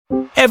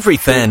Every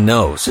fan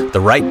knows the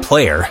right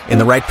player in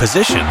the right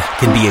position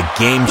can be a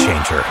game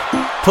changer.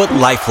 Put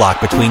LifeLock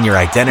between your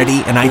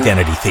identity and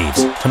identity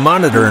thieves to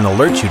monitor and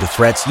alert you to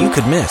threats you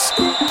could miss.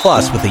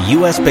 Plus, with a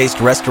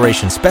U.S.-based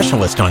restoration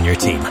specialist on your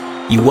team,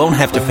 you won't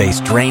have to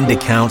face drained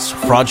accounts,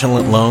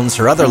 fraudulent loans,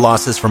 or other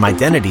losses from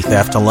identity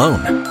theft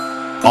alone.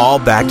 All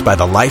backed by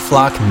the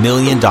LifeLock $1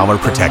 Million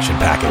Protection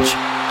Package.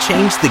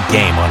 Change the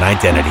game on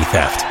identity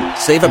theft.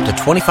 Save up to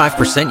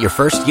 25% your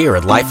first year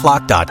at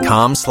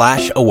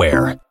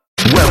LifeLock.com/aware.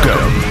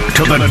 Welcome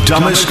to the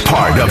dumbest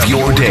part of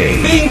your day.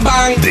 Bing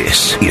bang.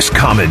 This is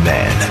Common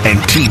Man and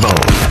T-Bone.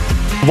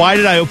 Why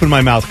did I open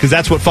my mouth? Because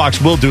that's what Fox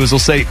will do, is they'll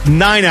say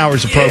 9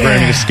 hours of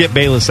programming to Skip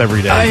Bayless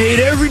every day. I hate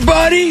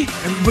everybody.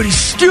 Everybody's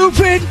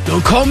stupid.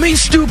 Don't call me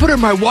stupid or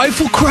my wife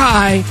will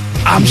cry.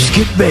 I'm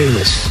Skip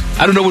Bayless.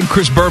 I don't know when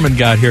Chris Berman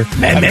got here.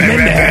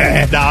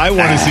 Now I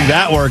want to see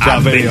that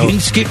workout video. Making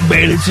Skip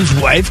Bayless's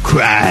wife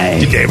cry.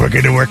 Today we're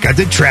going to work on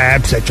the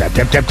traps.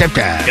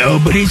 Trap.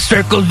 Nobody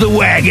circles the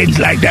wagons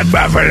like the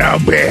Buffalo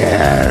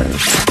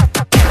Bills.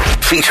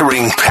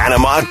 Featuring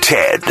Panama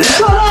Ted.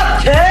 Shut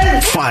up,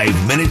 Ted!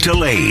 5-minute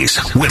delays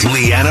with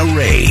Leanna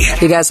Ray.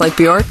 You guys like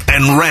Bjork?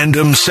 And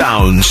random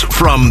sounds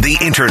from the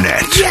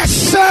internet. Yes,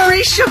 sir,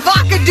 he's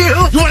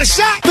Shavakadu! You want a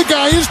shot? The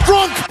guy is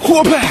drunk.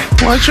 Whoop.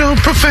 Watch your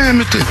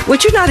profanity.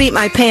 Would you not eat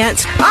my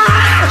pants?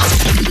 Ah!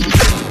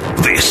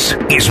 This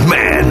is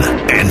Man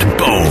and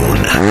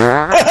Bone.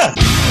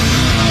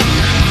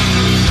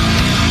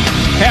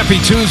 Happy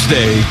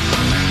Tuesday.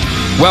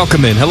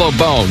 Welcome in. Hello,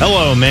 Bone.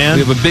 Hello, man.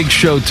 We have a big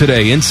show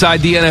today.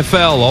 Inside the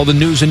NFL, all the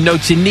news and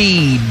notes you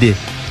need.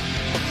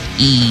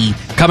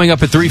 Coming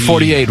up at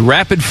 3:48,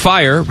 Rapid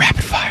Fire.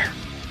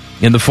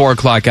 In the 4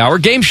 o'clock hour.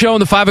 Game show in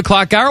the 5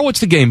 o'clock hour.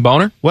 What's the game,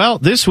 Boner? Well,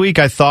 this week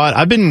I thought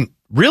I've been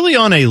really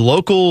on a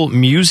local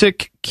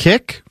music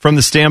kick from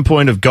the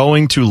standpoint of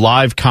going to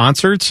live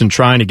concerts and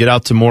trying to get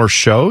out to more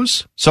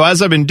shows. So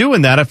as I've been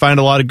doing that, I find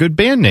a lot of good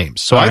band names.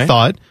 So I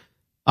thought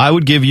I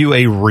would give you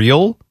a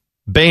real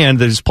band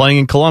that is playing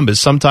in Columbus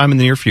sometime in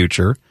the near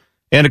future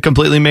and a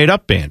completely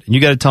made-up band. And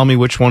you got to tell me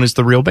which one is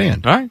the real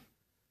band. All right.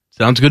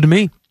 Sounds good to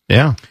me.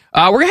 Yeah.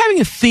 We're having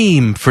a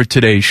theme for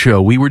today's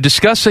show. We were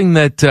discussing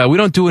that we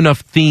don't do enough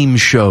theme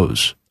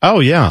shows.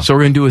 Oh, yeah. So we're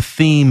going to do a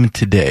theme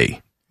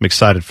today. I'm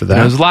excited for that.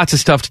 There's lots of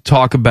stuff to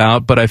talk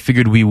about, but I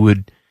figured we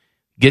would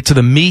get to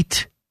the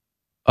meat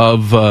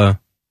of the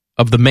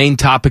main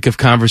topic of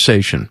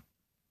conversation.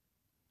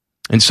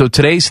 And so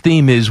today's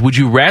theme is, would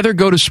you rather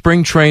go to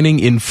spring training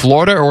in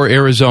Florida or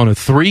Arizona?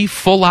 3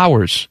 full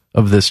hours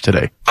of this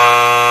today.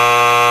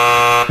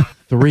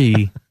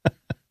 3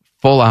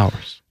 full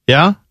hours.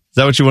 Yeah? Is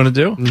that what you want to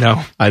do?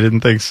 No. I didn't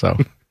think so.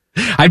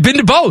 I've been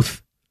to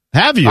both.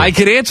 Have you? I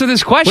could answer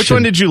this question. Which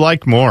one did you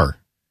like more?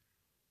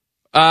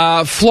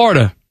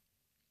 Florida.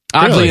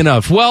 Oddly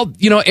enough. Well,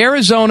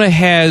 Arizona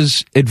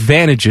has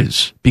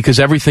advantages because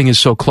everything is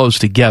so close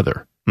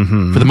together.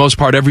 Mm-hmm. For the most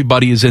part,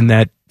 everybody is in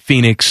that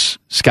Phoenix,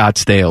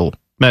 Scottsdale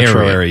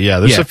metro area. Yeah,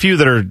 there's a few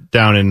that are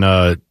down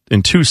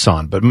in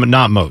Tucson, but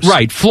not most.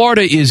 Right.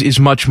 Florida is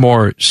much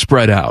more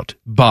spread out.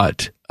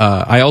 But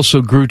I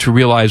also grew to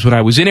realize when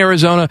I was in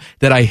Arizona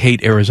that I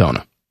hate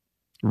Arizona.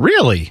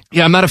 Really?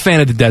 Yeah, I'm not a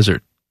fan of the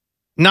desert.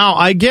 Now,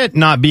 I get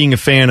not being a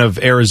fan of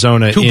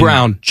Arizona too in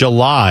brown.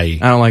 July.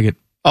 I don't like it.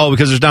 Oh,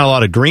 because there's not a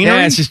lot of greenery?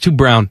 Yeah, it's just too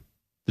brown.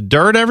 The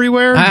dirt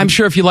everywhere? I'm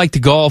sure if you like to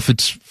golf,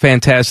 it's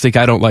fantastic.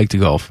 I don't like to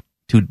golf.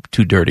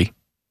 Too dirty.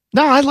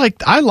 No, I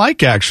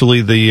like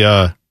actually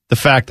the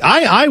fact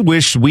I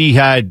wish we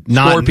had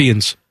not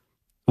scorpions.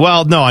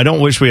 Well, no, I don't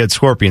wish we had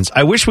scorpions.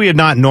 I wish we had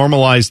not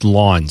normalized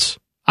lawns.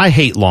 I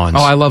hate lawns.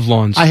 Oh, I love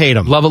lawns. I hate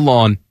them. Love a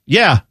lawn.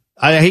 Yeah,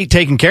 I hate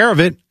taking care of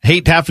it.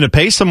 Hate having to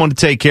pay someone to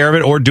take care of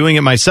it or doing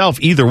it myself.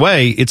 Either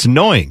way, it's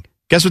annoying.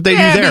 Guess what they do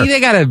there? You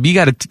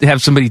gotta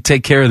have somebody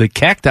take care of the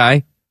cacti.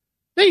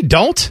 They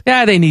don't.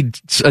 Yeah, they need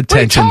attention. What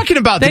are you talking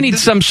about? They need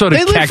some sort of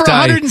cacti. They live for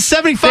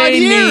 175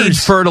 years. They need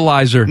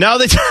fertilizer. No,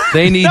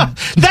 they need... No,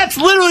 that's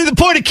literally the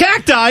point of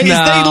cacti, is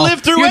they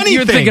live through anything.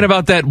 You're thinking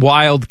about that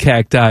wild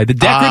cacti. The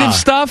decorative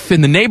stuff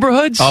in the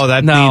neighborhoods? Oh,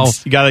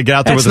 needs... You got to get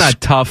out there with That's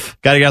not tough.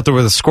 Got to get out there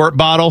with a squirt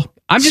bottle.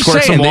 I'm just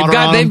saying,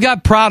 they've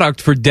got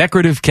product for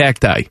decorative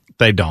cacti.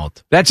 They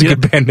don't. That's a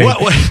good band name.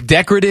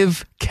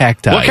 Decorative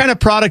cacti. What kind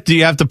of product do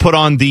you have to put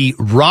on the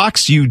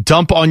rocks you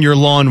dump on your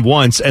lawn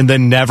once and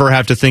then never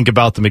have to think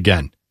about them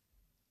again?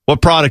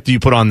 What product do you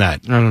put on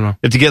that? I don't know. You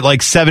have to get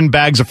like 7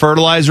 bags of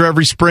fertilizer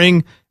every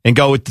spring and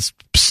go with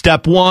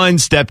step 1,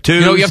 step 2,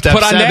 you have to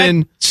put on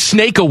 7. That?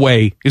 Snake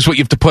away is what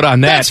you have to put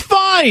on that. That's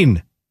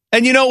fine.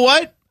 And you know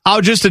what?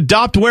 I'll just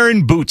adopt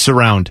wearing boots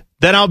around.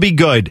 Then I'll be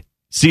good.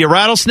 See a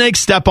rattlesnake,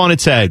 step on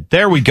its head.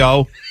 There we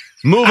go.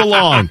 Move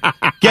along.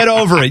 Get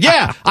over it.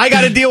 Yeah, I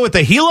got to deal with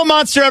a Gila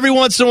monster every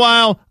once in a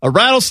while, a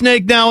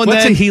rattlesnake now and then.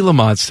 What's a Gila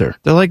monster?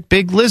 They're like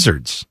big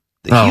lizards.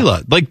 The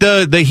Gila. Like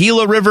the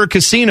Gila River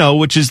Casino,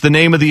 which is the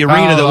name of the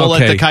arena that won't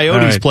let the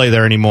Coyotes play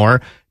there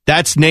anymore.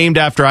 That's named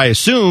after, I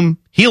assume,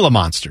 Gila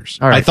monsters.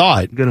 All right. I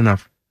thought. Good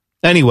enough.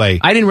 Anyway.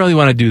 I didn't really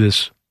want to do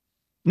this.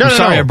 I'm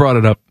sorry I brought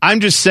it up. I'm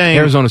just saying.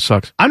 Arizona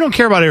sucks. I don't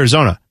care about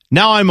Arizona.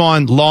 Now I'm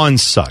on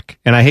lawns suck,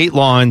 and I hate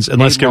lawns, and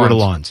let's get rid of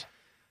lawns.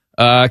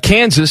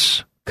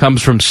 Kansas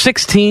comes from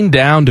 16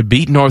 down to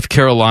beat North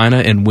Carolina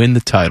and win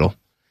the title. I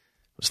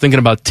was thinking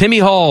about Timmy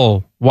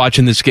Hall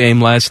watching this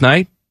game last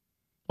night.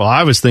 Well,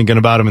 I was thinking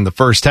about him in the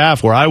first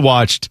half where I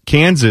watched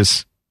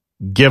Kansas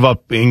give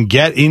up and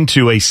get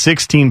into a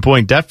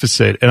 16-point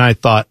deficit, and I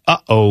thought,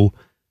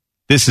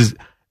 this is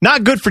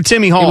not good for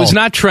Timmy Hall. It was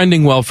not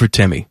trending well for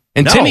Timmy.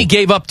 And No. Timmy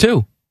gave up,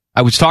 too.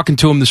 I was talking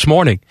to him this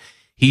morning.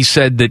 He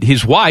said that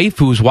his wife,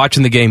 who was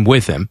watching the game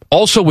with him,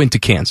 also went to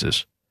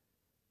Kansas.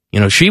 You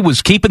know, she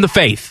was keeping the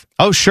faith.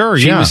 Oh, sure,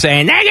 She was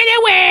saying, they're going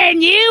to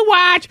win, you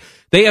watch.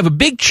 They have a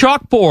big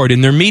chalkboard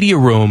in their media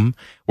room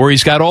where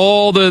he's got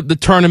all the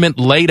tournament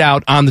laid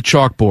out on the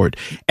chalkboard.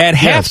 At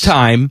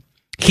halftime,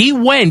 he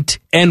went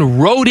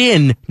and wrote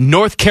in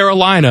North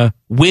Carolina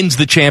wins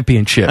the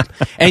championship.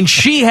 And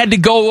she had to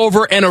go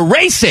over and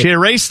erase it. She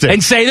erased it.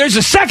 And say, there's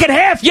a second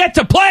half yet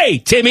to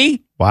play,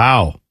 Timmy.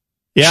 Wow.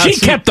 Yeah, she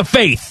kept the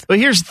faith. But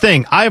here's the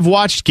thing. I've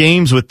watched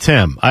games with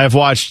Tim. I have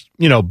watched,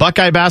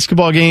 Buckeye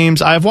basketball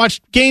games. I've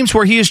watched games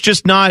where he is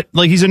just not,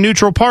 like, he's a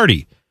neutral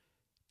party.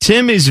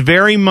 Tim is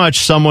very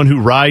much someone who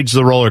rides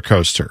the roller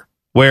coaster,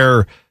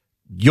 where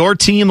your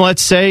team,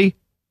 let's say,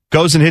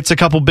 goes and hits a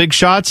couple big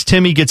shots.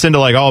 Timmy gets into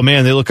like, oh,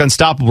 man, they look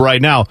unstoppable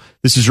right now.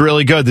 This is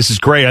really good. This is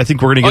great. I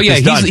think we're going to get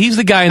this done. He's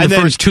the guy in the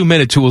first 2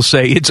 minutes who will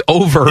say, it's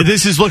over.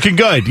 This is looking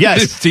good.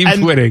 Yes. This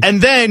team's winning.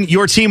 And then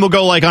your team will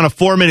go like on a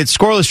 4-minute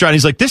scoreless drive.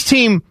 He's like, this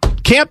team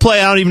can't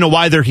play. I don't even know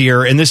why they're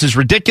here. And this is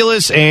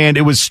ridiculous. And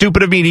it was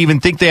stupid of me to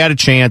even think they had a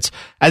chance.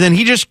 And then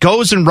he just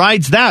goes and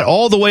rides that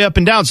all the way up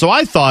and down. So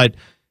I thought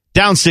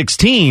down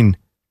 16,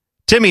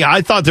 Timmy,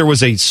 I thought there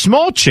was a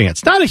small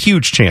chance, not a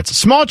huge chance, a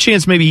small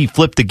chance maybe he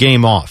flipped the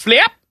game off.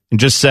 Flip. And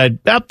just said,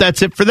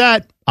 that's it for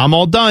that. I'm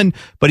all done.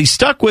 But he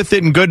stuck with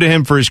it, and good to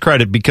him for his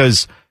credit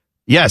because,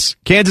 yes,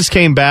 Kansas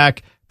came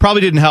back.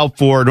 Probably didn't help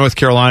for North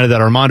Carolina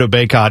that Armando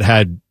Bacot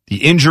had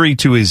the injury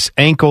to his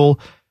ankle.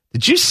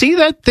 Did you see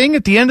that thing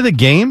at the end of the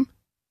game,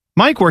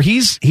 Mike, where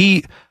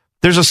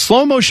there's a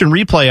slow motion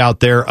replay out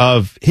there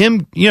of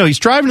him, he's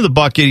driving to the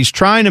bucket, he's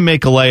trying to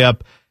make a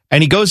layup,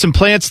 and he goes and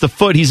plants the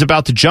foot he's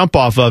about to jump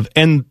off of,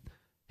 and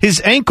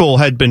his ankle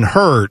had been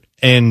hurt,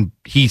 and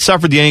he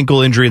suffered the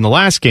ankle injury in the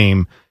last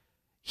game.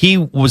 He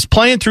was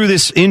playing through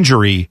this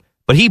injury,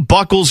 but he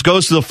buckles,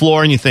 goes to the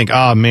floor, and you think,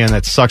 oh, man,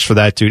 that sucks for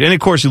that dude. And, of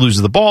course, he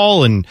loses the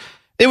ball, and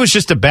it was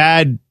just a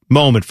bad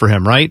moment for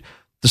him, right?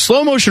 The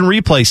slow motion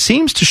replay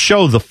seems to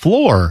show the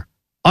floor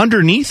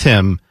underneath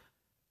him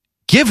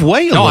give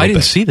way a little bit. No, I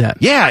didn't see that.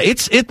 Yeah,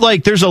 it's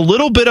like there's a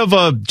little bit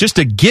of just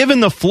a give in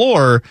the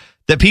floor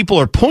that people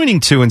are pointing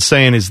to and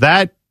saying, is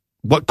that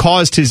what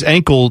caused his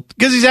ankle?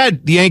 Because he's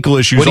had the ankle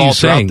issues all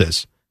throughout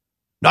this.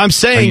 I'm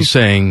saying... Are you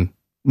saying...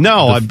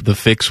 No, the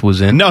fix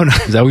was in? No.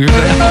 Is that what you're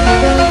saying?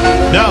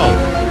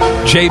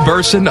 No. Jay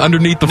Burson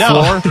underneath the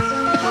floor?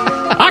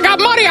 I got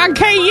money on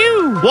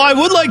KU. Well, I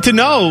would like to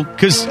know,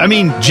 because,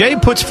 Jay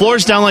puts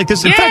floors down like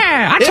this. In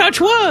fact, I touch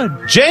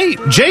wood.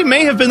 Jay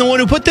may have been the one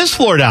who put this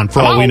floor down,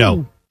 for all we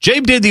know. Jay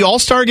did the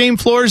All-Star Game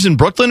floors in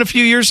Brooklyn a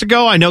few years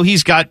ago. I know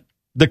he's got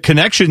the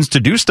connections to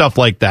do stuff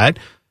like that,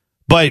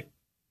 but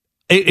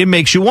it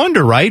makes you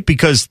wonder, right?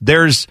 Because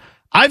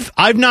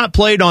I've not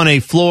played on a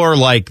floor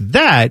like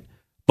that,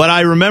 but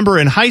I remember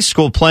in high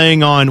school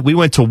we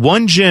went to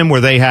one gym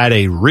where they had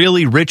a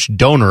really rich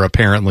donor,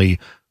 apparently,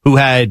 who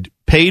had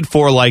paid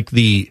for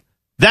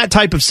that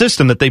type of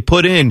system that they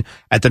put in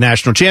at the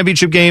national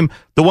championship game,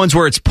 the ones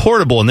where it's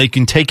portable and they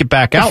can take it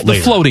back out later.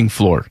 The floating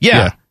floor.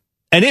 Yeah.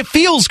 And it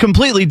feels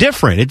completely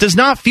different. It does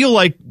not feel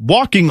like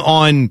walking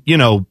on,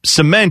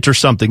 cement or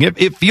something.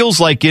 It feels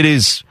like it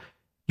is,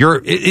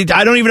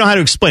 I don't even know how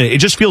to explain it. It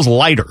just feels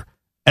lighter.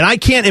 And I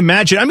can't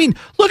imagine.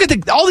 Look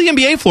at all the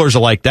NBA floors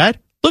are like that.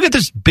 Look at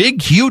this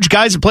big, huge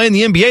guys that play in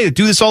the NBA that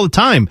do this all the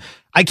time.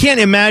 I can't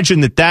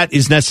imagine that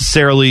is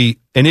necessarily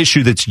an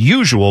issue that's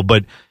usual,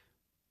 but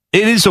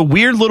it is a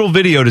weird little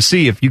video to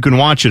see if you can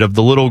watch it of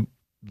the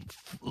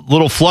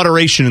little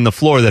flutteration in the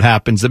floor that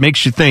happens that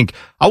makes you think,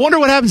 I wonder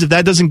what happens if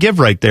that doesn't give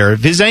right there.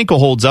 If his ankle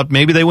holds up,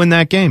 maybe they win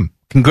that game.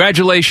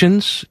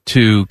 Congratulations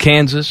to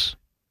Kansas.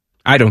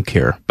 I don't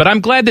care. But I'm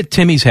glad that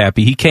Timmy's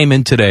happy. He came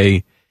in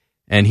today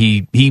and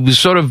he was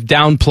sort of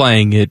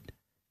downplaying it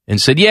and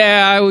said,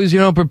 yeah, I was,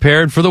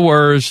 prepared for the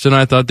worst, and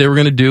I thought they were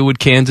going to do what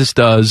Kansas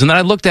does. And then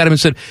I looked at him and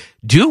said,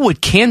 do what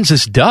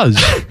Kansas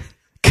does.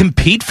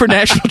 Compete for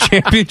national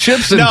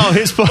championships and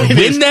his point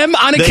win them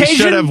on occasion? They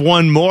should have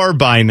won more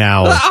by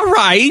now. All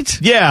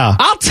right. Yeah.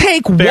 I'll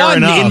take one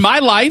enough. In my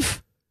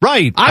life.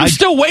 Right. I'm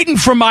still waiting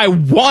for my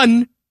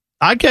one.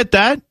 I get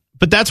that.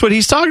 But that's what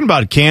he's talking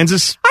about.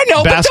 Kansas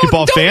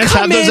basketball fans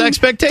have those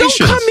expectations.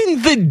 Don't come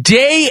in the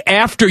day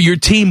after your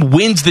team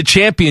wins the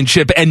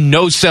championship and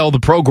no-sell the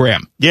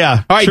program.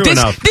 Yeah, all right, true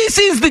enough. This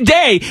is the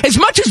day. As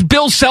much as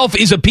Bill Self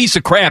is a piece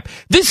of crap,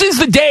 this is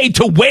the day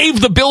to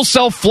wave the Bill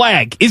Self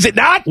flag. Is it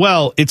not?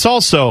 Well, it's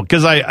also,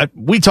 because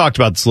we talked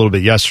about this a little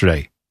bit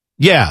yesterday.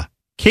 Yeah,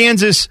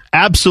 Kansas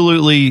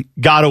absolutely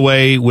got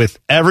away with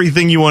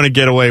everything you want to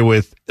get away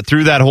with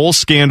through that whole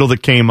scandal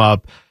that came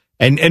up.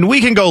 And we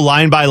can go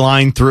line by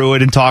line through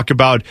it and talk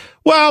about,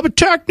 well, but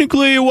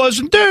technically it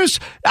wasn't this.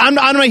 I'm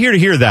not here to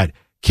hear that.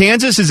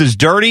 Kansas is as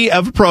dirty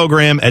of a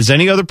program as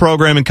any other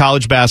program in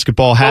college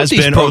basketball has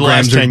been over the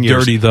last 10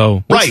 years. Dirty,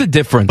 though. What's the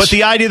difference? But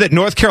the idea that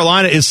North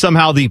Carolina is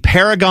somehow the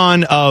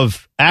paragon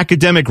of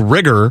academic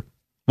rigor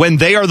when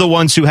they are the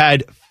ones who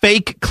had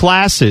fake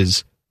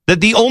classes,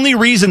 that the only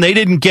reason they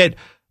didn't get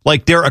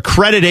like their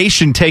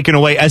accreditation taken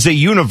away as a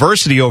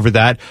university over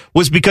that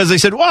was because they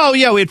said, well,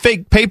 yeah, we had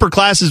fake paper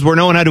classes where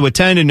no one had to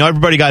attend and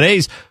everybody got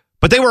A's,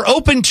 but they were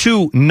open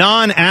to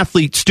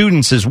non-athlete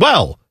students as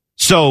well.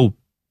 So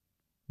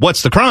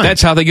what's the crime?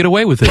 That's how they get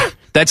away with it.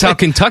 That's how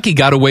Kentucky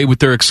got away with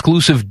their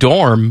exclusive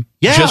dorm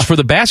just for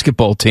the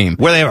basketball team.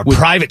 Where they have a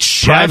private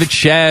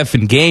chef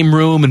and game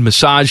room and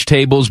massage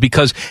tables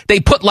because they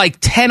put like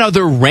 10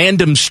 other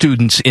random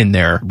students in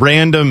there.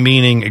 Random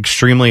meaning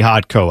extremely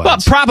hot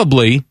co-eds.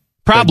 Well,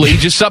 probably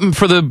just something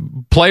for the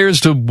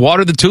players to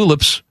water the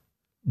tulips.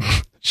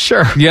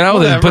 Sure. You know,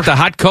 they put the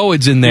hot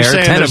co-eds in there,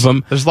 10 of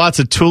them. There's lots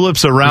of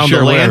tulips around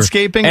the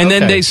landscaping. And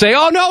then they say,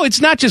 oh, no,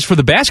 it's not just for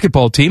the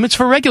basketball team. It's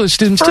for regular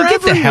students. To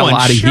get the hell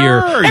out of here.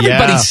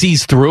 Everybody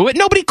sees through it.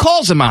 Nobody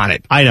calls them on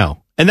it. I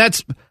know. And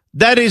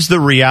that is the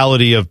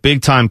reality of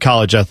big-time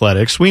college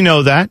athletics. We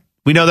know that.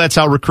 We know that's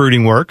how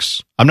recruiting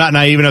works. I'm not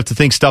naive enough to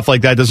think stuff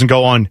like that doesn't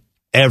go on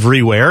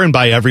everywhere. And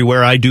by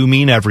everywhere, I do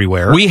mean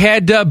everywhere. We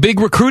had a big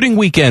recruiting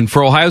weekend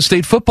for Ohio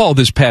State football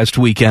this past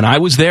weekend. I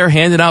was there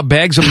handing out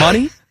bags of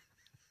money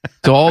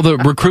to all the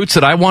recruits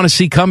that I want to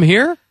see come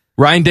here.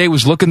 Ryan Day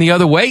was looking the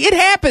other way. It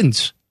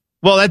happens.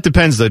 Well, that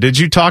depends, though. Did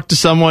you talk to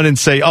someone and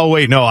say, oh,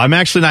 wait, no, I'm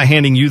actually not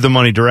handing you the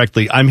money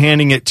directly. I'm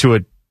handing it to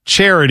a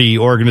charity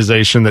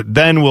organization that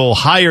then will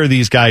hire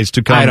these guys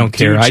to come I don't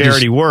care. do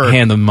charity work.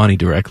 Hand them money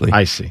directly.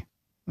 I see.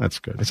 That's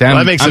good.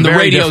 That makes it very the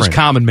radio's different.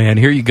 Common man.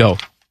 Here you go.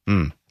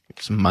 Get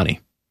some money.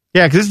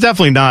 Yeah, because it's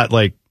definitely not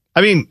like,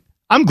 I mean,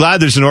 I'm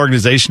glad there's an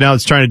organization now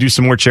that's trying to do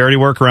some more charity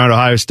work around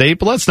Ohio State,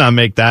 but let's not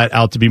make that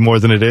out to be more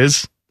than it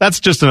is. That's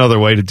just another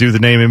way to do the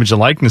name, image, and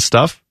likeness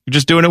stuff. You're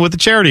just doing it with the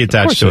charity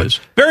attached to it.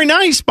 Very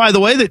nice, by the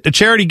way, that a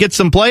charity gets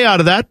some play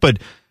out of that, but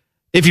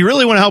if you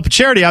really want to help a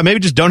charity out, maybe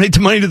just donate the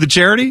money to the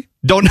charity.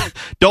 Don't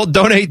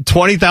donate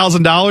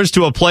 $20,000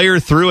 to a player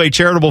through a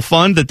charitable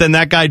fund that then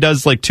that guy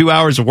does like 2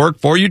 hours of work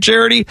for you,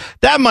 charity.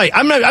 That might,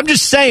 I'm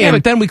just saying. Yeah,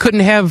 but then we couldn't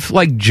have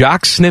like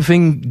jock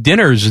sniffing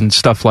dinners and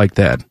stuff like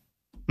that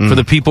for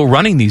the people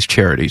running these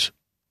charities.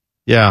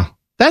 Yeah.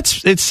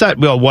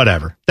 Well,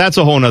 whatever. That's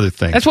a whole other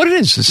thing. That's what it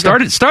is.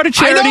 Start a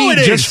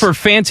charity just for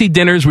fancy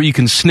dinners where you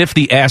can sniff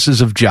the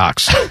asses of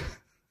jocks. That's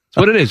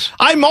what it is.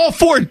 I'm all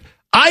for it.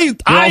 I'm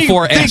all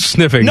for ass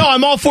sniffing. No,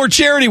 I'm all for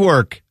charity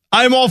work.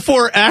 I'm all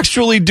for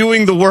actually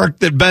doing the work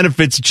that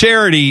benefits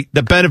charity,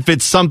 that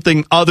benefits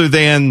something other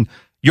than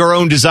your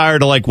own desire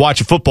to like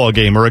watch a football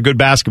game or a good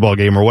basketball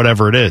game or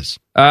whatever it is.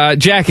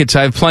 Jackets,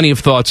 I have plenty of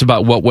thoughts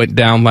about what went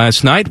down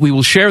last night. We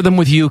will share them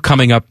with you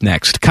coming up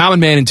next. Common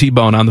Man and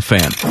T-Bone on the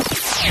Fan.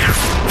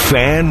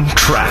 Fan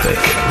traffic.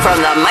 From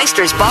the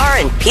Meister's Bar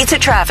and Pizza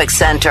Traffic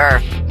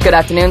Center. Good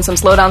afternoon. Some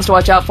slowdowns to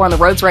watch out for on the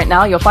roads right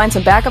now. You'll find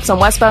some backups on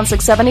westbound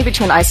 670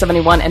 between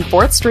I-71 and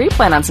 4th Street.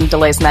 Plan on some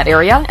delays in that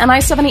area. And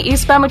I-70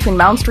 eastbound between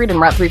Mound Street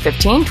and Route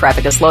 315.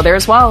 Traffic is slow there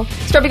as well.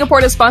 This traffic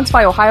report is sponsored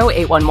by Ohio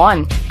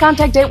 811.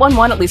 Contact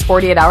 811 at least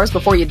 48 hours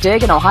before you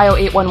dig, and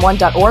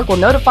Ohio811.org will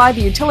notify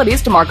the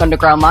utilities to mark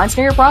underground lines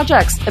near your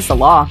projects. It's the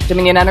law.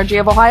 Dominion Energy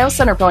of Ohio,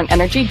 Centerpoint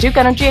Energy, Duke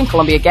Energy, and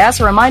Columbia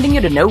Gas are reminding you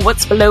to know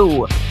what's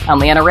below. I'm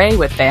Leanna Ray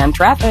with Fan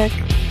Traffic.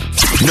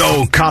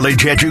 No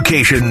college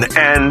education,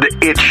 and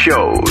it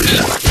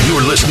shows.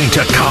 You're listening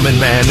to Common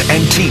Man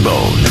and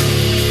T-Bone.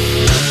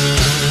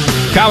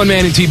 Common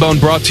Man and T-Bone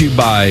brought to you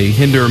by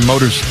Hinder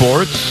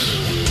Motorsports.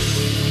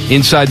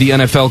 Inside the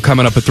NFL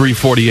coming up at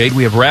 3:48.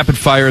 We have Rapid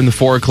Fire in the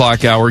 4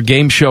 o'clock hour,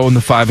 Game Show in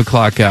the 5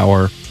 o'clock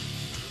hour.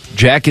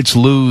 Jackets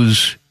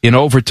lose in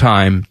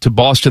overtime to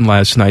Boston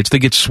last night. So they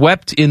get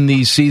swept in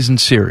the season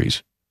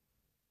series,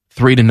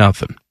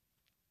 3-0.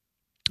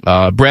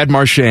 Brad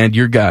Marchand,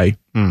 your guy.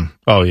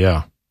 Oh,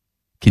 yeah.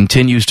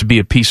 Continues to be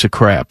a piece of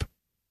crap.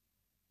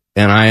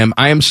 And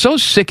I am so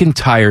sick and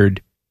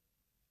tired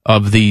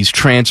of these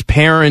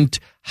transparent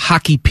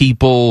hockey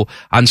people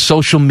on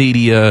social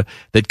media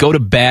that go to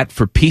bat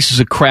for pieces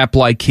of crap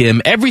like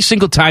him every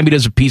single time he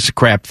does a piece of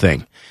crap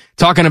thing.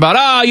 Talking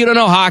about, you don't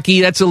know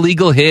hockey, that's a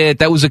legal hit,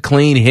 that was a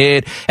clean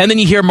hit. And then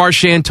you hear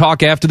Marchand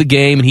talk after the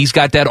game, and he's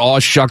got that aw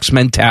shucks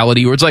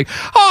mentality where it's like,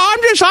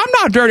 I'm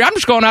not dirty, I'm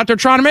just going out there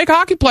trying to make a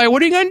hockey play.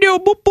 What are you going to do?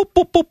 Boop, boop,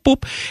 boop, boop,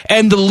 boop.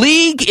 And the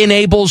league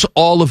enables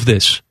all of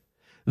this.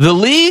 The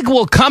league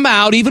will come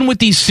out, even with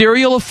these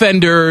serial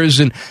offenders,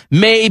 and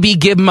maybe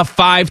give them a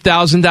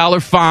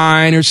 $5,000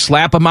 fine or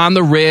slap them on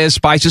the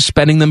wrist by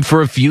suspending them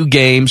for a few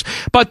games.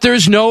 But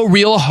there's no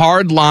real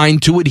hard line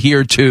to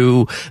adhere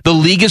to. The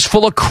league is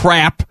full of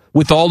crap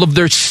with all of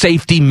their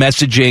safety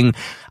messaging.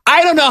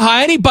 I don't know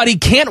how anybody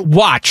can't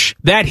watch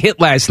that hit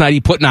last night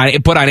he put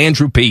on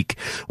Andrew Peak,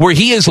 where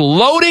he is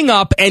loading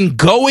up and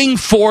going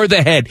for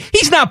the head.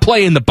 He's not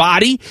playing the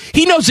body.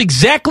 He knows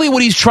exactly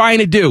what he's trying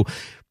to do.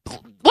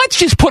 let's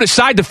just put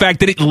aside the fact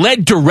that it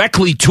led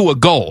directly to a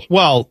goal.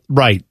 Well,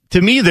 right.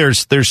 To me,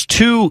 there's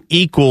two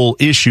equal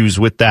issues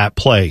with that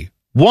play.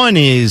 One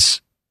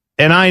is,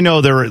 and I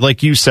know there,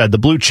 like you said, the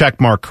blue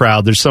checkmark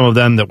crowd, there's some of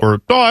them that were,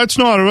 it's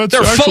not.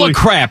 They're actually full of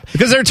crap.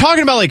 Because they're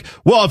talking about like,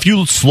 well, if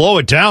you slow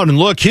it down and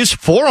look, his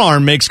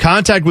forearm makes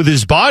contact with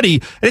his body.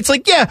 And it's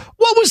like, yeah,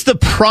 what was the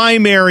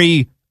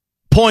primary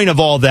point of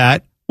all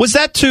that? Was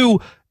that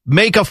to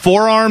make a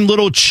forearm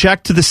little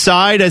check to the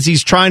side as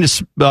he's trying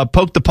to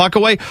poke the puck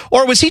away?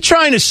 Or was he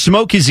trying to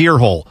smoke his ear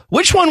hole?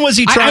 Which one was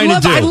he trying to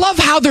do? I love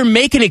how they're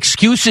making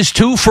excuses,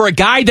 too, for a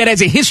guy that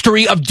has a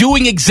history of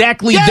doing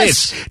exactly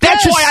this.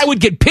 That's why I would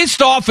get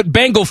pissed off at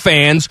Bengal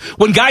fans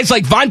when guys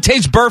like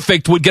Vontaze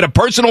Burfict would get a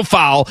personal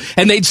foul,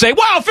 and they'd say,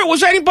 well, if it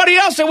was anybody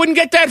else, they wouldn't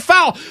get that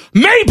foul.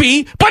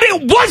 Maybe, but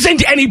it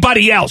wasn't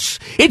anybody else.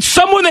 It's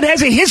someone that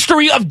has a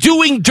history of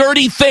doing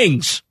dirty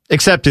things.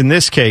 Except in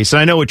this case,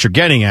 and I know what you're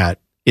getting at,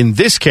 in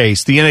this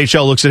case, the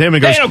NHL looks at him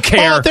and goes, they don't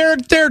care. Oh,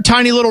 they're a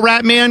tiny little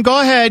rat man. Go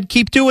ahead.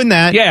 Keep doing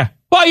that. Yeah.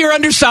 Well, you're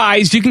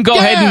undersized. You can go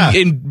ahead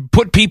and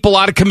put people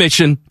out of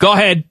commission. Go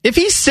ahead. If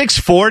he's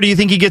 6'4", do you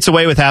think he gets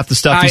away with half the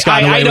stuff he's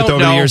gotten away with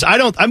over the years?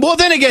 Well,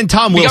 then again,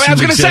 Tom Wilson. I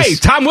was going to say,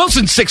 Tom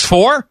Wilson's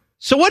 6'4".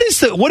 So what is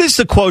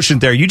the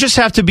quotient there? You just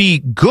have to be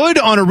good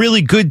on a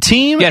really good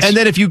team, yes. And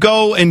then if you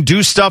go and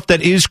do stuff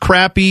that is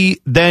crappy,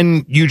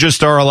 then you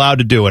just are allowed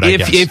to do it, I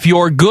guess. If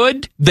you're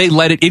good, they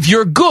let it. If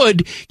you're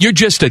good, you're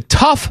just a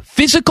tough,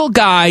 physical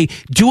guy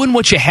doing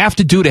what you have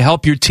to do to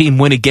help your team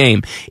win a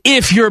game.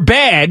 If you're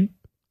bad,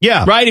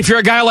 right? If you're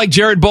a guy like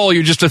Jared Boll,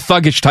 you're just a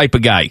thuggish type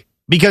of guy.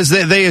 Because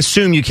they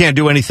assume you can't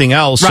do anything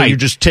else, right. So you're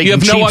just taking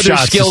cheap shots. You have no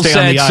other skill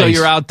set, so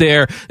you're out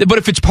there. But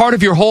if it's part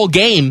of your whole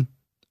game...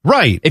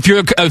 Right. If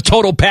you're a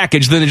total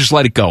package, then just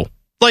let it go.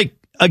 Like,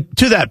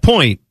 to that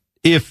point,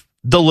 if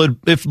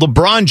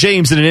LeBron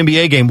James in an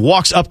NBA game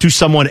walks up to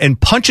someone and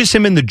punches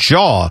him in the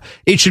jaw,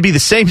 it should be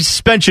the same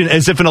suspension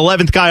as if an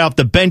 11th guy off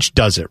the bench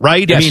does it,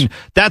 right? Yes. I mean,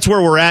 that's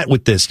where we're at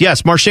with this.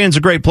 Yes, Marchand's a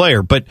great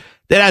player, but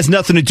that has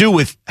nothing to do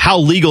with how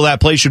legal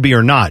that play should be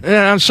or not.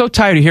 I'm so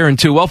tired of hearing,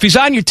 too, well, if he's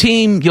on your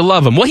team, you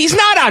love him. Well, he's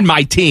not on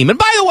my team. And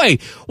by the way,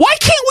 why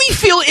can't we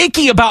feel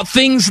icky about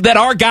things that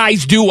our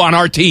guys do on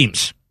our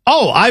teams?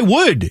 Oh, I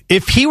would.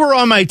 If he were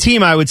on my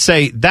team, I would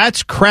say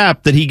that's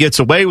crap that he gets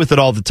away with it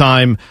all the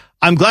time.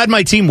 I'm glad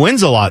my team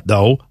wins a lot,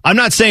 though. I'm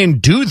not saying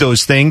do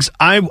those things.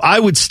 I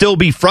would still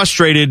be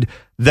frustrated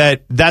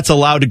that that's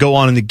allowed to go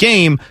on in the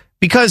game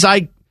because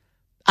I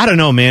don't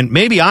know, man.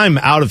 Maybe I'm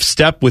out of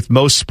step with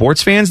most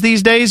sports fans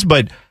these days,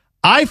 but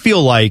I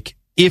feel like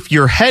if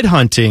you're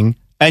headhunting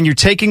and you're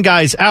taking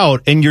guys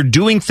out and you're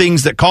doing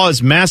things that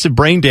cause massive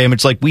brain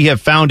damage like we have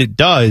found it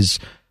does,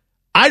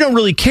 I don't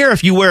really care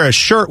if you wear a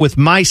shirt with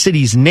my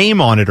city's name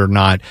on it or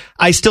not.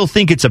 I still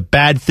think it's a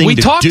bad thing to do.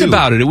 We talked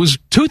about it. It was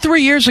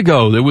 2-3 years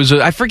ago. There was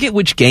I forget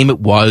which game it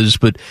was,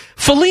 but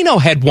Foligno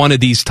had one of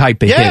these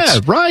type of hits. Yeah,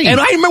 right. And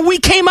I remember we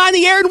came on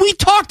the air and we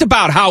talked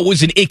about how it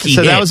was an icky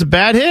hit. That was a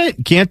bad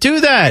hit. Can't do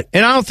that.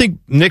 And I don't think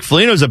Nick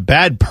Foligno's a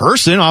bad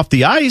person off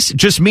the ice. It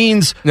just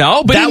means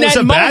but that was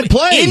a bad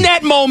play. In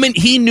that moment,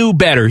 he knew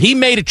better. He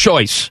made a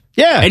choice.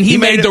 Yeah. And he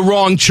made the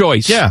wrong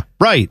choice. Yeah,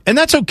 right. And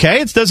that's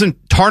okay. It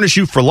doesn't tarnish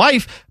you for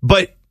life.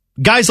 But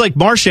guys like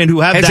Marchand who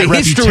have that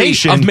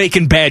reputation of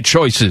making bad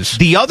choices.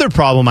 The other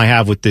problem I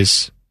have with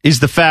this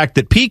is the fact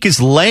that Peak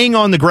is laying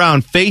on the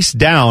ground face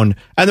down,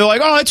 and they're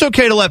like, oh, it's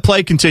okay to let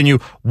play continue.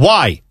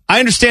 Why? I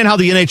understand how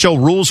the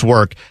NHL rules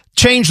work.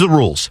 Change the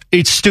rules.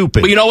 It's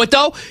stupid. But you know what,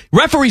 though?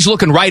 Referee's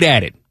looking right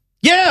at it.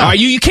 Yeah.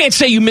 You can't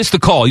say you missed the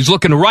call. He's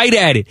looking right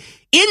at it.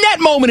 In that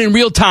moment in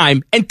real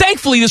time, and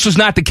thankfully this was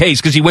not the case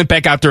because he went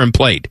back out there and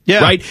played. Yeah,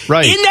 right.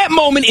 In that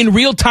moment in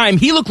real time,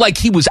 he looked like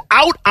he was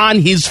out on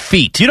his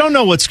feet. You don't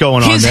know what's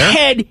going on there. His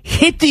head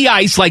hit the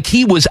ice like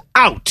he was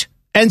out.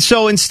 And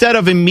so instead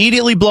of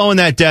immediately blowing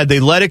that dead, they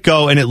let it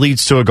go and it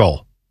leads to a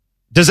goal.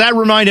 Does that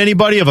remind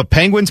anybody of a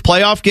Penguins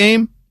playoff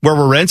game where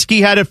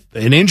Werenski had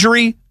an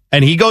injury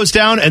and he goes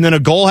down and then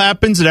a goal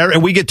happens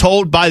and we get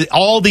told by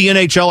all the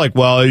NHL, like,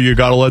 well, you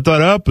got to let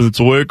that happen. It's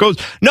the way it goes.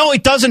 No,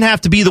 it doesn't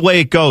have to be the way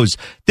it goes.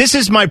 This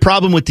is my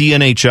problem with the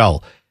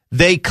NHL.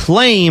 They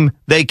claim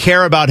they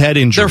care about head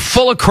injuries. They're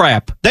full of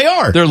crap. They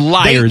are. They're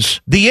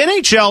liars. The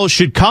NHL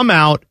should come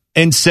out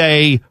and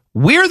say,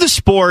 we're the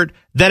sport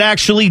that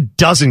actually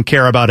doesn't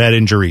care about head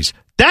injuries.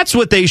 That's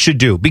what they should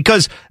do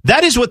because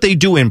that is what they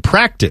do in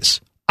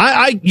practice.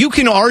 You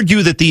can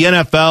argue that the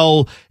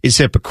NFL is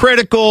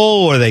hypocritical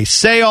or they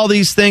say all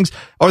these things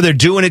or they're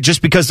doing it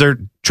just because they're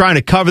trying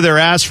to cover their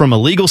ass from a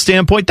legal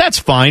standpoint. That's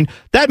fine.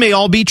 That may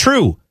all be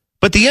true.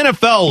 But the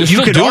NFL,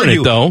 you could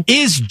argue,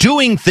 is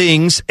doing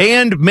things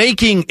and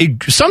making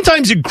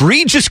sometimes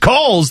egregious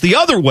calls the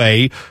other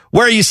way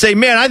where you say,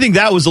 man, I think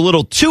that was a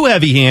little too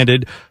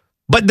heavy-handed.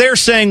 But they're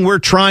saying we're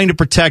trying to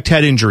protect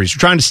head injuries. We're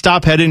trying to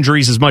stop head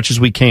injuries as much as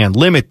we can,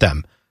 limit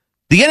them.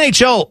 The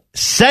NHL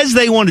says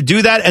they want to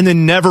do that and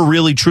then never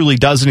really truly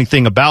does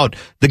anything about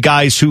the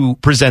guys who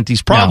present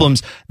these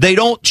problems. No. They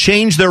don't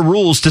change their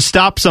rules to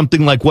stop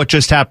something like what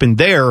just happened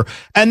there.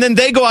 And then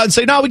they go out and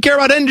say, no, we care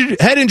about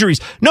head injuries.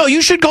 No,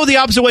 you should go the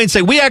opposite way and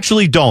say, we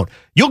actually don't.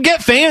 You'll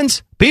get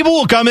fans. People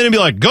will come in and be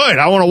like, good,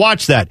 I want to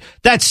watch that.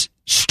 That's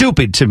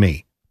stupid to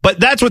me. But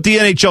that's what the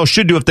NHL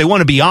should do if they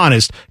want to be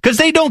honest, because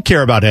they don't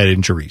care about head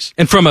injuries.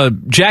 And from a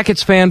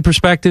Jackets fan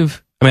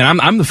perspective, I mean,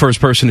 I'm the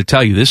first person to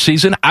tell you this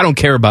season, I don't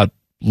care about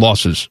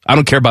losses. I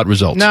don't care about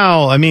results.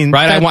 No, I mean,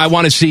 right? I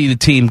want to see the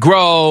team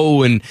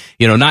grow and,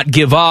 not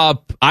give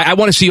up. I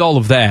want to see all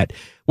of that.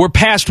 We're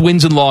past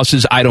wins and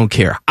losses. I don't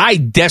care. I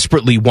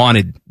desperately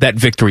wanted that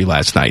victory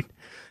last night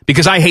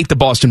because I hate the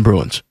Boston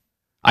Bruins.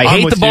 I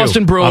hate the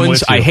Boston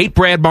Bruins. I hate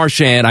Brad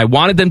Marchand. I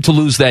wanted them to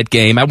lose that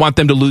game. I want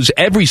them to lose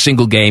every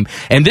single game.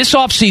 And this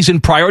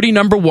offseason, priority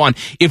number one,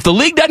 if the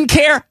league doesn't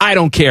care, I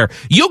don't care.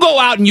 You go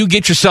out and you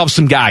get yourself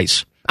some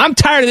guys. I'm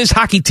tired of this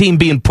hockey team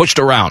being pushed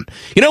around.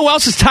 You know who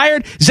else is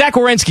tired? Zach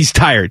Werenski's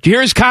tired. Do you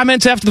hear his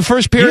comments after the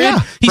first period?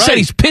 Yeah, he said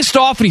he's pissed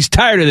off and he's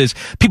tired of this.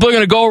 People are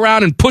going to go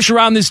around and push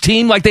around this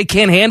team like they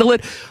can't handle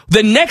it.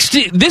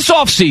 This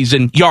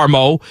offseason,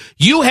 Yarmo,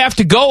 you have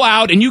to go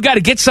out and you got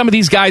to get some of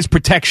these guys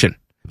protection.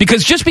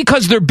 Because just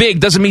because they're big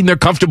doesn't mean they're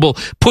comfortable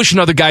pushing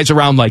other guys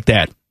around like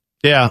that.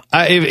 Yeah,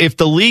 if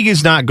the league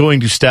is not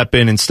going to step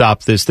in and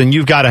stop this, then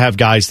you've got to have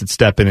guys that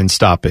step in and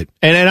stop it.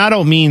 And I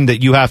don't mean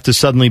that you have to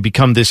suddenly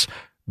become this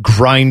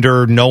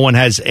grinder, no one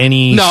has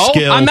any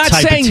skill I'm not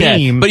type saying of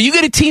team. That, but you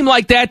get a team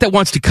like that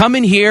wants to come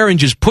in here and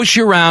just push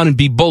you around and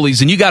be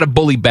bullies, and you got to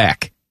bully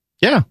back.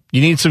 Yeah,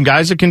 you need some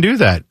guys that can do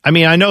that. I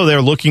mean, I know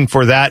they're looking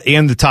for that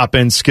and the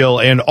top-end skill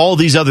and all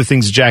these other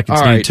things the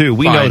Jackets need too.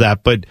 We know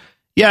that, but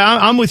yeah,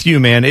 I'm with you,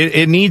 man.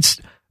 It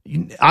needs...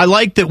 I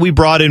like that we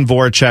brought in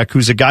Voracek,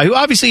 who's a guy who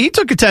obviously he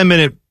took a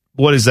 10-minute...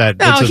 What is that?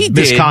 No, That's a he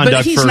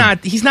misconduct did,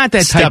 but he's not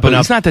that type of. Up.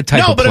 He's not that type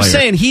of player. No, but I'm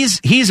saying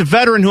he's a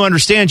veteran who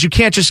understands you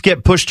can't just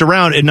get pushed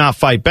around and not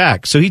fight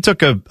back. So he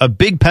took a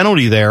big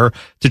penalty there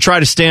to try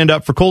to stand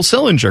up for Cole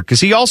Sillinger because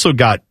he also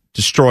got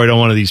destroyed on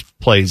one of these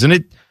plays.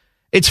 And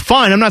it's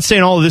fine. I'm not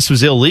saying all of this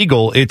was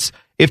illegal. It's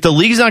if the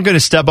league's not going to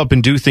step up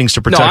and do things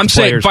to protect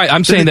players.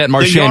 I'm saying that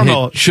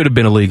Marchand should have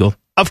been illegal.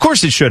 Of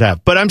course it should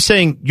have, but I'm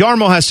saying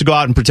Yarmo has to go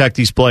out and protect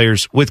these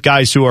players with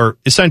guys who are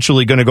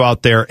essentially going to go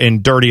out there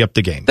and dirty up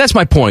the game. That's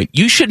my point.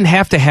 You shouldn't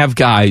have to have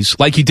guys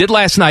like you did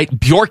last night,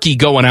 Bjorky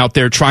going out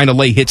there trying to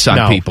lay hits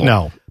on people.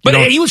 No.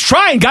 But he was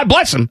trying, God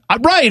bless him.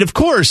 Right, of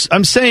course.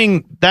 I'm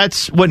saying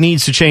that's what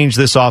needs to change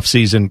this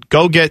offseason.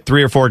 Go get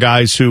 3 or 4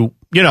 guys who,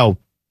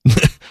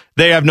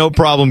 they have no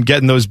problem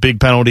getting those big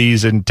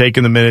penalties and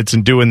taking the minutes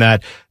and doing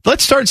that.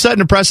 Let's start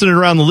setting a precedent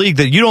around the league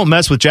that you don't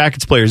mess with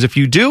Jackets players. If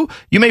you do,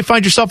 you may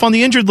find yourself on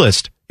the injured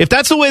list. If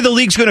that's the way the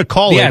league's going to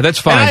call it. Yeah, that's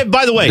fine.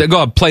 By the way, go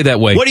ahead, play that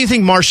way. What do you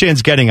think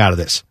Marchand's getting out of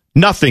this?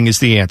 Nothing is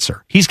the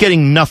answer. He's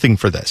getting nothing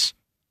for this.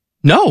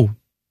 No.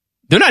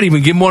 They're not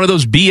even giving one of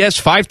those BS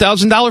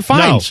 $5,000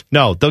 fines.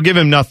 No, they'll give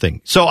him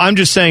nothing. So I'm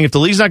just saying if the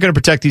league's not going to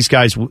protect these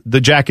guys,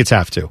 the Jackets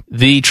have to.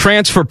 The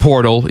transfer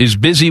portal is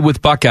busy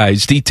with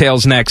Buckeyes.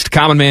 Details next.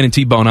 Common Man and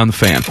T-Bone on the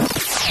Fan.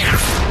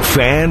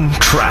 Fan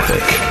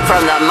traffic.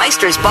 From the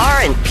Meister's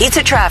Bar and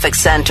Pizza Traffic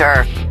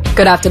Center.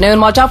 Good afternoon.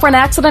 Watch out for an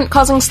accident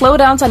causing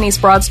slowdowns on East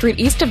Broad Street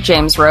east of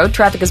James Road.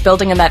 Traffic is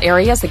building in that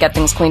area as they get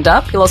things cleaned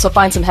up. You'll also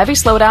find some heavy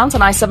slowdowns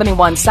on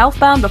I-71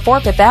 southbound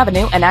before 5th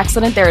Avenue. An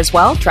accident there as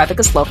well. Traffic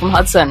is slow from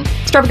Hudson.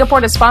 This traffic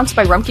report is sponsored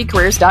by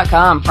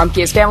RumpkeCareers.com.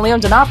 Rumpke is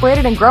family-owned and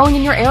operated and growing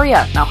in your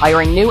area. Now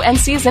hiring new and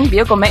seasoned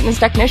vehicle maintenance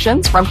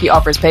technicians. Rumpke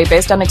offers pay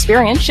based on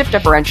experience, shift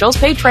differentials,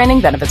 paid training,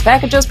 benefits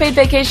packages, paid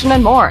vacation,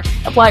 and more.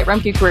 Apply at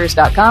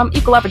RumpkeCareers.com.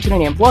 Equal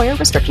opportunity employer.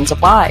 Restrictions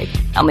apply.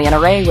 I'm Leanna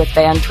Ray with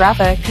Fan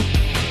Traffic.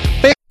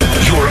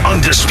 Your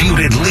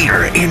undisputed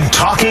leader in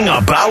talking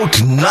about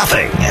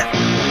nothing.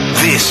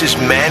 This is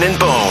Man and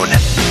Bone.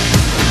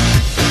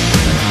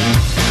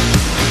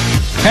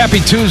 Happy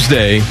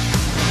Tuesday.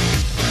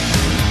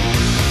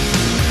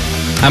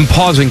 I'm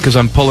pausing because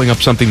I'm pulling up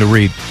something to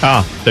read.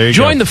 There you go.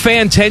 Join the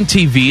Fan 10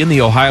 TV and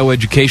the Ohio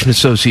Education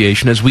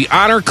Association as we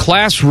honor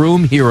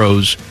classroom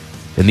heroes.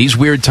 In these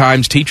weird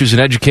times, teachers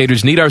and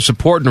educators need our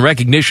support and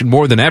recognition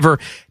more than ever.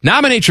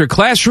 Nominate your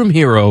classroom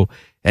hero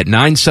at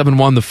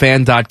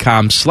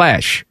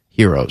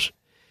 971thefan.com/heroes.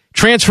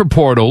 Transfer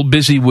portal,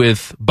 busy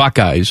with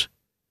Buckeyes,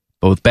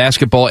 both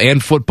basketball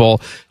and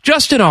football.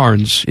 Justin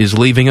Arns is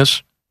leaving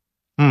us.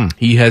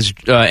 He has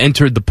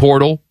entered the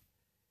portal.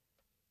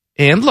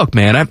 And look,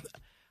 man,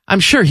 I'm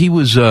sure he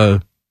was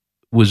a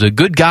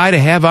good guy to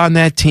have on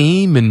that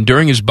team, and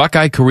during his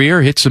Buckeye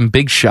career hit some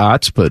big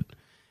shots, but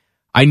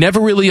I never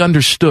really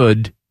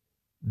understood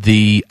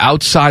the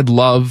outside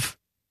love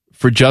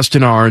for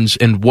Justin Arns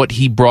and what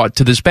he brought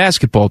to this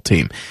basketball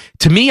team.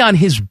 To me, on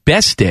his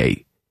best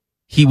day,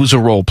 he was a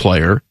role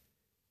player.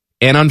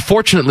 And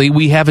unfortunately,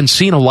 we haven't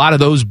seen a lot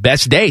of those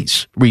best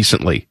days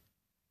recently.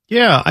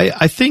 Yeah,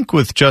 I think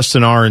with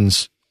Justin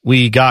Arns,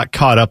 we got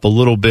caught up a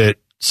little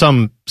bit,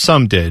 some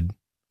did,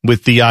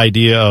 with the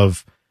idea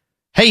of,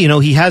 hey,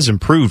 he has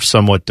improved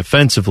somewhat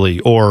defensively,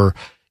 or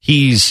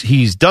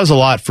He's does a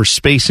lot for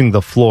spacing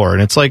the floor.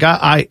 And it's like,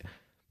 I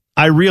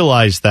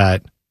realize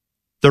that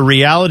the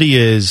reality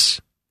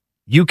is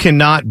you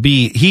cannot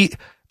be,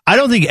 I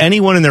don't think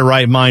anyone in their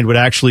right mind would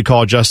actually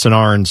call Justin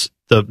Ahrens,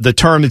 the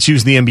term that's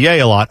used in the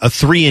NBA a lot, a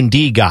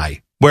 3-and-D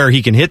guy, where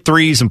he can hit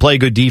threes and play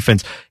good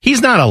defense.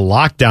 He's not a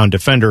lockdown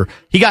defender.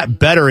 He got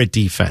better at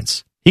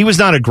defense. He was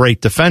not a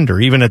great defender,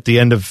 even at the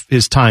end of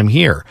his time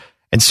here.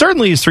 And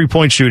certainly his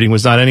three-point shooting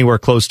was not anywhere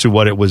close to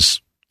what it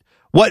was,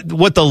 what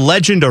the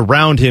legend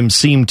around him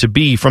seemed to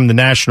be from the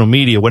national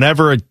media.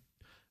 Whenever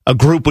a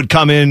group would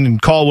come in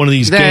and call one of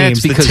these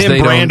games, the Tim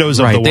Brandos of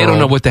the world. They don't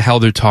know what the hell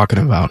they're talking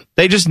about.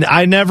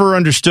 I never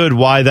understood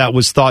why that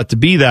was thought to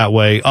be that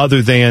way,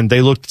 other than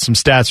they looked at some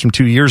stats from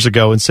 2 years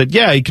ago and said,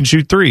 yeah, he can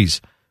shoot threes.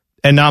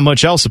 And not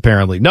much else,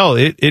 apparently. No,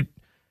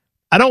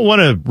 I don't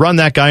want to run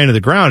that guy into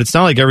the ground. It's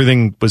not like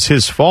everything was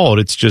his fault.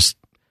 It's just,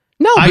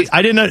 no,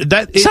 I didn't know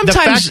that. The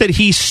fact that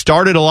he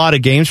started a lot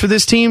of games for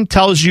this team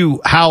tells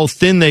you how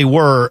thin they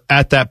were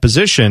at that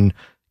position,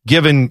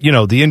 given,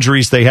 the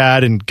injuries they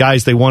had and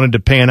guys they wanted to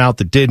pan out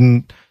that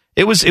didn't.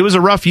 It was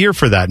a rough year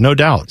for that, no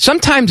doubt.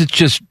 Sometimes it's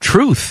just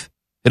truth.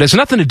 It has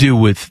nothing to do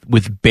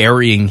with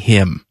burying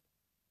him.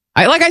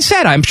 Like I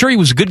said, I'm sure he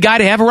was a good guy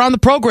to have around the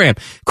program.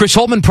 Chris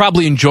Holtmann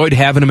probably enjoyed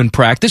having him in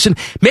practice, and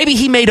maybe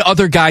he made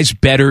other guys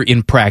better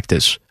in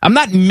practice. I'm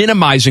not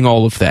minimizing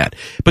all of that.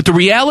 But the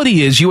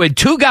reality is you had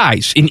two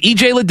guys in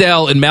E.J.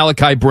 Liddell and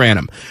Malachi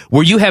Branham,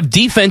 where you have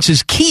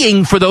defenses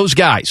keying for those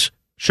guys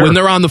when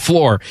they're on the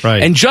floor.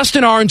 Right. And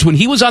Justin Ahrens, when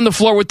he was on the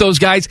floor with those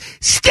guys,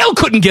 still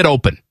couldn't get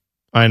open.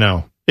 I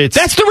know.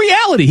 That's the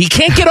reality. He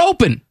can't get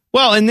open.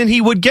 Well, and then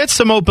he would get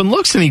some open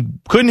looks, and he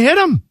couldn't hit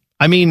them.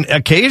 I mean,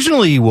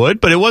 occasionally he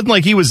would, but it wasn't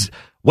like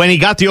when he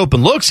got the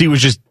open looks, he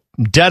was just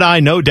dead-eye,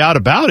 no doubt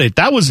about it.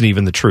 That wasn't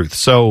even the truth.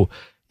 So,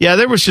 yeah,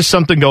 there was just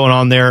something going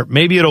on there.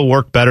 Maybe it'll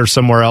work better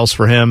somewhere else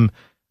for him.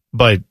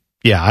 But,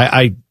 yeah,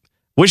 I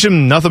wish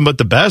him nothing but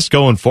the best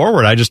going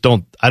forward. I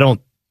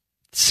don't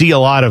see a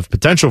lot of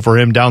potential for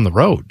him down the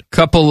road.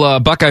 Couple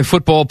Buckeye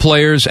football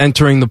players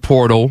entering the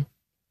portal,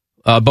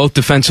 both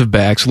defensive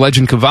backs.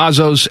 Legend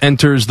Cavazos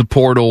enters the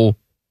portal.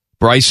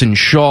 Bryson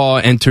Shaw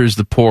enters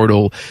the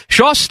portal.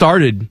 Shaw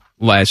started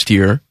last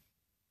year.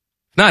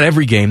 Not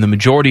every game, the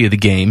majority of the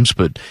games,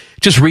 but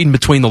just reading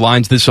between the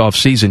lines this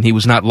offseason, he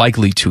was not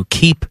likely to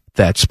keep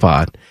that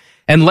spot.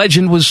 And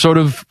Legend was sort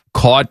of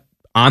caught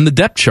on the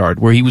depth chart,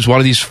 where he was one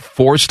of these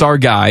 4-star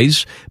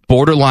guys,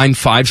 borderline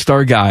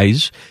 5-star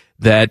guys,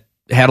 that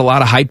had a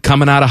lot of hype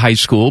coming out of high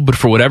school, but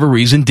for whatever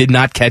reason did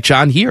not catch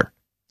on here.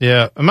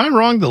 Yeah. Am I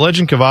wrong that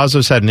Legend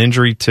Cavazos had an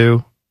injury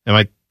too?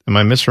 Am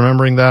I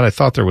misremembering that? I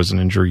thought there was an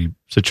injury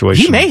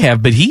situation. He may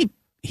have, but he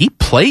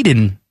played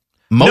in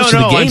most of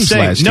the games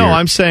last year. No,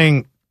 I'm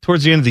saying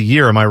towards the end of the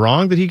year. Am I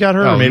wrong that he got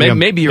hurt? Oh, or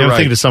maybe you're right. I'm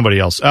thinking of somebody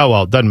else. Oh,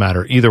 well, doesn't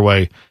matter. Either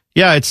way.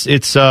 Yeah, it's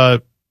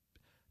the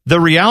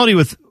reality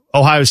with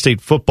Ohio State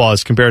football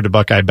as compared to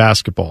Buckeye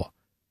basketball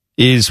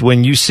is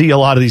when you see a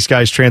lot of these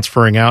guys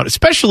transferring out,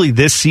 especially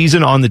this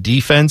season on the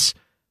defense,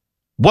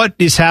 what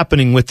is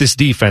happening with this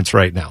defense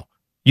right now?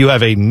 You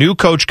have a new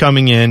coach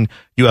coming in.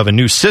 You have a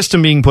new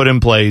system being put in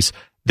place.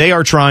 They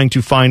are trying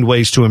to find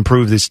ways to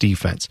improve this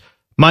defense.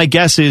 My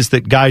guess is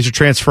that guys are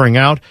transferring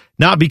out,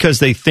 not because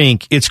they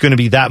think it's going to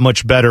be that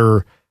much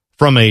better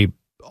from a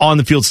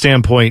on-the-field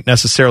standpoint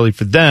necessarily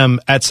for them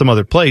at some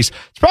other place.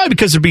 It's probably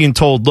because they're being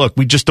told, look,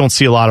 we just don't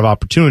see a lot of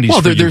opportunities.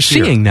 Well, they're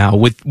seeing now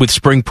with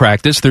spring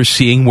practice, they're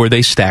seeing where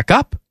they stack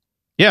up.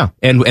 Yeah.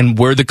 And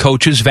where the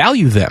coaches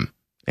value them.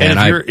 And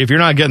if you're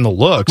not getting the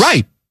looks,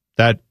 right,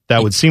 that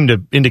would seem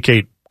to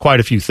indicate quite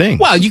a few things.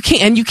 Well, you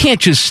can't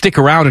just stick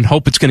around and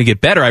hope it's going to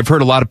get better. I've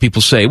heard a lot of people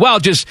say, well,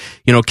 just,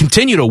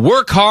 continue to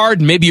work hard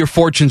and maybe your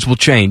fortunes will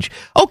change.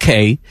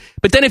 Okay.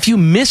 But then if you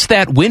miss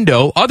that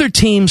window, other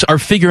teams are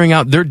figuring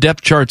out their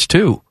depth charts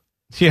too.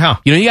 Yeah.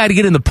 You got to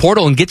get in the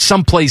portal and get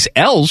someplace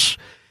else.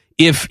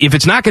 If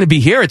it's not going to be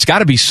here, it's got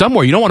to be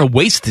somewhere. You don't want to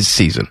waste this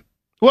season.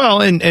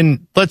 Well,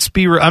 and let's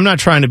be, I'm not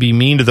trying to be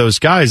mean to those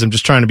guys. I'm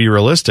just trying to be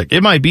realistic.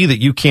 It might be that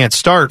you can't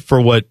start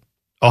for what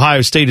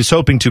Ohio State is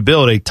hoping to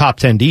build a top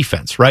 10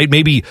 defense, right?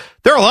 Maybe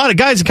there are a lot of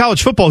guys in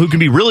college football who can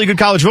be really good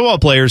college football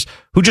players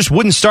who just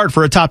wouldn't start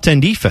for a top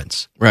 10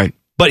 defense. Right.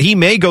 But he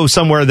may go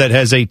somewhere that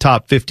has a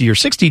top 50 or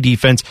 60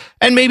 defense,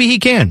 and maybe he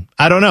can.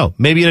 I don't know.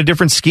 Maybe in a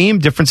different scheme,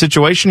 different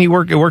situation, it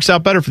works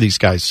out better for these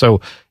guys. So,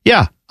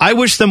 yeah, I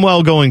wish them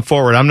well going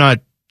forward. I'm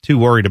not too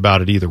worried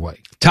about it either way.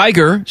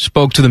 Tiger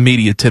spoke to the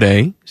media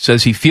today,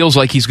 says he feels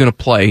like he's going to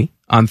play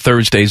on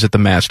Thursdays at the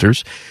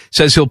Masters,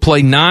 says he'll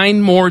play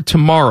 9 more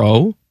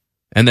tomorrow,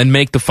 and then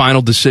make the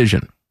final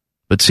decision.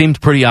 But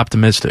seemed pretty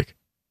optimistic.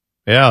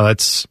 Yeah,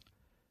 that's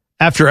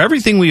after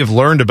everything we have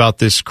learned about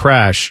this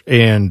crash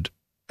and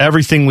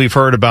everything we've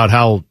heard about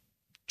how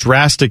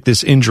drastic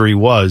this injury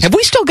was. Have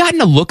we still gotten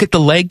a look at the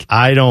leg?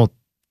 I don't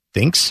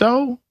think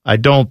so. I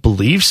don't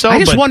believe so. I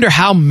just wonder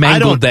how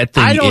mangled that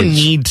thing is. I don't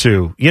need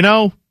to.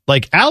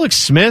 Like Alex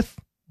Smith,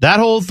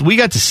 we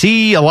got to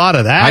see a lot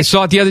of that. I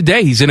saw it the other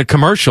day. He's in a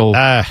commercial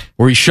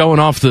where he's showing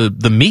off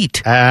the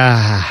meat.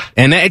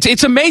 And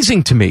it's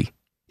amazing to me.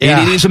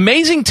 It is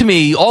amazing to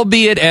me,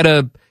 albeit at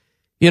a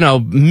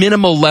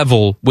minimal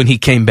level when he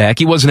came back.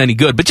 He wasn't any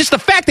good. But just the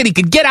fact that he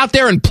could get out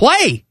there and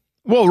play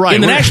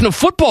in the National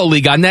Football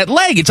League on that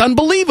leg, it's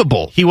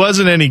unbelievable. He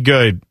wasn't any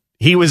good.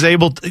 He was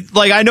able to,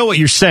 I know what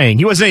you're saying.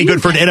 He wasn't any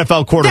good for an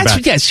NFL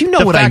quarterback. Yes, you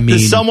know what I mean. The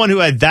fact that someone who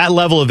had that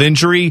level of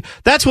injury,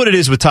 that's what it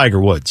is with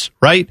Tiger Woods,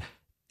 right?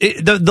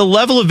 The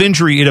level of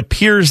injury it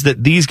appears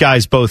that these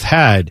guys both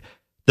had,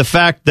 the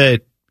fact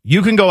that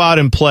you can go out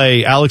and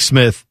play Alex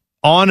Smith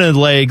on a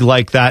leg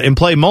like that and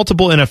play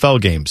multiple NFL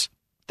games,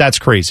 that's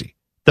crazy.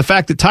 The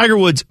fact that Tiger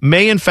Woods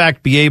may in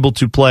fact be able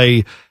to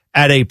play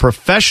at a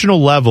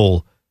professional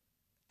level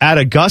at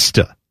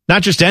Augusta,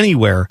 not just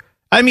anywhere.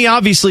 I mean,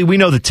 obviously, we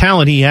know the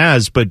talent he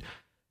has, but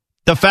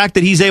the fact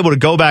that he's able to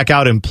go back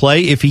out and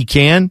play, if he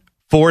can,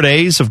 4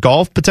 days of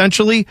golf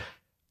potentially,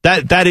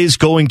 that is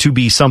going to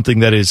be something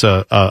that is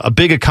a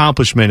big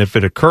accomplishment if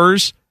it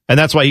occurs. And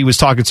that's why he was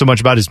talking so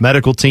much about his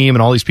medical team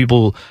and all these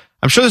people.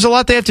 I'm sure there's a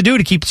lot they have to do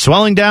to keep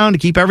swelling down, to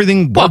keep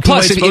everything working the way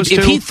it's supposed to.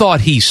 If he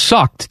thought he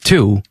sucked,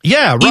 too,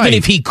 yeah, right. Even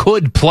if he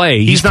could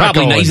play, he's not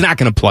going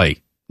to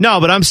play. No,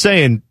 but I'm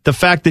saying the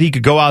fact that he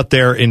could go out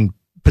there and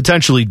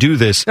potentially do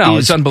this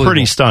is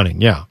pretty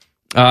stunning, yeah.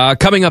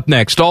 Coming up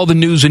next, all the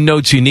news and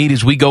notes you need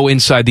as we go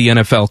inside the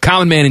NFL.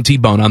 Common Man and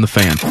T-Bone on the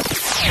Fan.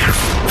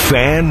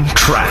 Fan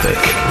Traffic.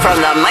 From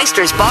the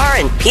Meister's Bar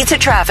and Pizza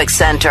Traffic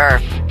Center.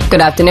 Good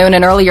afternoon.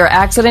 An earlier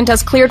accident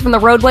has cleared from the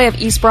roadway of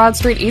East Broad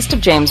Street east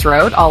of James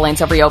Road. All lanes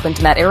have reopened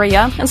in that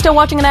area. And still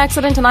watching an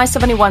accident on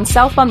I-71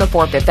 southbound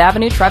before 5th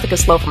Avenue. Traffic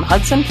is slow from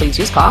Hudson. Please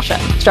use caution.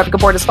 This traffic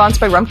report is sponsored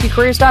by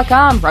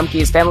RumpkeCareers.com.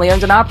 Rumpke is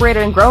family-owned and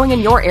operated and growing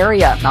in your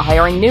area. Now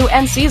hiring new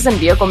and seasoned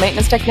vehicle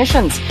maintenance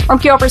technicians.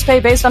 Rumpke offers pay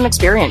based on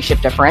experience,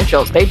 shift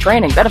differentials, paid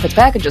training, benefits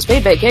packages,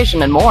 paid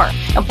vacation, and more.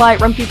 Apply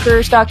at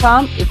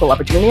RumpkeCareers.com. Equal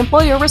opportunity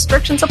employer.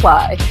 Restrictions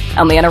apply.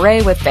 I'm Leanna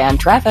Ray with Fan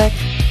Traffic.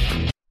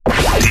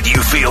 Did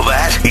you feel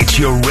that? It's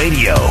your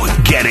radio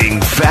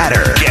getting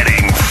fatter.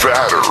 Getting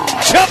fatter.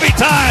 Chubby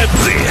time!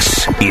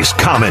 This is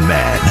Common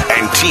Man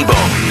and T-Bone.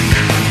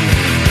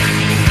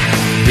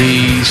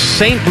 The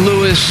St.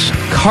 Louis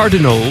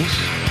Cardinals,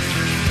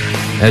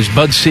 as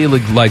Bud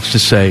Selig likes to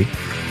say,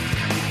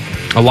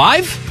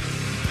 alive?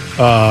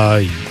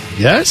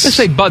 Yes. Let's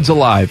say Bud's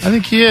alive. I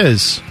think he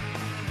is.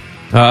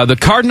 The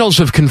Cardinals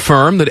have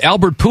confirmed that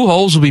Albert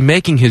Pujols will be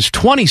making his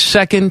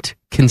 22nd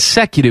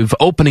consecutive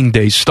opening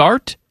day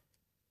start.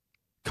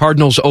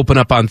 Cardinals open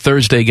up on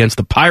Thursday against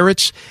the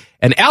Pirates,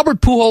 and Albert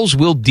Pujols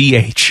will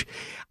DH.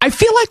 I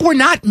feel like we're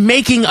not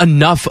making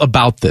enough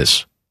about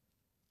this.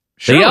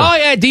 Sure.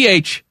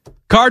 DH.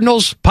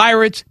 Cardinals,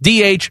 Pirates,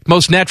 DH,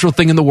 most natural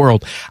thing in the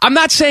world. I'm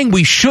not saying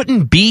we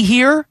shouldn't be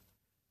here,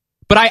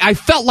 but I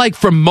felt like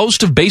for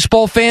most of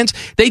baseball fans,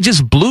 they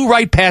just blew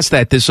right past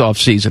that this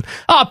offseason.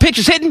 Oh, pitch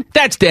is hitting,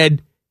 that's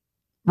dead.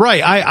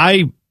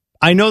 Right.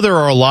 I know there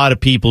are a lot of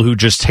people who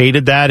just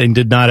hated that and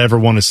did not ever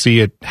want to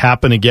see it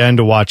happen again,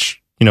 to watch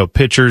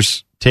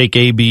pitchers take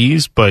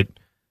ABs, but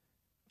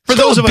for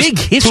those of us big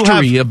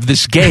history of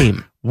this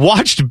game,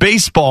 watched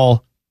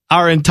baseball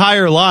our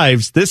entire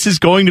lives, this is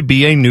going to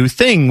be a new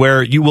thing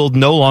where you will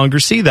no longer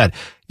see that.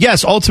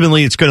 Yes,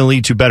 ultimately it's going to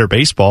lead to better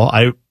baseball.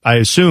 I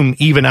assume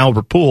even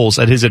Albert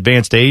Pujols at his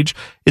advanced age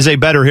is a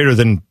better hitter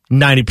than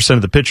 90%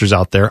 of the pitchers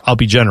out there. I'll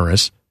be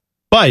generous,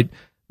 but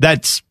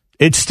it's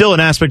still an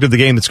aspect of the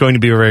game that's going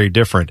to be very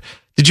different.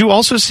 Did you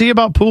also see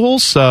about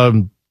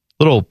Pujols?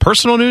 Little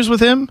personal news with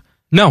him?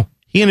 No.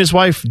 He and his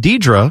wife,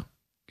 Deidre,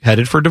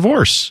 headed for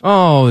divorce.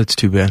 Oh, that's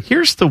too bad.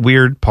 Here's the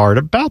weird part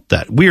about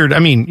that. Weird, I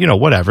mean,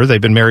 whatever. They've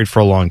been married for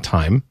a long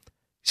time.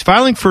 He's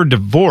filing for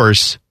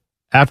divorce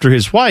after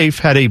his wife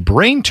had a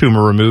brain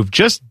tumor removed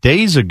just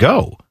days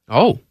ago.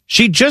 Oh.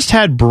 She just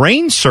had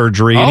brain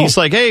surgery, and he's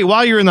like, hey,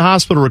 while you're in the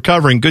hospital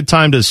recovering, good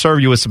time to serve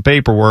you with some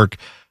paperwork.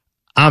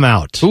 I'm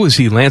out. Who is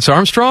he, Lance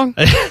Armstrong?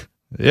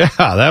 Yeah,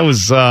 that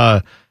was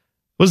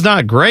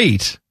not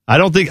great. I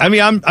don't think,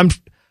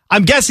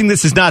 I'm guessing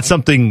this is not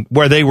something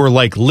where they were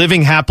like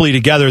living happily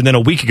together and then a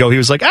week ago he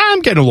was like,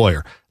 I'm getting a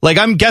lawyer. Like,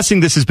 I'm guessing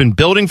this has been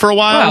building for a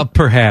while. Well,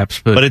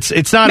 perhaps, but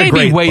it's not maybe a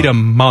great wait a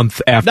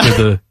month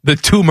after the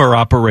tumor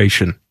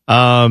operation.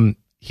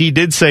 He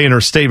did say in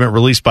her statement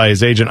released by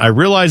his agent, I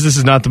realize this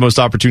is not the most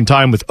opportune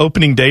time with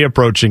opening day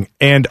approaching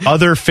and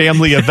other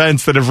family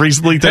events that have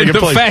recently taken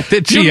place. The fact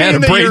that she had a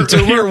brain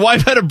tumor. Your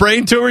wife had a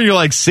brain tumor, you're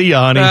like, see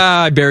ya, honey.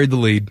 I buried the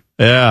lead.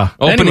 Yeah.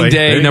 Opening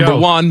day, number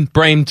 1,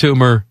 brain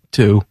tumor,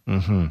 2.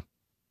 Mm-hmm.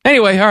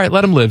 Anyway, all right,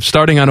 let him live.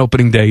 Starting on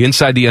opening day,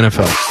 inside the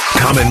NFL.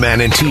 Common Man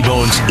and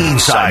T-Bone's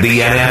Inside the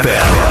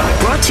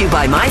NFL. Brought to you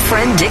by my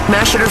friend Dick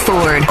Masheter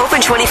Ford.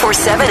 Open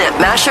 24/7 at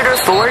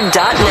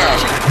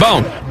MasheterFord.net.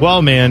 Boom.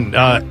 Well, man,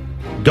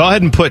 go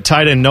ahead and put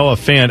tight end Noah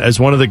Fant as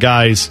one of the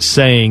guys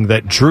saying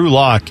that Drew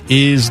Lock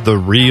is the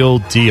real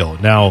deal.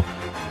 Now,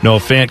 Noah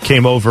Fant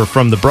came over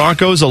from the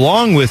Broncos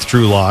along with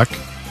Drew Lock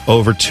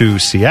over to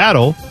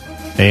Seattle.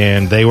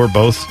 And they were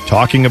both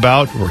talking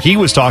about, or he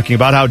was talking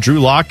about, how Drew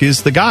Lock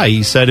is the guy.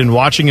 He said in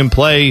watching him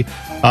play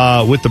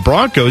with the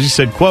Broncos, he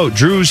said, quote,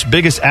 Drew's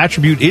biggest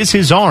attribute is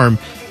his arm.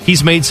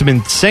 He's made some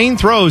insane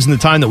throws in the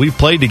time that we've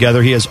played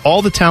together. He has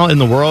all the talent in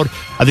the world.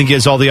 I think he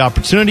has all the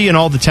opportunity and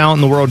all the talent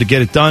in the world to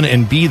get it done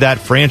and be that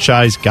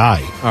franchise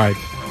guy. All right.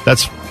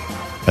 That's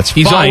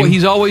he's fine.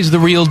 He's always the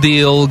real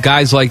deal.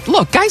 Guys like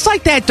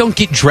that don't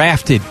get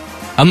drafted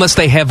unless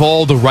they have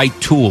all the right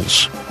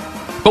tools.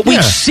 But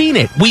we've seen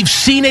it. We've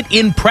seen it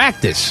in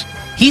practice.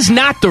 He's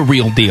not the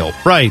real deal.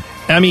 Right.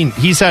 I mean,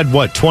 he's had,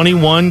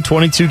 21,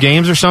 22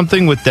 games or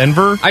something with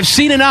Denver? I've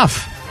seen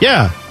enough.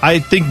 Yeah, I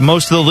think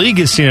most of the league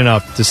has seen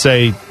enough to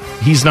say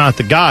he's not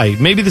the guy.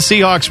 Maybe the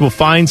Seahawks will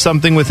find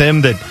something with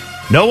him that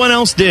no one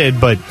else did,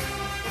 but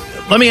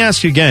let me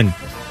ask you again.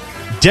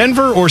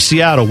 Denver or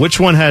Seattle, which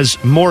one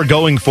has more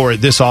going for it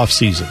this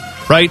offseason,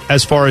 right,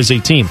 as far as a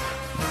team?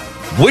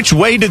 Which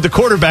way did the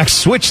quarterback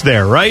switch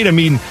there, right? I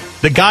mean,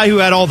 the guy who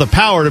had all the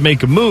power to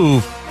make a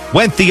move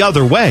went the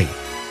other way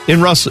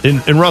in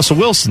Russell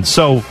Wilson.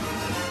 So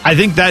I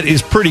think that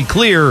is pretty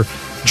clear.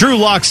 Drew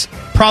Lock's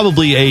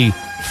probably a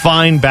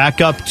fine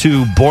backup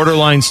to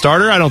borderline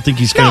starter. I don't think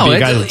he's going to be a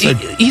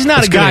guy he's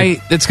not a guy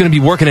that's going to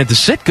be working at the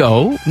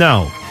Citgo.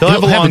 No. He'll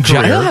have a long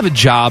career. He'll have a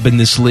job in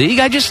this league.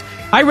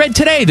 I read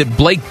today that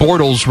Blake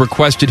Bortles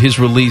requested his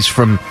release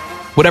from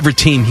whatever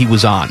team he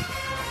was on.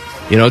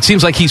 You know, it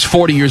seems like he's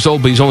 40 years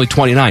old, but he's only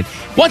 29.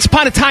 Once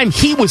upon a time,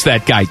 he was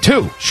that guy,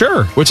 too.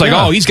 Sure. Where it's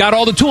like, he's got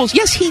all the tools.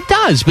 Yes, he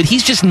does, but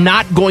he's just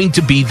not going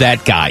to be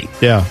that guy.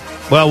 Yeah.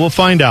 Well, we'll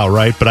find out,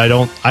 right? But I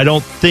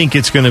don't think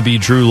it's going to be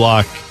Drew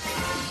Lock,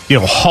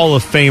 Hall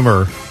of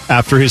Famer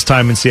after his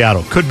time in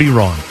Seattle. Could be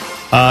wrong.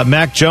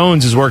 Mac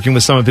Jones is working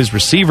with some of his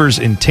receivers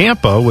in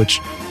Tampa, which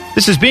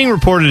this is being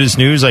reported as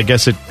news. I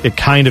guess it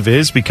kind of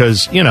is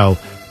because,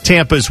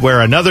 Tampa's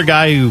where another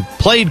guy who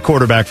played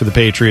quarterback for the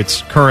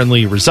Patriots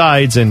currently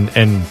resides and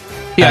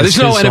there's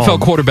no NFL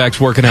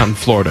quarterbacks working out in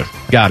Florida.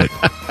 Got it.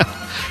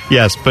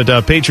 Yes, but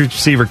Patriots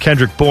receiver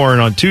Kendrick Bourne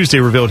on Tuesday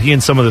revealed he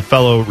and some of the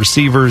fellow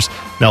receivers,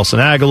 Nelson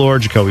Aguilar,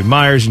 Jacoby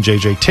Myers, and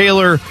J.J.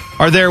 Taylor,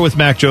 are there with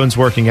Mac Jones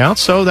working out,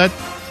 so that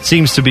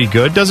seems to be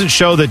good. Doesn't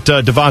show that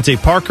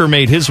Devontae Parker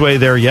made his way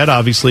there yet,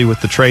 obviously,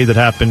 with the trade that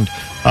happened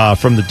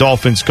from the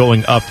Dolphins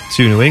going up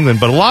to New England.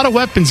 But a lot of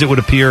weapons, it would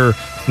appear,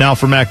 now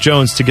for Mac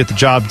Jones to get the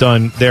job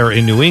done there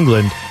in New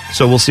England,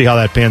 so we'll see how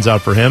that pans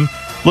out for him.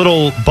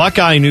 Little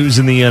Buckeye news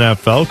in the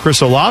NFL.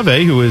 Chris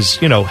Olave, who is,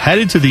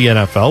 headed to the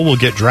NFL, will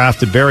get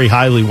drafted very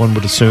highly, one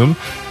would assume,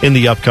 in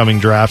the upcoming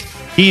draft.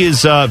 He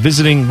is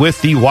visiting with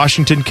the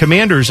Washington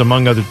Commanders,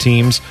 among other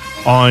teams,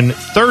 on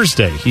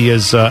Thursday. He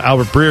has,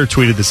 Albert Breer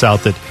tweeted this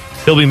out, that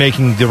he'll be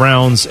making the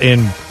rounds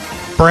and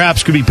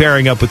perhaps could be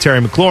pairing up with Terry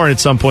McLaurin at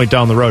some point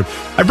down the road.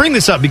 I bring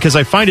this up because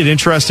I find it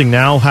interesting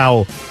now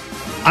how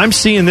I'm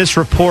seeing this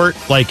report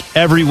like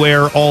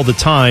everywhere all the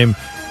time.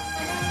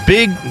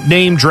 Big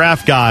name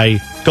draft guy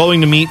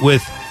going to meet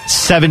with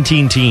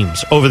 17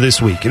 teams over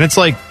this week. And it's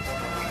like,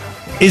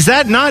 is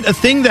that not a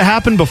thing that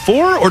happened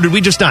before, or did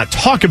we just not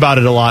talk about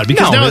it a lot?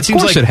 Because now it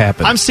seems like it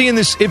happened. I'm seeing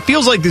this. It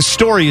feels like this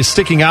story is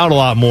sticking out a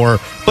lot more.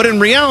 But in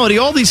reality,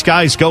 all these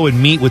guys go and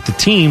meet with the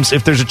teams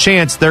if there's a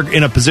chance they're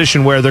in a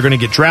position where they're going to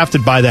get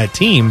drafted by that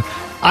team.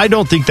 I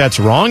don't think that's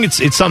wrong. It's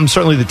something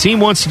certainly the team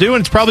wants to do,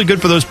 and it's probably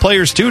good for those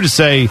players, too, to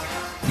say,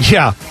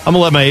 yeah, I'm going to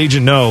let my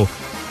agent know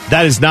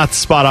that is not the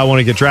spot I want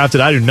to get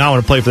drafted. I do not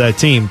want to play for that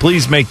team.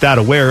 Please make that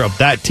aware of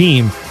that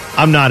team.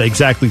 I'm not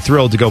exactly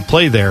thrilled to go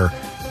play there.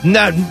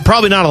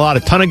 Probably not a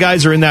ton of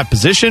guys are in that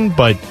position,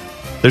 but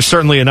there's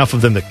certainly enough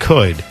of them that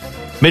could.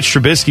 Mitch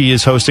Trubisky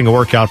is hosting a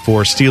workout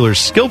for Steelers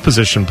skill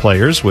position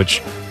players,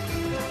 which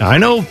I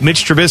know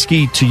Mitch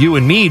Trubisky to you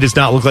and me does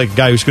not look like a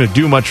guy who's going to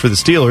do much for the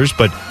Steelers,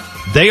 but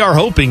they are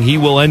hoping he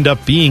will end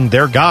up being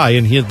their guy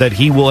and that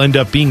he will end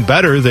up being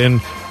better than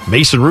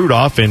Mason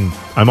Rudolph, and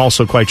I'm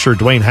also quite sure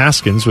Dwayne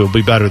Haskins will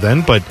be better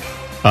then, but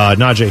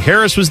Najee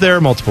Harris was there,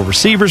 multiple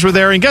receivers were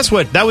there, and guess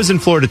what? That was in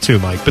Florida too,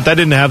 Mike, but that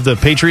didn't have the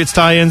Patriots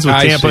tie-ins with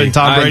Tampa and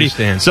Tom Brady,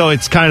 so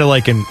it's kind of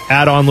like an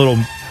add-on little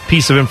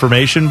piece of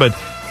information, but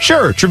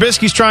sure,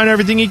 Trubisky's trying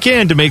everything he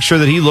can to make sure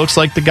that he looks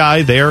like the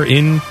guy there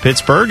in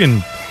Pittsburgh, and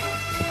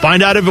we'll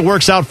find out if it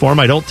works out for him.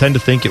 I don't tend to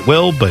think it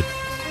will, but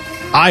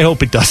I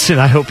hope it doesn't.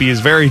 I hope he is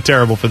very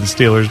terrible for the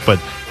Steelers,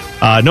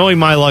 but knowing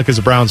my luck as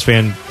a Browns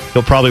fan,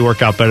 he'll probably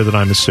work out better than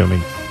I'm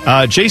assuming.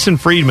 Jason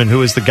Friedman,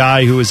 who is the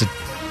guy who is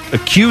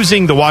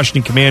accusing the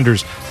Washington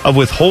Commanders of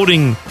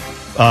withholding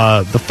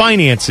the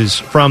finances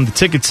from the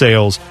ticket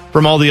sales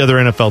from all the other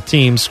NFL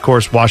teams. Of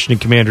course, Washington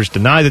Commanders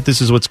deny that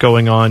this is what's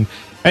going on.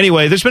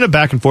 Anyway, there's been a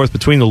back and forth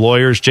between the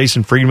lawyers.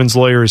 Jason Friedman's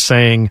lawyer is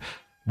saying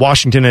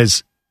Washington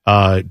has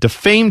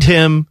defamed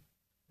him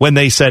when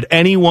they said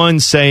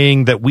anyone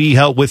saying that we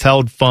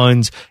withheld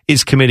funds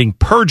is committing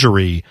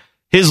perjury.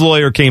 His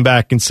lawyer came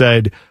back and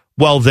said,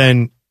 well,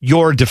 then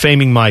you're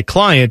defaming my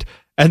client.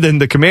 And then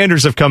the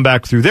Commanders have come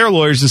back through their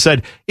lawyers and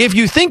said, if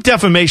you think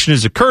defamation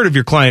has occurred of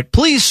your client,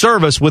 please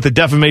serve us with a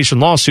defamation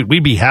lawsuit.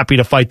 We'd be happy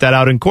to fight that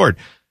out in court.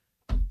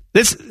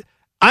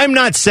 I'm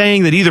not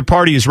saying that either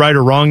party is right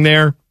or wrong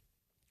there,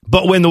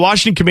 but when the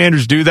Washington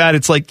Commanders do that,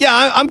 it's like,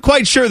 yeah, I'm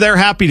quite sure they're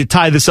happy to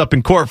tie this up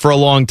in court for a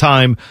long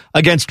time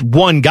against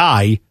one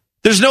guy.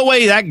 There's no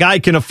way that guy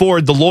can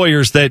afford the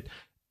lawyers that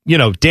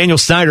Daniel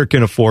Snyder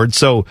can afford.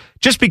 So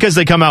just because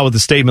they come out with a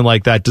statement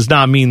like that does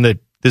not mean that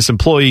this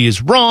employee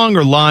is wrong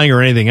or lying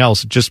or anything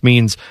else. It just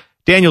means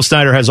Daniel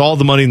Snyder has all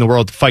the money in the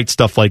world to fight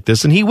stuff like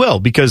this, and he will,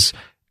 because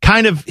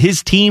kind of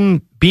his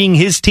team being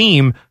his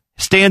team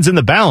stands in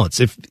the balance.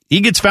 If he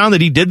gets found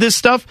that he did this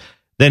stuff,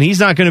 then he's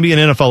not going to be an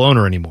NFL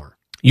owner anymore.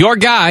 Your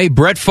guy,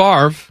 Brett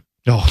Favre.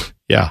 Oh,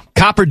 yeah.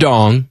 Copper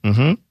Dong.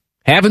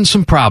 Having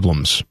some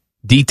problems.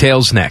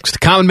 Details next.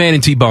 Common Man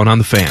and T-Bone on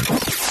the Fan.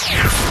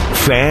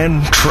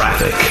 Fan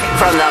traffic.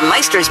 From the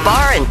Meister's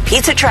Bar and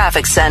Pizza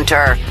Traffic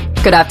Center.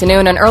 Good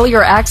afternoon. An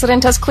earlier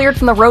accident has cleared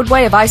from the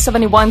roadway of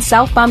I-71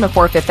 southbound to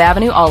 4th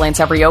Avenue. All lanes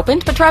have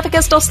reopened, but traffic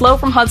is still slow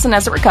from Hudson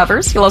as it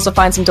recovers. You'll also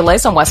find some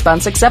delays on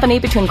westbound 670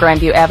 between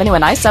Grandview Avenue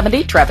and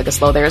I-70. Traffic is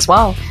slow there as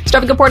well. This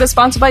traffic report is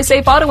sponsored by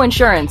Safe Auto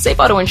Insurance. Safe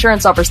Auto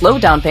Insurance offers low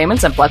down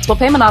payments and flexible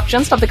payment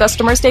options to help the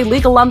customer stay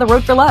legal on the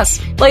road for less.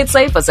 Play it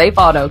safe with Safe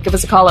Auto. Give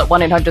us a call at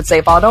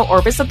 1-800-SAFE-AUTO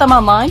or visit them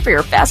online for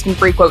your fast and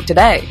free quote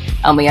today.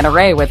 I'm Leanna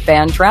Ray with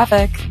Fan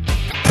Traffic.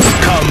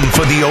 Come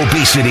for the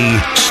obesity,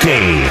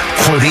 stay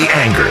for the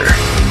anger.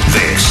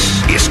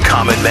 This is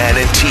Common Man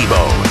and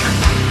T-Bone.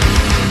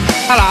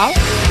 Hello.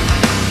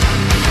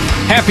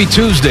 Happy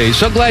Tuesday.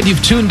 So glad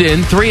you've tuned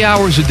in 3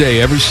 hours a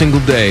day, every single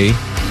day.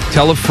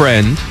 Tell a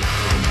friend.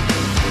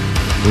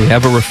 We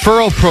have a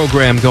referral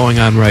program going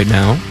on right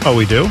now. Oh,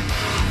 we do?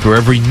 For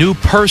every new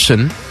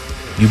person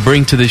you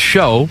bring to this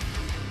show,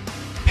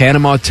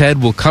 Panama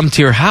Ted will come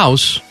to your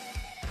house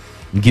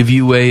and give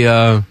you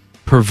a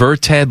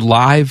Pervert Ted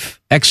live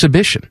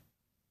exhibition.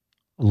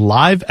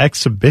 Live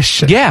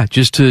exhibition? Yeah,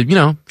 just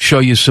to, show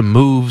you some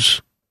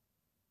moves.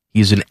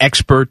 He's an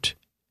expert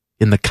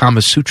in the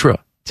Kama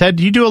Sutra. Ted,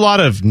 do you do a lot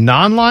of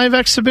non-live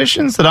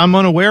exhibitions that I'm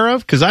unaware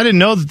of? Because I didn't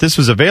know that this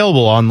was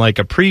available on like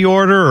a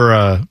pre-order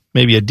or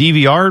maybe a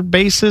DVR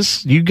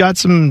basis. You got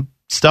some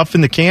stuff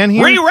in the can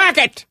here? Re-rack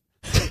it!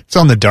 It's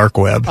on the dark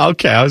web.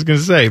 Okay, I was going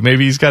to say,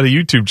 maybe he's got a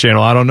YouTube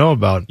channel I don't know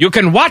about. You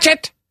can watch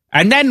it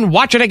and then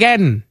watch it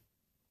again.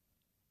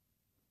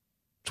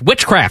 It's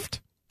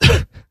witchcraft.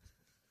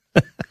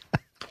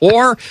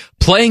 Or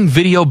playing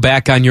video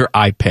back on your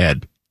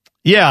iPad.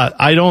 Yeah,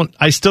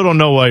 I still don't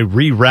know why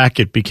re-rack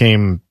it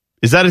became.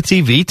 Is that a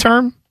TV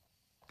term?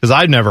 Because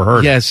I've never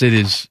heard Yes, it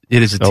is.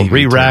 It is a TV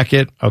re-rack term.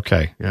 it?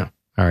 Okay. Yeah.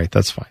 All right,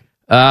 that's fine.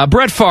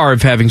 Brett Favre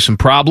having some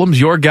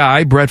problems. Your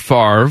guy, Brett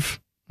Favre.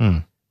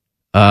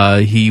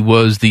 He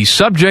was the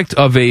subject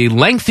of a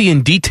lengthy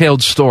and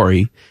detailed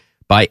story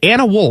by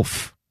Anna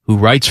Wolf, who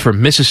writes for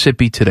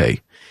Mississippi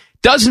Today.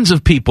 Dozens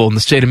of people in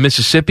the state of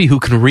Mississippi who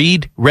can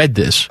read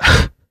this.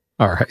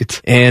 All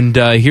right. And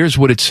here's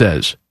what it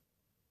says.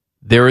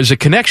 There is a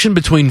connection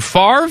between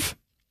Favre,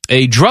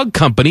 a drug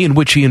company in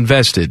which he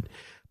invested,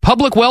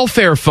 public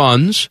welfare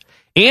funds,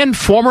 and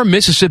former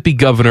Mississippi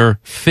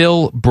Governor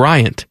Phil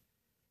Bryant.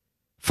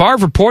 Favre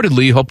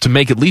reportedly hoped to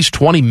make at least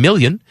 $20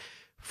 million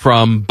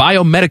from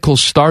biomedical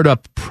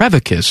startup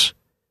Prevacus,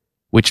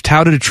 which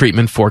touted a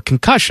treatment for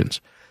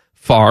concussions.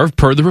 Favre,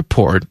 per the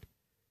report,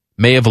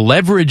 may have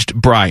leveraged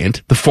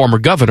Bryant, the former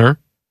governor,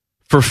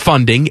 for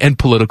funding and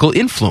political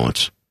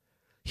influence.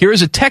 Here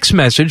is a text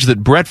message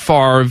that Brett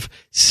Favre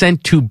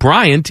sent to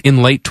Bryant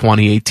in late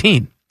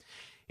 2018.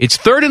 It's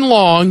third and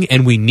long,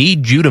 and we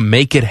need you to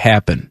make it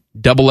happen. !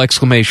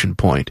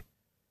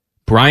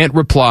 Bryant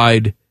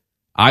replied,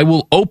 I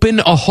will open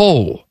a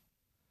hole.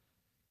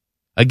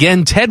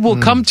 Again, Ted will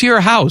come to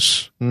your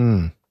house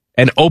and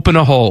open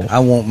a hole. I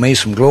want me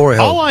some glory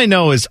hole. All I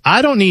know is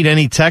I don't need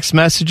any text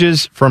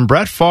messages from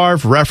Brett Favre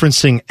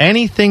referencing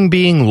anything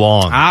being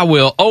long. I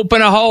will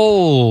open a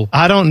hole.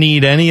 I don't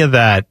need any of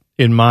that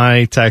in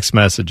my text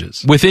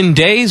messages. Within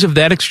days of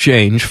that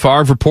exchange,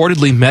 Favre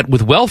reportedly met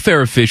with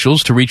welfare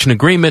officials to reach an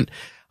agreement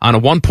on a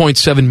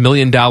 $1.7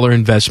 million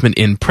investment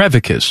in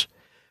Prevacus.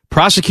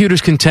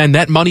 Prosecutors contend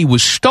that money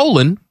was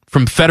stolen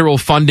from federal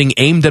funding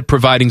aimed at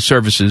providing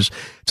services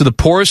to the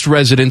poorest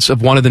residents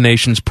of one of the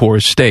nation's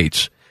poorest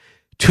states.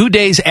 2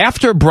 days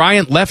after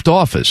Bryant left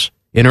office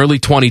in early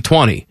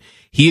 2020,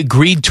 he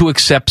agreed to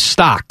accept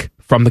stock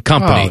from the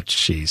company. Oh,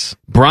 jeez.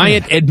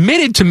 Bryant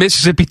admitted to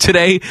Mississippi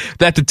Today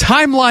that the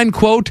timeline,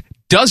 quote,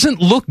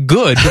 doesn't look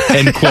good,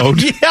 end quote.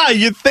 Yeah,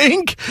 you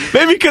think?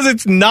 Maybe because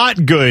it's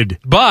not good.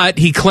 But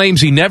he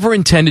claims he never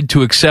intended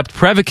to accept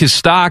Prevacus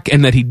stock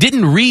and that he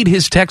didn't read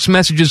his text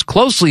messages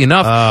closely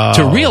enough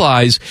to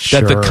realize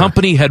that the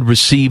company had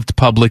received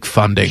public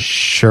funding.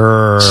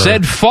 Sure.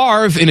 Said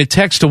Favre in a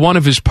text to one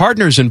of his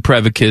partners in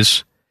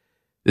Prevacus,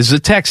 this is a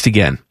text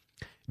again,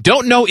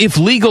 don't know if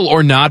legal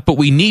or not, but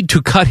we need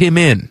to cut him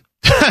in.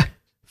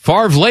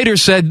 Favre later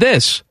said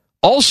this,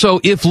 also,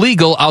 if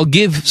legal, I'll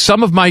give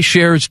some of my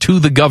shares to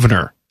the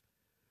governor.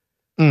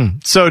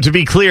 So to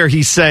be clear,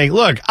 he's saying,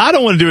 look, I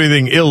don't want to do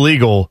anything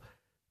illegal,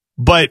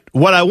 but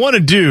what I want to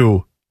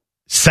do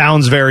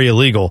sounds very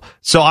illegal.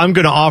 So I'm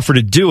going to offer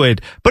to do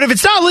it. But if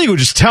it's not legal,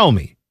 just tell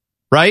me,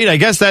 right? I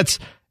guess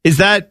is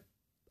that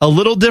a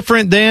little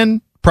different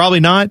than probably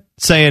not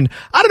saying,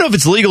 I don't know if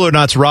it's legal or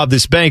not to rob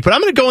this bank, but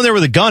I'm going to go in there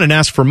with a gun and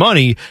ask for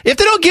money. If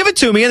they don't give it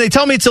to me and they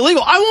tell me it's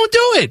illegal, I won't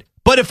do it.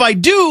 But if I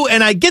do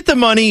and I get the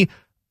money,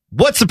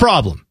 what's the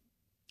problem?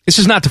 This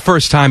is not the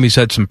first time he's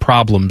had some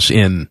problems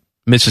in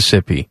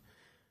Mississippi.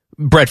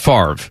 Brett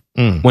Favre,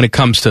 when it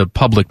comes to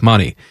public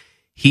money.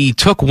 He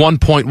took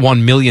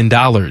 $1.1 million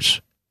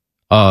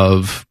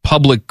of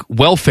public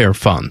welfare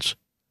funds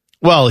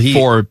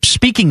for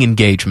speaking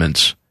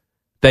engagements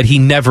that he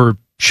never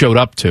showed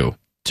up to.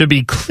 To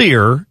be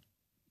clear,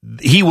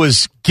 he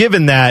was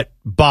given that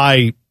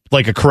by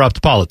like a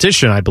corrupt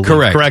politician, I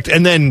believe. Correct.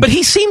 And then, but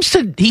he seems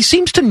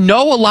to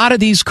know a lot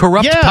lot of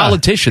corrupt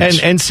politicians,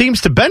 and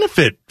seems to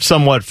benefit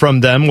somewhat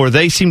from them, or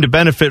they seem to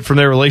benefit from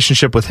their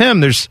relationship with him.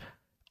 There's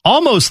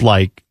almost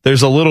like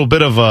there's a little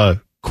bit of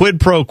a quid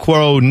pro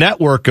quo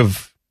network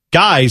of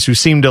guys who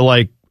seem to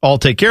like all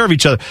take care of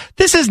each other.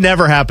 This has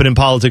never happened in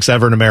politics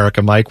ever in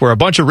America, Mike, where a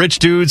bunch of rich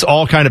dudes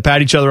all kind of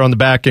pat each other on the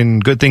back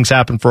and good things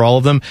happen for all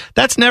of them.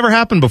 That's never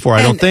happened before,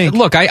 I don't think.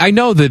 Look, I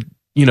know that,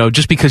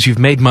 just because you've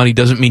made money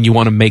doesn't mean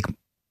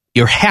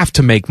you have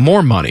to make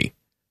more money.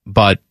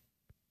 But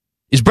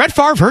is Brett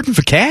Favre hurting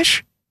for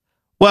cash?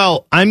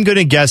 Well, I'm going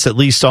to guess at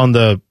least on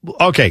the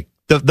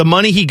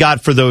money he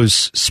got for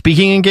those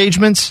speaking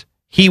engagements,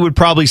 he would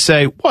probably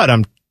say, what,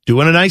 I'm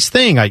doing a nice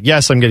thing.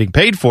 Yes, I'm getting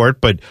paid for it,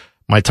 but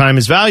my time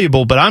is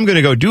valuable, but I'm going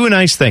to go do a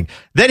nice thing.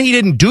 Then he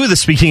didn't do the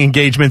speaking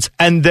engagements,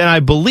 and then I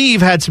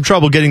believe had some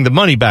trouble getting the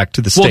money back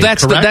to the state.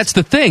 Well, that's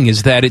the thing,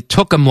 is that it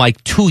took him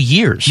like 2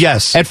 years.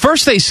 Yes. At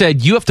first they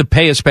said, you have to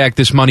pay us back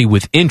this money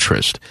with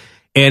interest.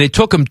 And it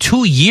took him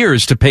 2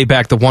 years to pay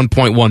back the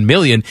 $1.1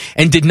 million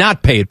and did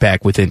not pay it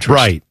back with interest.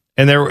 Right.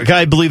 And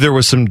I believe there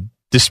was some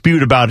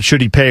dispute about it,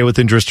 should he pay it with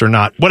interest or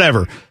not,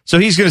 whatever. So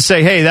he's going to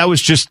say, hey, that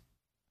was just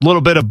a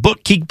little bit of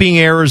bookkeeping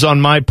errors on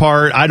my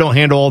part. I don't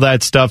handle all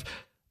that stuff.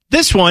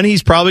 This one,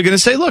 he's probably going to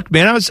say, look,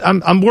 man,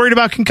 I'm worried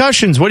about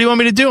concussions. What do you want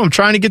me to do? I'm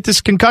trying to get this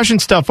concussion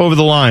stuff over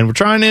the line. We're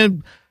trying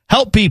to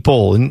help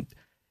people. And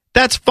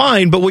that's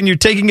fine. But when you're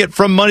taking it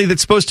from money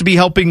that's supposed to be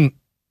helping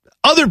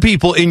other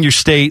people in your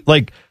state,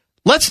 like,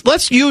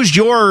 let's use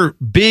your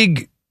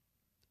big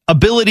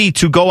ability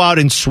to go out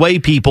and sway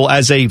people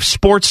as a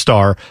sports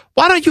star.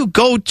 Why don't you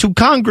go to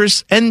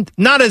Congress, and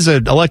not as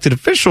an elected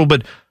official,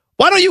 but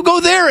why don't you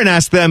go there and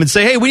ask them and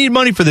say, hey, we need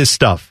money for this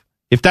stuff?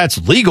 If that's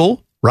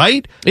legal.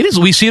 Right? It is.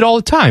 We see it all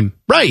the time.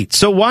 Right.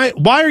 So why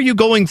are you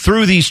going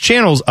through these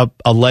channels,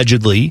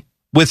 allegedly,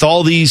 with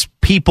all these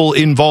people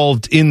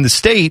involved in the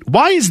state?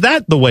 Why is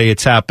that the way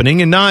it's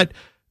happening and not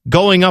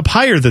going up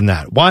higher than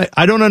that? Why?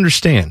 I don't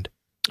understand.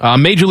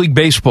 Major League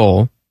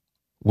Baseball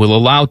will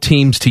allow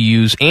teams to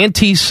use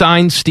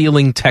anti-sign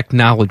stealing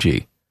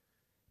technology.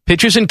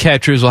 Pitchers and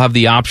catchers will have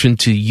the option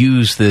to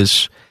use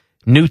this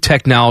new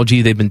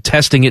technology. They've been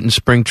testing it in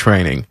spring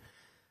training.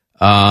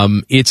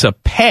 It's a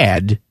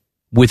pad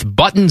with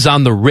buttons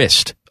on the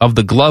wrist of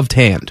the gloved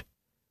hand.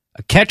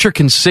 A catcher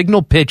can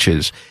signal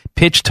pitches,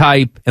 pitch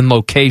type, and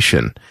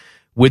location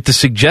with the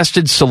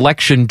suggested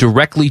selection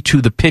directly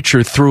to the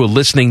pitcher through a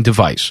listening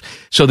device.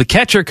 So the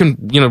catcher can,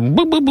 boop,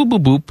 boop, boop,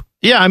 boop, boop.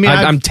 Yeah, I mean,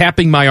 I'm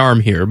tapping my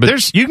arm here,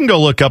 but you can go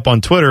look up on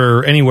Twitter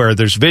or anywhere.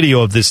 There's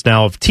video of this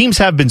now. Teams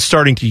have been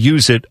starting to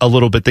use it a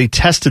little bit. They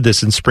tested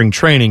this in spring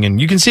training, and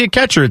you can see a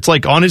catcher. It's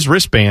like on his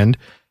wristband.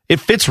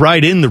 It fits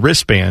right in the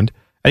wristband.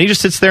 And he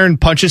just sits there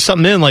and punches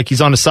something in like he's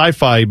on a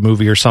sci-fi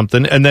movie or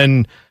something. And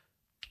then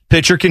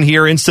pitcher can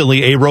hear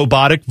instantly a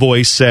robotic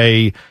voice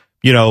say,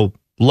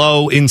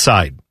 low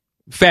inside.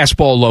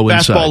 Fastball low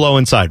inside. Fastball low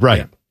inside,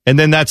 right. Yeah. And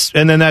then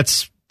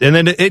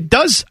it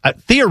does,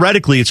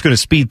 theoretically, it's going to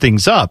speed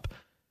things up.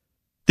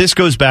 This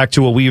goes back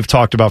to what we've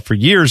talked about for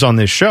years on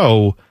this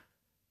show.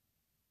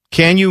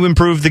 Can you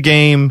improve the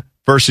game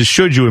versus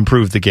should you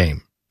improve the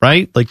game,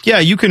 right? Like, yeah,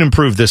 you can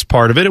improve this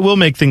part of it. It will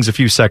make things a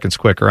few seconds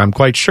quicker, I'm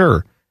quite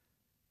sure.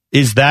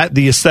 Is that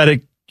the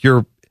aesthetic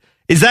does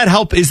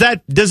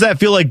that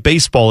feel like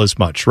baseball as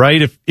much,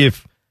 right?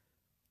 If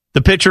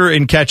the pitcher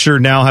and catcher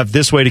now have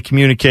this way to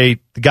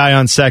communicate, the guy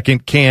on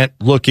second can't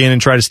look in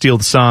and try to steal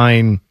the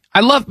sign.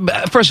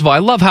 First of all, I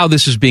love how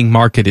this is being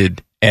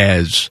marketed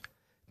as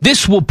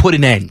this will put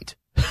an end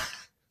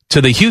to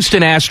the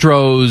Houston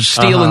Astros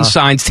stealing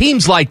signs,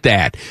 teams like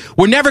that.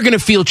 We're never going to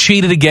feel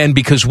cheated again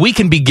because we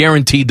can be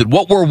guaranteed that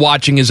what we're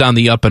watching is on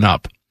the up and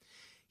up.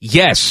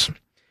 Yes.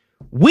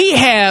 We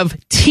have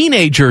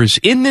teenagers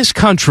in this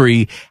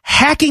country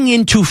hacking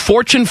into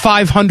Fortune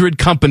 500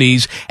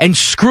 companies and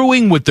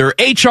screwing with their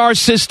HR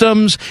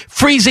systems,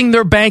 freezing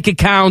their bank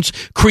accounts,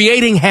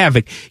 creating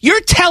havoc.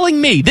 You're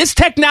telling me this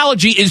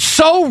technology is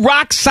so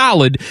rock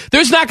solid,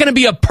 there's not going to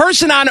be a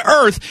person on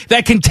earth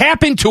that can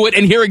tap into it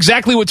and hear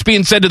exactly what's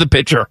being said to the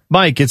pitcher?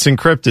 Mike, it's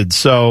encrypted,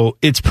 so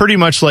it's pretty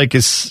much like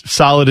as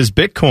solid as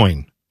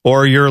Bitcoin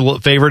or your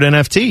favorite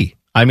NFT.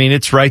 I mean,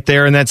 it's right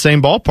there in that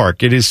same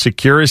ballpark. It is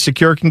secure as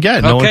secure can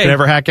get. No one can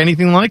ever hack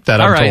anything like that,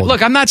 All I'm right. told.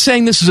 Look, I'm not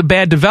saying this is a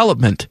bad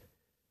development,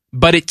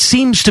 but it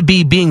seems to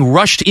be being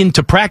rushed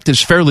into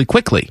practice fairly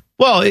quickly.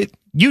 Well,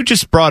 you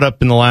just brought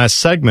up in the last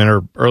segment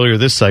or earlier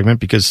this segment,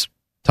 because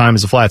time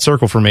is a flat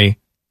circle for me,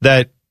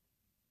 that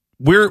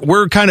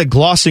we're kind of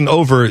glossing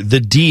over the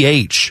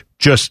DH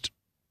just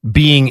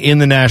being in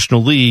the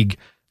National League.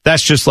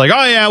 That's just like,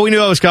 oh, yeah, we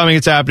knew it was coming.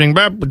 It's happening.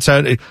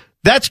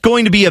 That's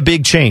going to be a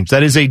big change.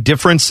 That is a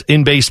difference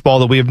in baseball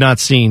that we have not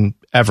seen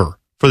ever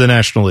for the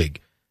National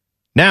League.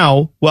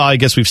 Now, well, I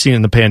guess we've seen it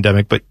in the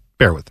pandemic, but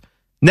bear with.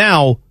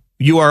 Now,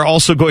 you are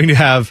also going to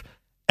have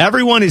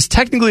everyone is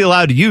technically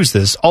allowed to use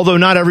this, although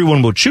not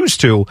everyone will choose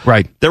to.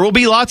 Right. There will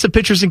be lots of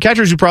pitchers and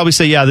catchers who probably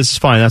say, yeah, this is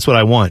fine. That's what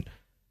I want.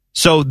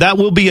 So that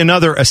will be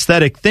another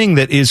aesthetic thing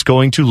that is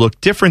going to look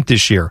different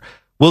this year.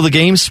 Will the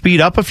game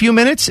speed up a few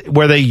minutes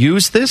where they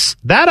use this?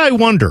 That I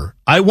wonder.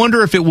 I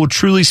wonder if it will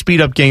truly speed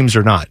up games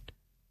or not.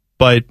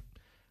 But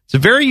it's a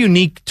very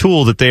unique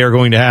tool that they are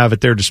going to have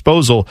at their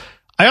disposal.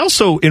 I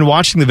also, in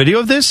watching the video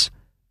of this,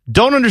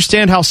 don't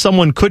understand how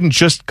someone couldn't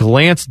just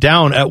glance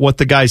down at what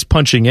the guy's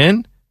punching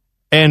in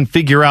and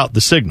figure out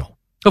the signal.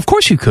 Of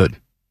course you could. I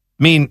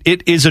mean,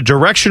 it is a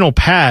directional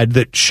pad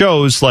that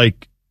shows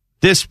like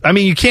this. I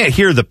mean, you can't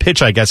hear the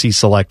pitch, I guess he's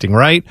selecting,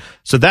 right?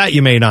 So that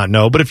you may not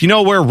know. But if you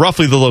know where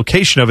roughly the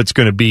location of it's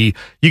going to be,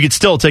 you could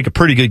still take a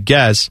pretty good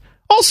guess.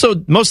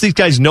 Also, most of these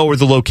guys know where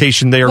the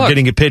location they are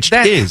getting it pitched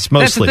is,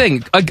 mostly.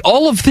 That's the thing.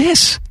 All of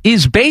this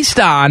is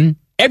based on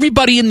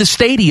everybody in the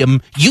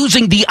stadium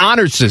using the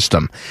honor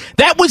system.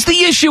 That was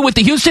the issue with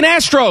the Houston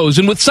Astros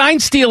and with sign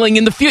stealing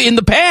in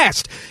the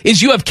past,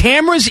 is you have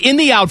cameras in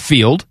the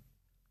outfield.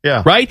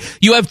 Yeah. Right?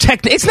 You have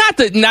it's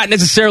not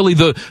necessarily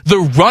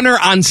the runner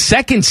on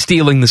second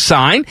stealing the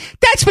sign.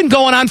 That's been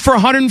going on for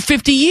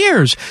 150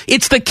 years.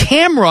 It's the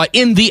camera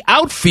in the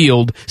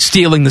outfield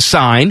stealing the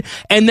sign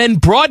and then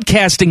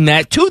broadcasting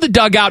that to the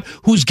dugout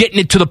who's getting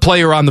it to the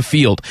player on the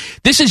field.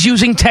 This is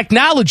using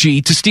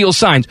technology to steal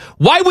signs.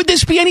 Why would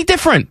this be any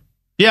different?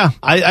 Yeah,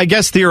 I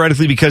guess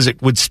theoretically because it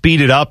would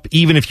speed it up,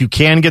 even if you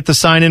can get the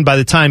sign in, by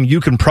the time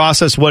you can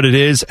process what it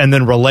is and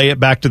then relay it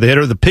back to the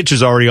hitter, the pitch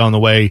is already on the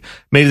way.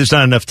 Maybe there's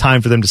not enough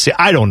time for them to see.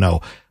 I don't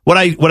know. What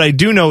I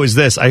do know is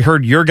this. I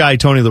heard your guy,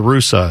 Tony La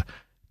Russa,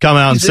 come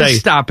out and say,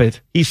 stop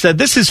it. He said,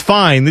 this is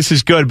fine, this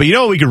is good, but you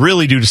know what we could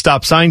really do to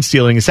stop sign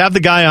stealing is have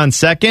the guy on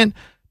second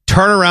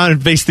turn around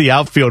and face the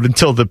outfield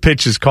until the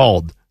pitch is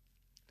called.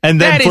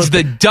 And then that is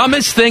the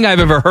dumbest thing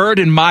I've ever heard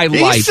in my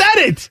life. He said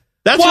it.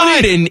 That's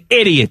what an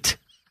idiot.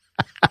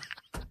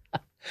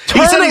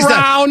 Turn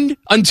around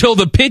until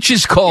the pitch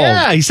is called.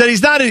 Yeah, he said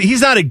he's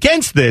not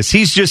against this.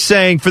 He's just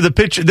saying for the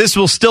pitch, this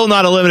will still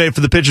not eliminate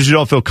for the pitchers who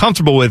don't feel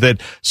comfortable with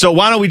it. So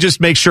why don't we just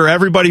make sure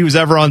everybody who's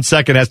ever on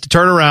second has to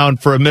turn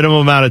around for a minimum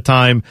amount of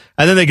time,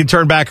 and then they can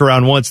turn back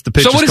around once the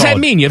pitch is called. So what does that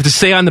mean? You have to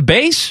stay on the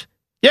base?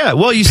 Yeah,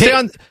 well, you stay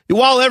on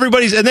while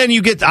everybody's, and then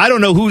you get, I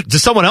don't know who,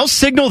 does someone else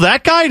signal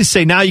that guy to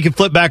say now you can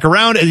flip back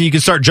around and then you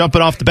can start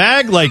jumping off the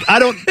bag? Like, I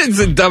don't. It's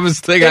the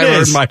dumbest thing I've ever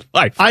heard in my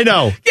life. I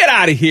know. Get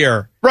out of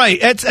here. Right.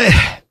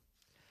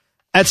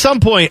 At some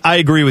point, I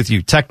agree with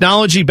you.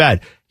 Technology,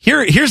 bad.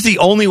 Here's the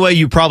only way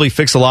you probably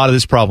fix a lot of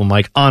this problem,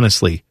 Mike,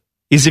 honestly,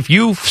 is if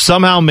you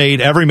somehow made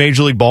every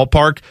Major League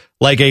ballpark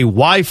like a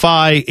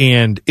Wi-Fi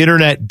and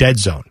internet dead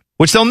zone,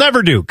 which they'll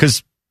never do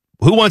because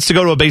who wants to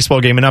go to a baseball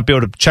game and not be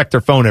able to check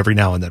their phone every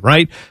now and then,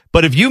 right?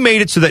 But if you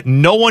made it so that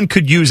no one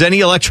could use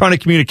any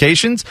electronic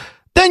communications,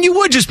 then you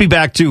would just be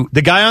back to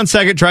the guy on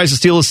second tries to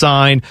steal a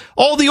sign,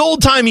 all the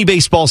old-timey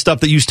baseball stuff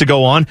that used to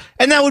go on,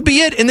 and that would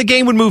be it, and the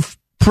game would move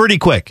pretty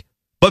quick.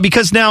 But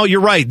because now,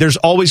 you're right, there's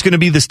always going to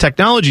be this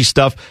technology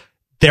stuff,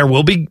 there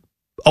will be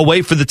a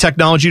way for the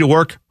technology to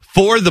work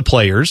for the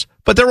players,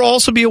 but there will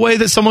also be a way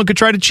that someone could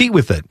try to cheat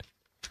with it.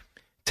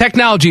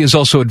 Technology is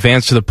also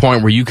advanced to the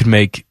point where you can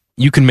make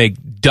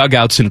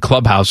dugouts and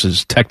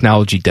clubhouses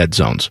technology dead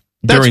zones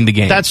during the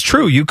game. That's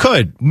true. You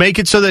could make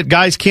it so that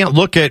guys can't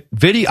look at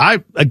video.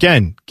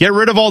 Get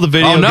rid of all the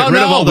video. Oh,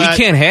 no, we that.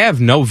 Can't have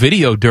no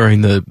video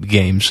during the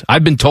games.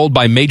 I've been told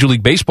by Major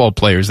League Baseball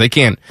players they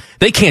can't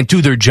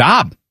do their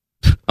job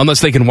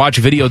unless they can watch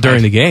video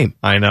during the game.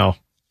 I know.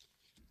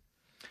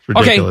 It's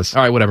ridiculous. Okay.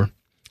 All right,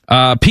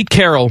 whatever. Pete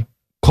Carroll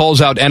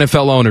calls out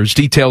NFL owners.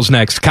 Details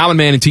next. Common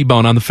Man and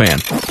T-Bone on the Fan.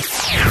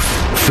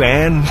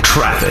 Fan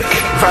traffic.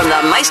 From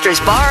the Meister's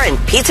Bar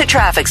and Pizza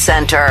Traffic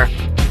Center.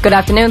 Good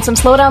afternoon. Some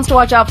slowdowns to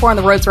watch out for on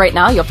the roads right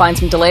now. You'll find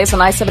some delays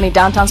on I-70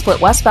 downtown split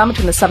westbound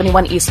between the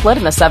 71 East split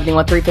and the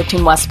 71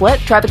 315 West split.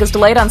 Traffic is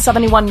delayed on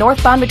 71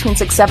 northbound between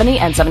 670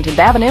 and 17th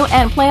Avenue,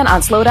 and plan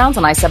on slowdowns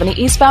on I-70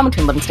 eastbound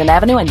between Livingston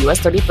Avenue and US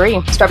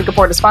 33. This traffic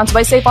report is sponsored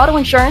by Safe Auto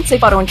Insurance.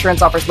 Safe Auto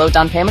Insurance offers low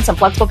down payments and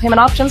flexible payment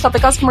options to help the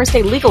customer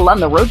stay legal on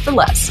the road for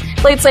less.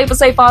 Play it safe with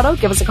Safe Auto.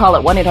 Give us a call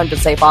at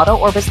 1-800-SAFE-AUTO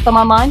or visit them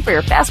online for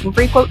your fast and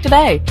free quote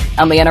today.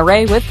 I'm Leanna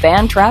Ray with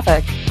Fan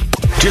Traffic.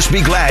 Just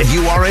be glad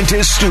you aren't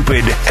as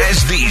stupid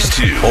as these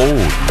two. Oh,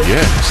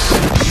 yes.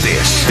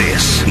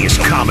 This is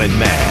Common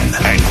Man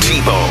and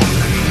T-Bone.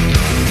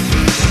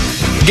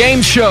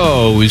 Game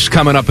show is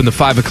coming up in the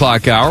 5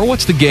 o'clock hour.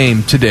 What's the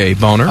game today,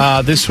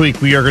 Boner? This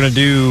week we are going to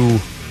do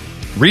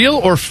real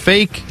or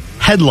fake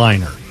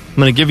headliner. I'm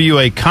going to give you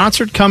a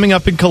concert coming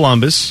up in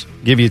Columbus,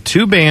 give you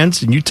two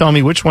bands, and you tell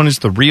me which one is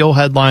the real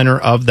headliner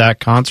of that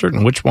concert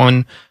and which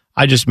one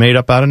I just made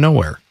up out of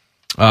nowhere.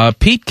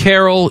 Pete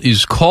Carroll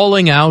is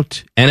calling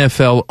out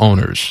NFL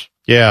owners.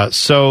 Yeah,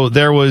 so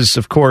there was,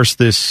 of course,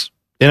 this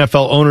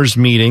NFL owners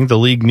meeting, the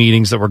league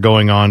meetings that were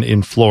going on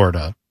in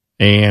Florida.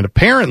 And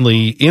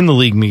apparently in the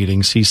league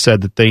meetings, he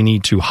said that they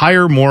need to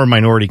hire more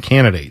minority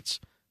candidates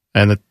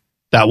and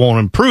that won't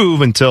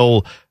improve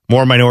until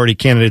more minority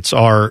candidates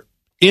are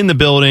in the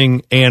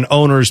building and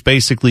owners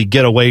basically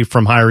get away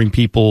from hiring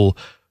people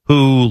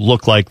who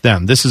look like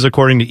them. This is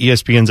according to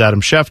ESPN's Adam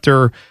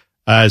Schefter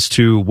as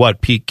to what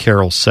Pete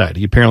Carroll said.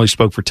 He apparently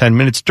spoke for 10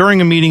 minutes during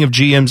a meeting of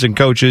GMs and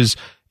coaches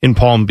in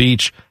Palm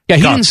Beach. Yeah,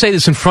 he didn't say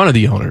this in front of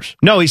the owners.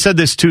 No, he said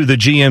this to the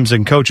GMs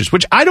and coaches,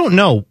 which I don't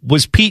know.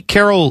 Was Pete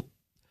Carroll,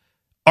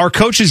 are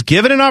coaches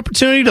given an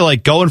opportunity to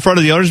like go in front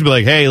of the owners and be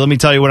like, hey, let me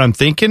tell you what I'm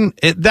thinking?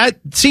 That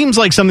seems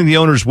like something the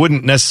owners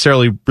wouldn't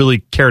necessarily really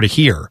care to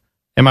hear.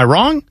 Am I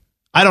wrong?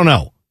 I don't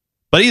know.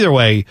 But either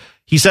way,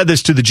 he said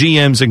this to the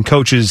GMs and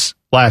coaches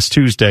last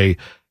Tuesday.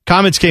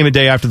 Comments came a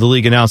day after the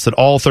league announced that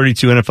all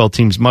 32 NFL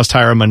teams must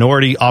hire a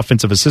minority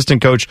offensive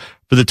assistant coach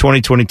for the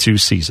 2022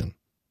 season.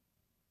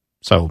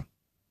 So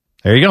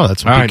there you go.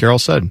 That's what Pete Carroll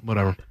said.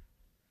 Whatever.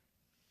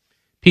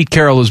 Pete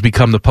Carroll has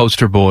become the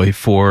poster boy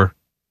for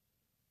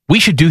we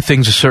should do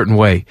things a certain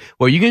way.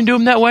 Well, are you going to do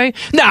them that way?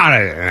 No,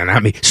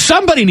 not me.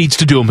 Somebody needs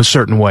to do them a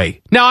certain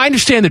way. Now, I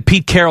understand that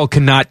Pete Carroll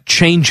cannot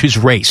change his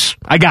race.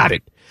 I got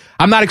it.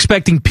 I'm not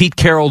expecting Pete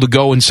Carroll to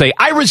go and say,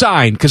 I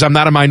resign because I'm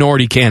not a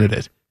minority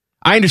candidate.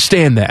 I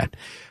understand that.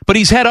 But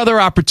he's had other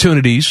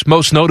opportunities,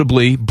 most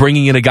notably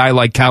bringing in a guy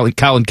like Colin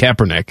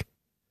Kaepernick,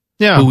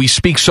 who he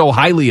speaks so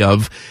highly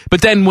of.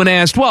 But then when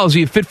asked, well, is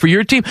he a fit for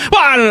your team?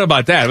 Well, I don't know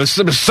about that. But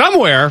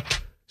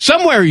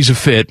somewhere he's a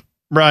fit.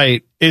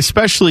 Right.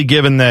 Especially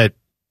given that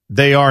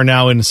they are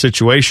now in a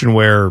situation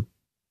where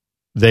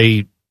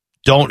they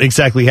don't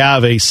exactly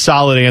have a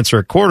solid answer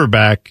at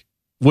quarterback.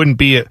 Wouldn't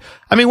be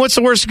I mean, what's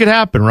the worst that could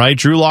happen, right?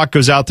 Drew Lock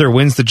goes out there,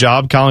 wins the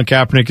job. Colin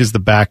Kaepernick is the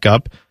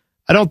backup.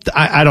 I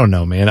don't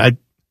know, man.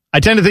 I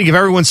tend to think if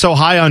everyone's so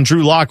high on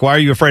Drew Lock, why are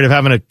you afraid of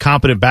having a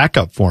competent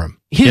backup for him?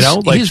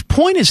 His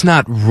point is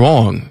not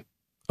wrong,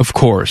 of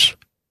course,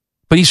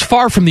 but he's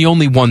far from the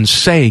only one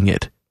saying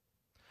it.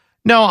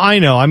 No, I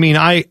know. I mean,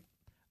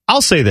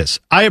 I'll say this.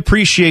 I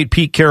appreciate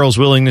Pete Carroll's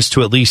willingness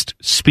to at least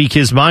speak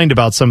his mind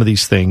about some of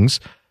these things.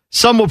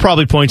 Some will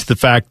probably point to the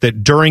fact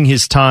that during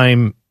his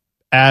time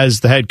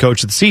as the head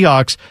coach of the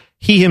Seahawks,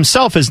 he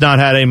himself has not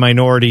had a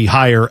minority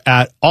hire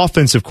at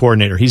offensive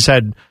coordinator. He's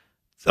had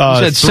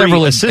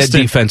several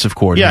defensive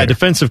coordinators. Yeah,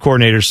 defensive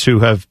coordinators who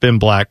have been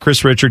black.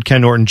 Chris Richard,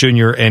 Ken Norton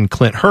Jr., and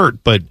Clint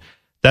Hurt. But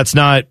that's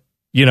not,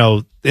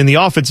 in the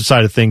offensive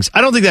side of things.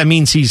 I don't think that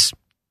means he's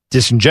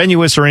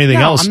disingenuous or anything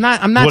else.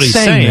 I'm not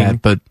saying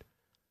that, but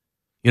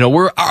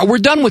we're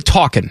done with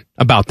talking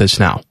about this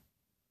now.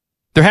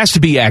 There has to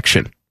be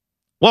action.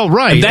 Well,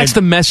 right. And that's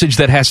the message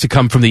that has to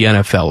come from the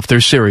NFL if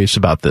they're serious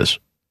about this.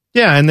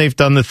 Yeah, and they've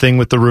done the thing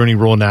with the Rooney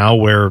Rule now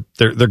where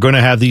they're going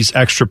to have these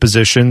extra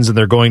positions and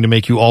they're going to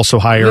make you also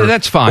hire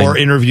that's fine. Or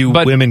interview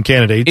women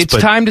candidates. It's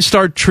time to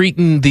start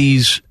treating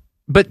these.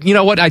 But you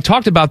know what? I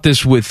talked about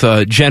this with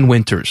Jen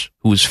Winters,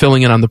 who was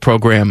filling in on the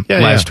program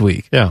last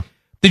week. Yeah.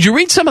 Did you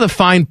read some of the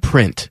fine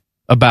print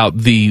about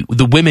the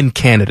women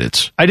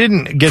candidats? I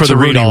didn't get to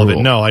read all of it.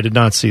 No, I did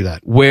not see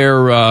that.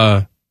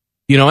 Where,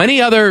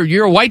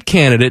 you're a white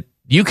candidate,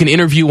 you can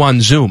interview on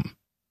Zoom.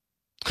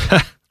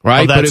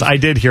 Right? I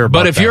did hear about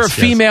that. But if you're a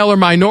female or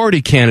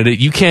minority candidate,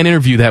 you can't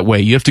interview that way.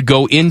 You have to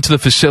go into the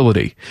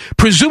facility.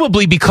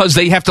 Presumably because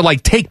they have to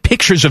take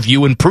pictures of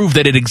you and prove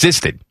that it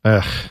existed.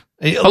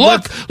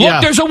 Look,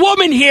 there's a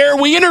woman here.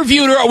 We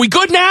interviewed her. Are we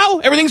good now?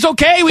 Everything's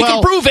okay? We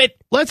can prove it.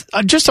 Let's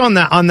just on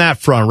that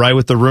front, right,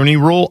 with the Rooney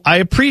Rule, I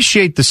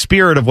appreciate the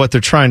spirit of what they're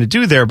trying to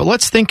do there, but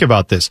let's think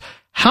about this.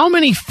 How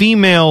many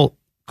female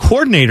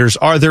coordinators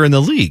are there in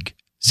the league?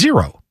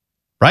 0,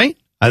 right?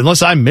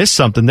 Unless I missed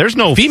something, there's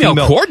no female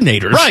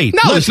coordinators. Right.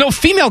 No, there's no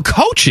female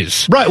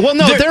coaches. Right. Well,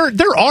 no,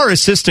 there are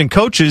assistant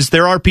coaches.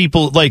 There are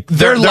people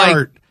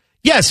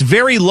yes,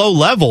 very low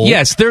level.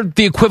 Yes, they're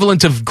the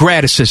equivalent of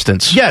grad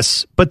assistants.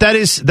 Yes, but that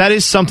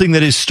is something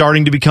that is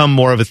starting to become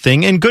more of a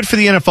thing, and good for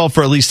the NFL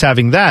for at least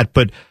having that.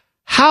 But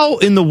how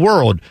in the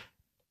world,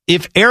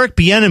 if Eric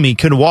Bieniemy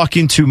can walk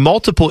into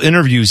multiple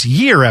interviews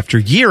year after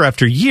year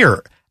after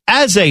year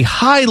as a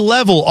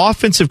high-level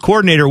offensive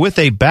coordinator with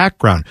a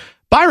background,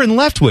 Byron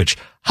Leftwich,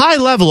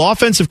 high-level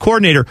offensive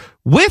coordinator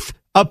with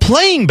a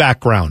playing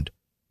background,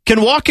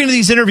 can walk into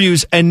these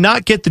interviews and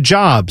not get the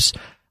jobs.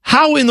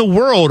 How in the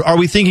world are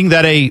we thinking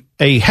that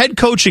a head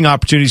coaching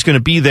opportunity is going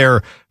to be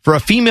there for a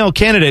female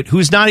candidate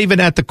who's not even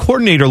at the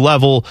coordinator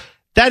level?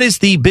 That is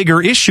the bigger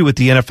issue with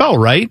the NFL,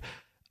 right?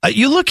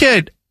 You look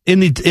at in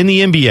the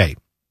NBA,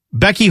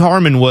 Becky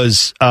Harmon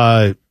was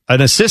an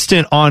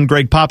assistant on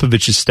Greg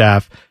Popovich's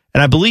staff,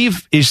 and I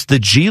believe is the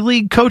G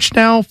League coach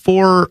now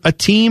for a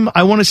team,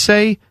 I want to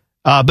say.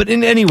 But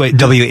in anyway,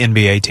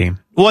 WNBA team.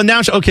 Well,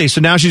 now so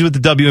now she's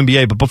with the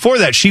WNBA, but before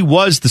that, she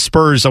was the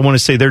Spurs, I want to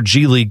say, their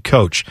G League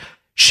coach.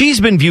 She's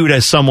been viewed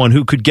as someone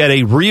who could get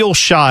a real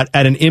shot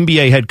at an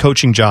NBA head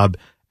coaching job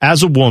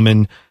as a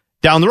woman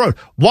down the road.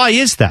 Why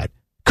is that?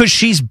 Because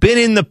she's been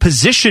in the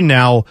position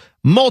now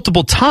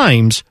multiple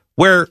times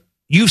where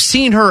you've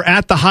seen her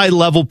at the high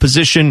level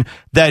position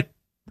that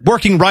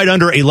working right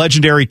under a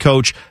legendary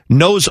coach,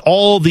 knows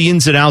all the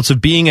ins and outs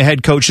of being a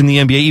head coach in the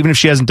NBA, even if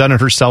she hasn't done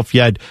it herself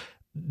yet.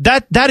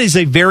 That is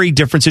a very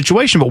different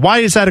situation. But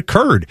why has that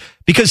occurred?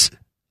 Because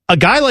a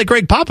guy like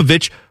Greg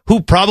Popovich,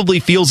 who probably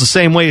feels the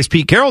same way as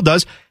Pete Carroll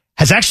does,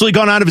 has actually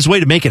gone out of his way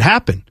to make it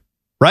happen.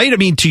 Right? I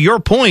mean, to your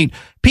point,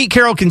 Pete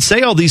Carroll can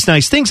say all these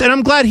nice things, and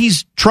I'm glad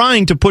he's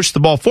trying to push the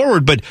ball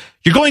forward, but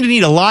you're going to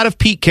need a lot of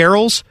Pete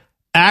Carrolls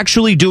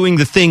actually doing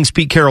the things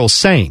Pete Carroll's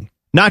saying,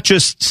 not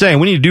just saying,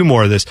 we need to do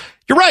more of this.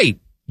 You're right.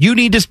 You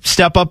need to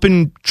step up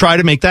and try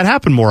to make that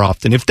happen more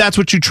often, if that's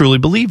what you truly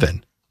believe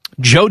in.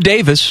 Joe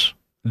Davis,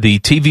 the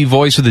TV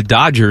voice of the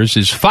Dodgers,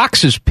 is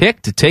Fox's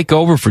pick to take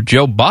over for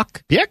Joe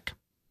Buck. Pick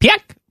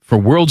for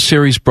World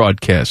Series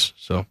broadcasts.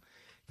 So,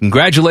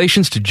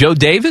 congratulations to Joe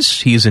Davis.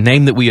 He is a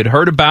name that we had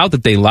heard about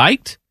that they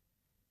liked.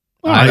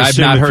 Well, I've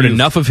not heard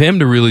enough of him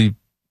to really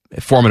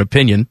form an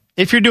opinion.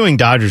 If you're doing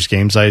Dodgers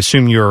games, I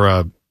assume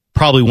you're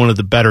probably one of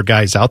the better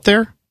guys out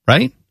there,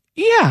 right?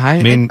 Yeah,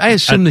 I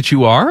assume that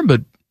you are,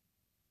 but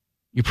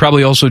you're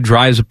probably also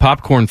dry as a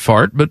popcorn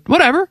fart, but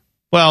whatever.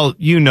 Well,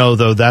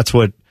 though, that's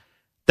what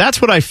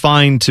I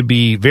find to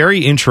be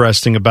very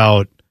interesting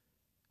about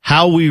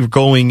how we're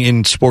going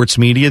in sports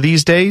media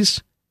these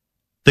days.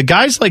 The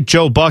guys like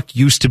Joe Buck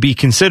used to be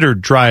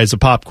considered dry as a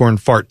popcorn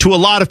fart to a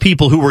lot of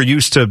people who were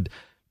used to,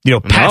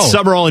 Pat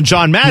Summerall and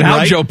John Madden. Now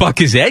right? Joe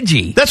Buck is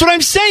edgy. That's what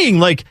I'm saying.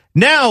 Like,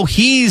 now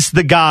he's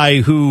the guy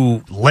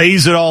who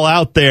lays it all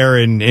out there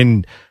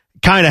and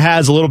kind of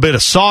has a little bit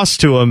of sauce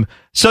to him.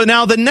 So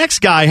now the next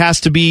guy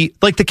has to be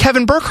like the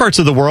Kevin Burkhardts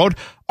of the world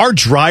are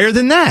drier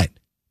than that.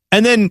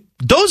 And then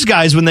those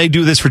guys, when they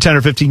do this for 10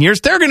 or 15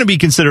 years, they're going to be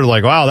considered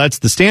like, wow, that's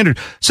the standard.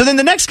 So then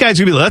the next guy's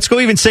going to be, let's go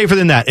even safer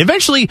than that.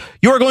 Eventually,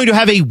 you're going to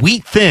have a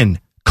wheat thin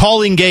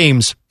calling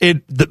games at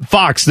the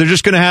Fox. They're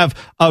just going to have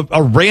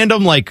a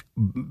random, like,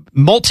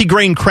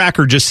 multigrain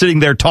cracker just sitting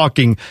there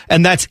talking,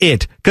 and that's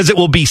it. Because it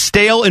will be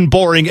stale and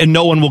boring, and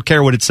no one will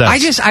care what it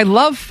says. I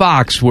love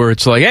Fox, where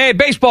it's like, hey,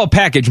 baseball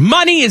package,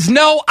 money is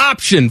no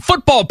option.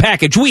 Football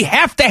package, we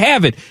have to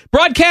have it.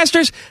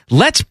 Broadcasters,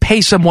 let's pay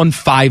someone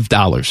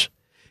 $5.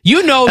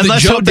 That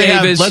Joe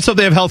Davis... let's hope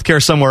they have health care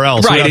somewhere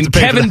else. Right, and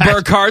Kevin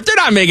Burkhardt, they're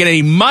not making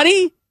any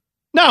money.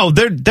 No,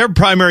 their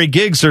primary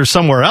gigs are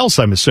somewhere else,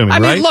 I'm assuming,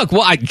 right? I mean, look,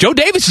 Joe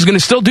Davis is going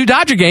to still do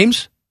Dodger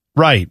games.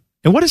 Right.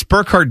 And what does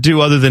Burkhardt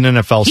do other than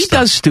NFL stuff? He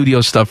does studio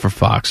stuff for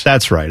Fox.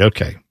 That's right,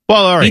 okay.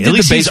 Well, all right. At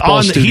least he's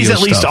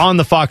at least on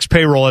the Fox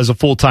payroll as a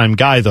full-time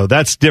guy, though.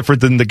 That's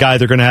different than the guy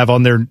they're going to have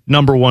on their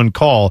number one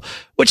call,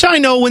 which I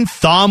know when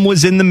Thom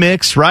was in the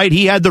mix, right?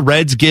 He had the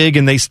Reds gig,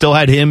 and they still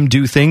had him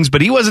do things,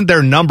 but he wasn't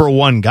their number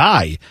one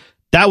guy.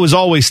 That was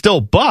always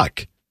still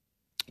Buck.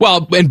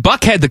 Well, and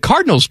Buck had the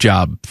Cardinals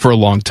job for a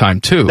long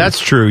time, too. That's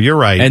true. You're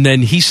right. And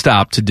then he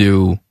stopped to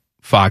do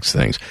Fox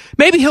things.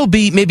 Maybe he'll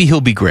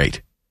be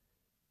great.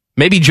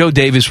 Maybe Joe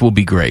Davis will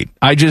be great.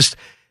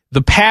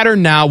 The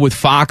pattern now with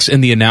Fox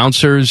and the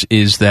announcers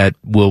is that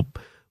we'll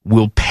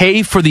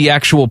pay for the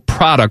actual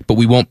product, but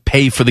we won't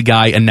pay for the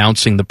guy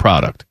announcing the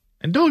product.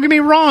 And don't get me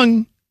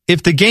wrong,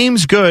 if the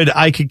game's good,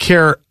 I could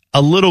care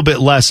a little bit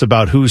less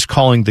about who's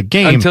calling the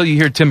game. Until you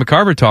hear Tim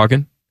McCarver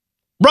talking.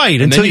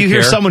 Right, until you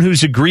hear someone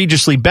who's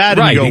egregiously bad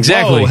and you go,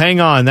 exactly. Whoa, hang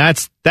on,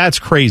 that's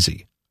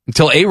crazy.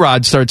 Until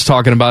A-Rod starts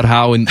talking about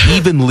how an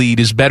even lead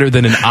is better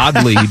than an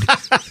odd lead.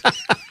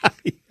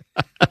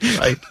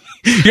 Right.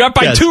 You're up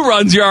by 2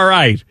 runs, you're all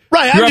right.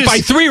 Right. You're up by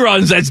 3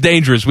 runs, that's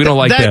dangerous. We don't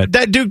like that.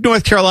 That Duke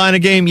North Carolina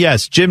game,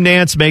 yes, Jim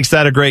Nantz makes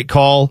that a great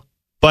call.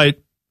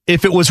 But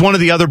if it was one of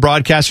the other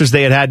broadcasters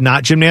they had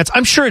not Jim Nantz,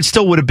 I'm sure it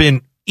still would have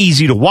been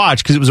easy to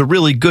watch because it was a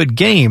really good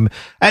game.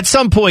 At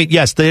some point,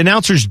 yes, the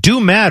announcers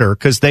do matter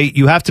because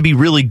you have to be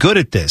really good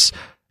at this.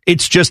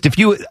 It's just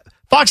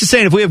Fox is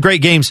saying if we have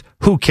great games,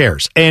 who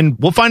cares? And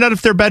we'll find out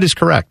if their bet is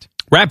correct.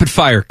 Rapid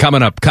fire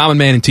coming up. Common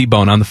Man and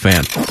T-Bone on the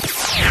Fan.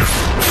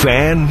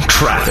 Fan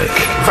traffic.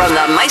 From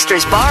the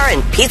Meister's Bar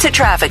and Pizza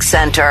Traffic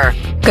Center.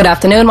 Good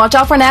afternoon. Watch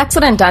out for an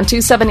accident on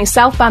 270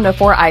 southbound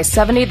before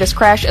I-70. This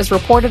crash is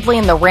reportedly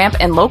in the ramp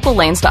and local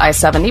lanes to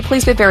I-70.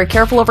 Please be very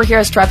careful over here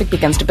as traffic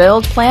begins to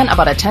build. Plan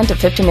about a 10 to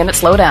 15-minute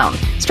slowdown.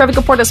 This traffic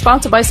report is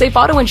sponsored by Safe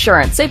Auto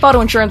Insurance. Safe Auto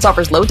Insurance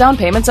offers low down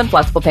payments and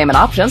flexible payment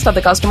options to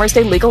the customers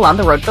stay legal on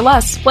the road for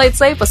less. Play it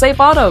safe with Safe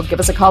Auto. Give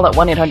us a call at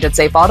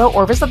 1-800-SAFE-AUTO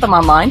or visit them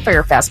online for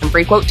your fast and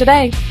free quote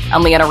today.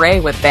 I'm Leanna Ray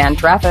with Fan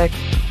Traffic.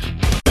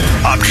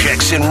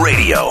 Objects in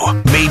radio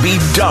may be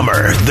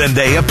dumber than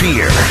they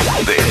appear.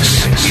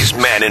 This is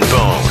Man and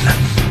Bone.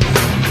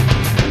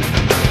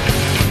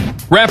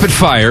 Rapid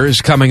Fire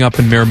is coming up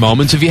in mere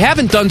moments. If you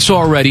haven't done so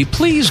already,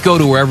 please go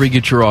to wherever you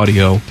get your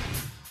audio.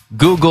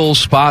 Google,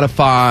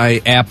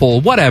 Spotify, Apple,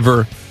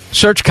 whatever.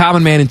 Search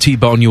Common Man and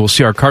T-Bone. You will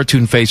see our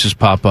cartoon faces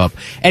pop up.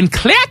 And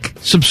click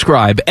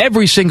subscribe.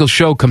 Every single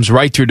show comes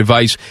right to your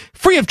device,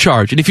 free of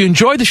charge. And if you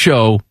enjoy the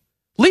show,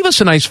 leave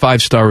us a nice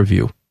 5-star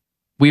review.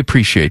 We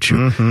appreciate you.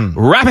 Mm-hmm.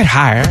 Rapid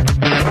Fire.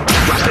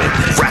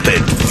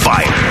 Rapid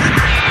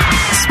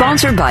Fire.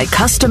 Sponsored by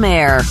Custom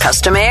Air.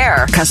 Custom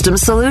Air. Custom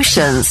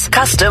Solutions.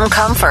 Custom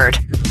Comfort.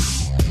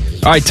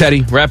 All right,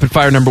 Teddy, rapid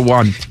fire number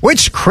 1.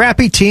 Which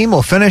crappy team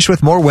will finish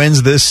with more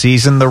wins this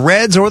season, the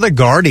Reds or the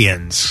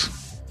Guardians?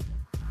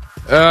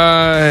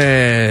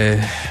 I'll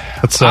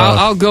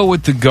go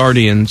with the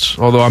Guardians,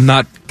 although I'm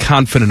not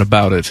confident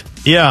about it.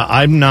 Yeah,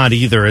 I'm not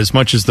either. As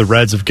much as the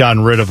Reds have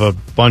gotten rid of a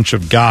bunch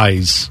of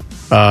guys,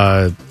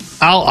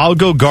 I'll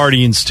go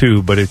Guardians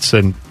too, but it's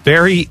a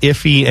very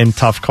iffy and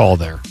tough call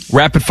there.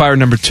 Rapid fire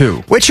number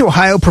 2. Which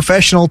Ohio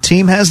professional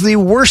team has the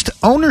worst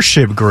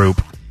ownership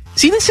group?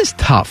 See, this is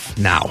tough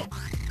now.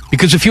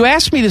 Because if you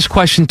asked me this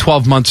question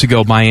 12 months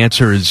ago, my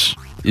answer is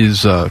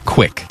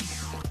quick.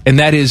 And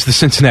that is the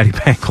Cincinnati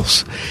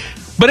Bengals.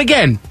 But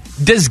again,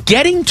 does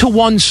getting to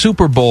one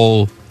Super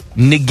Bowl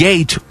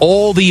negate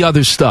all the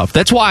other stuff?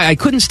 That's why I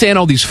couldn't stand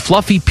all these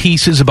fluffy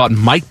pieces about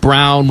Mike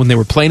Brown when they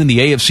were playing in the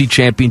AFC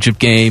Championship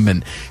game.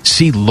 And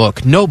see,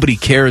 look, nobody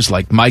cares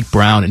like Mike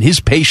Brown, and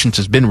his patience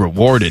has been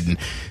rewarded. And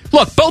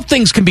look, both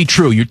things can be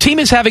true. Your team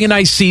is having a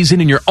nice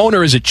season, and your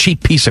owner is a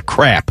cheap piece of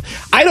crap.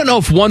 I don't know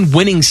if one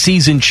winning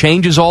season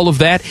changes all of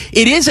that.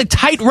 It is a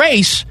tight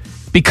race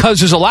because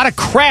there's a lot of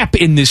crap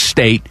in this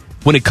state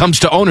when it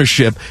comes to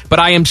ownership, but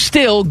I am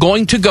still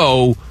going to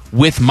go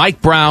with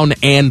Mike Brown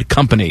and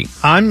company.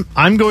 I'm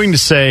going to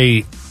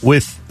say,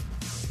 with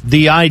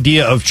the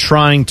idea of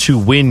trying to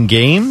win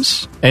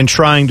games and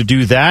trying to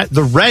do that,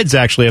 the Reds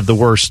actually have the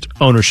worst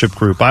ownership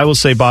group. I will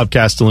say Bob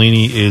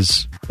Castellini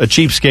is a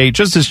cheapskate,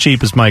 just as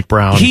cheap as Mike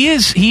Brown. He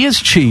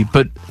is cheap,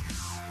 but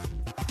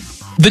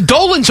the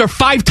Dolans are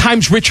 5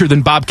 times richer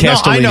than Bob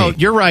Castellini. No, I know.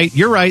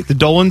 You're right. The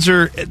Dolans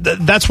are...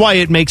 That's why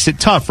it makes it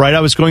tough, right?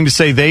 I was going to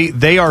say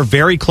they are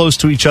very close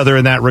to each other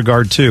in that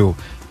regard, too.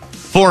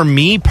 For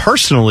me,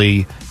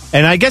 personally,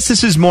 and I guess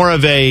this is more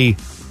of a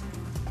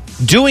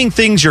doing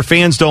things your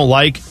fans don't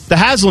like, the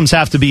Haslams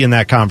have to be in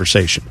that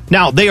conversation.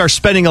 Now, they are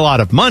spending a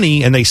lot of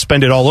money, and they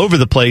spend it all over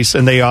the place,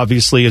 and they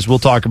obviously, as we'll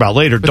talk about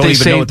later, don't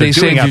even know what they're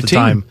doing half the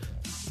time.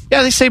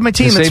 Yeah, they saved my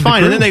team. That's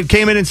fine. And then they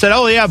came in and said,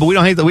 "Oh yeah, but we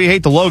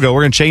hate the logo.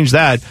 We're going to change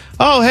that."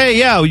 Oh hey,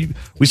 yeah,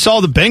 we saw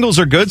the Bengals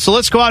are good, so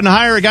let's go out and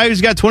hire a guy who's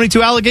got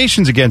 22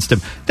 allegations against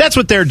him. That's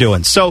what they're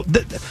doing. So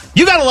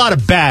you got a lot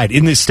of bad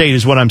in this state,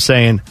 is what I'm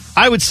saying.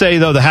 I would say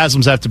though the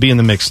Haslams have to be in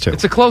the mix too.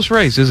 It's a close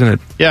race, isn't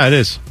it? Yeah, it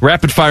is.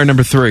 Rapid fire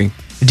number 3.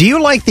 Do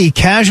you like the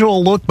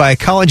casual look by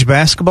college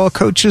basketball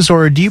coaches,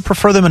 or do you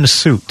prefer them in a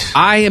suit?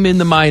 I am in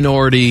the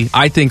minority.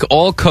 I think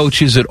all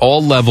coaches at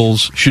all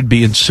levels should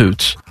be in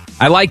suits.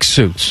 I like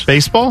suits.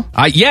 Baseball?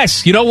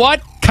 Yes. You know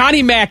what?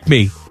 Connie Mack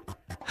me.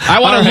 I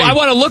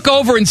want to look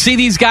over and see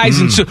these guys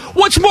in suits.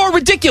 What's more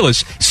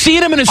ridiculous? Seeing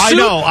them in a suit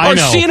or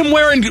seeing them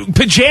wearing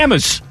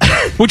pajamas,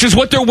 which is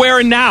what they're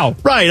wearing now.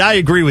 Right. I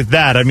agree with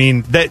that. I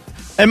mean, that...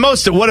 And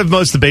what have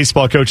most of the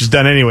baseball coaches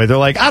done anyway? They're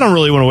like, I don't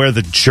really want to wear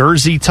the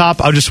jersey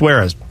top. I'll just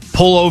wear a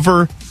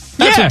pullover.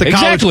 That's what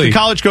the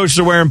college coaches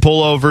are wearing,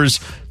 pullovers.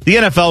 The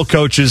NFL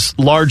coaches,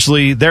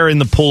 largely, they're in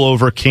the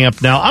pullover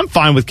camp now. I'm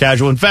fine with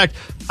casual. In fact,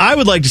 I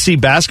would like to see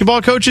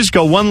basketball coaches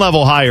go one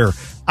level higher.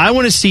 I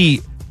want to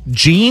see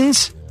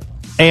jeans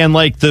and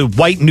like the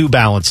white New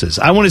Balances.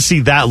 I want to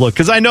see that look,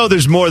 because I know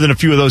there's more than a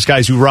few of those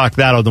guys who rock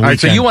that on the weekend. All right,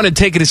 so you want to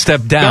take it a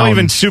step down. Not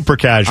even super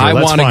casual. I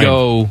want to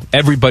go,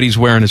 everybody's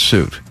wearing a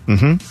suit.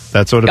 Mm-hmm.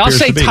 That's what it appears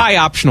to be. I'll say tie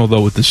optional,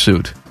 though, with the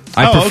suit.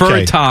 I prefer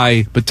a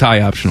tie, but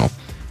tie optional.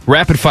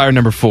 Rapid fire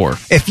number 4.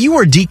 If you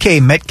were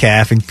DK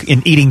Metcalf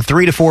and eating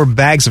 3 to 4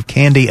 bags of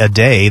candy a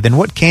day, then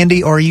what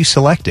candy are you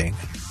selecting?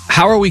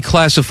 How are we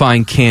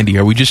classifying candy?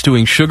 Are we just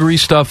doing sugary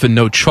stuff and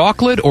no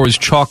chocolate, or is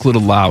chocolate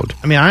allowed?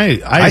 I mean,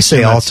 I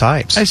say all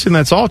types. I assume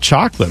that's all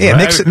chocolate. Yeah, right?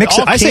 mix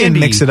it. I say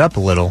mix it up a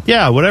little.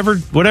 Yeah,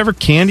 whatever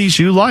candies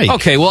you like.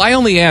 Okay, well, I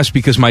only asked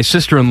because my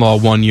sister-in-law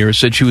one year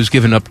said she was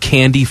giving up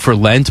candy for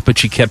Lent, but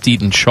she kept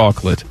eating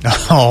chocolate.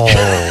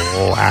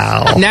 Oh,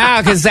 wow.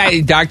 No, because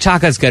dark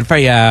chocolate's good for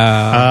you.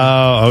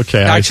 Oh,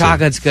 okay. Dark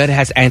chocolate's good. It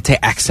has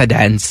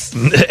antioxidants.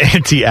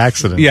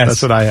 Antioxidants. Yes.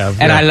 That's what I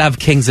have. And I love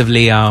Kings of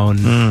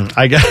Leon.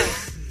 I guess.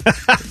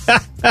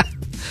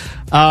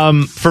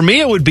 For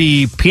me, it would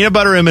be peanut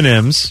butter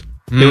M&Ms.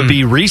 It would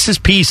be Reese's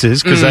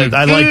Pieces, because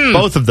I like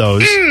both of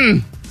those.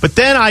 But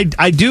then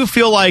I do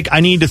feel like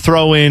I need to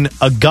throw in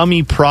a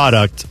gummy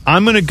product.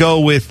 I'm going to go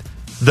with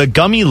the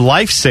gummy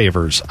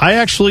Lifesavers. I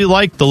actually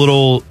like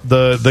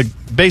the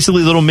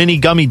basically little mini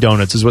gummy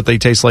donuts is what they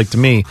taste like to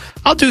me.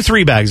 I'll do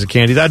 3 bags of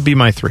candy. That'd be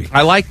my 3.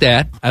 I like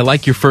that. I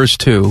like your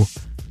first 2.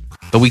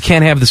 But we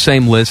can't have the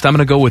same list. I'm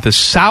going to go with a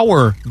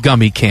sour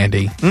gummy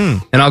candy.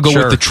 And I'll go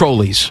with the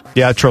Trolleys.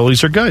 Yeah,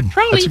 Trolleys are good.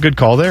 That's a good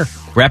call there.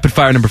 Rapid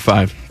fire number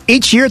 5.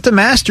 Each year at the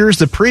Masters,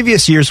 the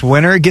previous year's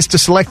winner gets to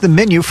select the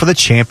menu for the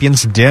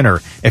champion's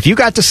dinner. If you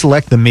got to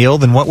select the meal,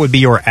 then what would be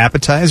your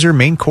appetizer,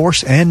 main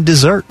course, and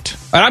dessert?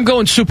 I'm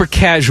going super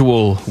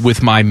casual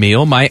with my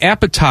meal. My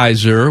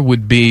appetizer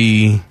would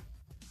be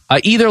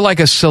either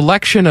like a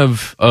selection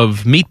of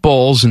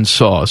meatballs and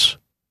sauce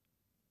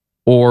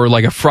or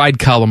like a fried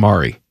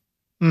calamari.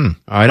 All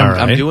right,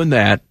 I'm doing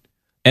that.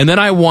 And then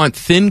I want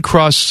thin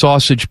crust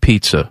sausage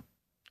pizza.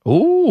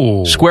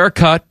 Ooh. Square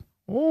cut.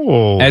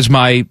 Ooh. As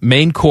my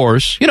main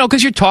course. You know,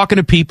 because you're talking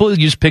to people, you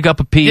just pick up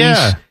a piece.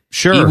 Yeah.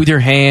 Sure. Eat with your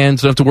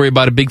hands. Don't have to worry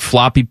about a big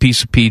floppy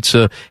piece of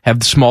pizza. Have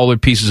the smaller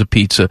pieces of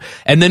pizza.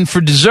 And then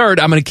for dessert,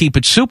 I'm going to keep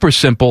it super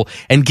simple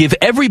and give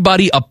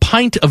everybody a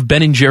pint of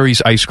Ben &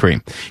 Jerry's ice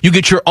cream. You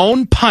get your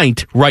own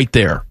pint right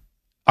there.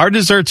 Our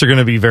desserts are going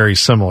to be very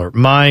similar.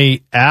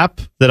 My app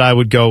that I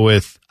would go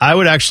with, I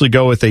would actually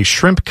go with a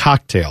shrimp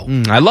cocktail.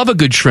 I love a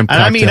good shrimp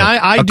cocktail. I mean,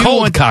 I a do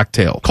cold want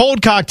cocktail.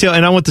 Cold cocktail,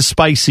 and I want the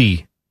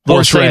spicy.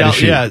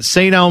 Horseradish.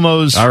 St.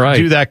 Elmo's. All right.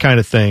 Do that kind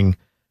of thing.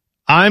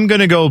 I'm going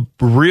to go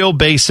real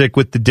basic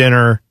with the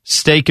dinner,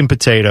 steak and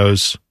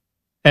potatoes.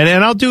 And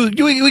I'll do,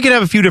 we can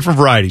have a few different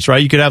varieties,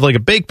 right? You could have like a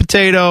baked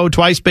potato,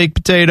 twice baked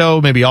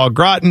potato, maybe au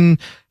gratin,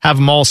 have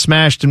them all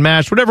smashed and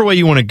mashed, whatever way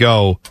you want to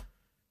go.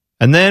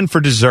 And then for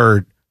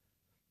dessert,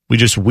 we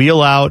just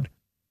wheel out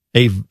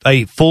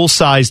a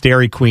full-size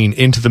Dairy Queen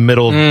into the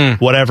middle of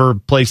whatever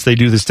place they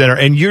do this dinner.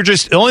 And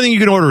the only thing you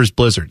can order is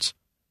Blizzards.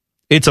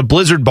 It's a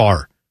Blizzard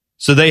bar.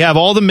 So they have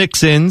all the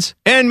mix-ins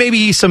and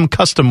maybe some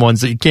custom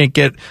ones that you can't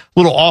get, a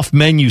little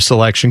off-menu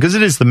selection because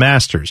it is the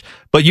Masters.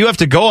 But you have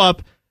to go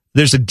up.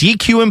 There's a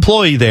DQ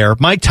employee there.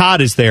 Mike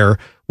Todd is there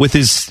with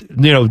his,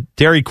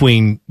 Dairy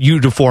Queen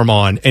uniform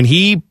on, and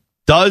he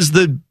does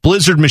the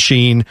Blizzard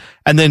machine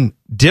and then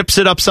dips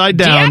it upside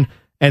down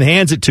and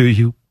hands it to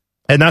you,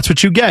 and that's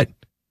what you get.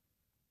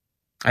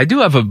 I do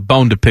have a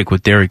bone to pick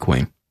with Dairy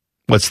Queen.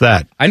 What's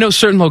that? I know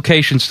certain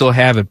locations still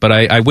have it, but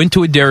I went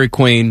to a Dairy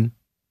Queen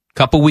a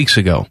couple weeks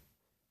ago.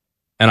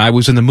 And I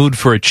was in the mood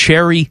for a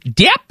cherry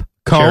dip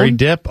cone. Cherry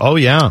dip? Oh,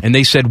 yeah. And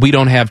they said, we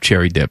don't have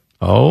cherry dip.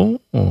 Oh.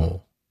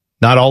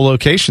 Not all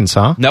locations,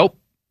 huh? Nope.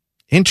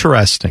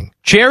 Interesting.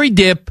 Cherry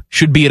dip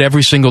should be at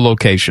every single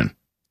location.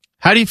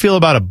 How do you feel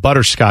about a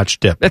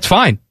butterscotch dip? That's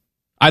fine.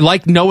 I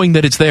like knowing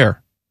that it's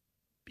there.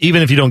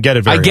 Even if you don't get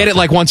it very I get often. it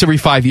like once every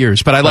 5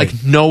 years, but I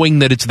like knowing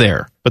that it's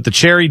there. But the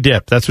cherry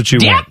dip, that's what you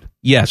want.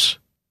 Yes.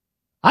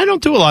 I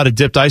don't do a lot of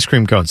dipped ice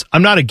cream cones.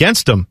 I'm not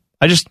against them.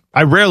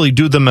 I rarely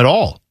do them at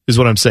all. Is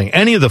what I'm saying.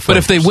 Any of the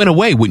flavors. But if they went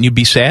away, wouldn't you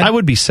be sad? I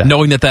would be sad.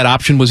 Knowing that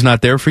option was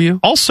not there for you?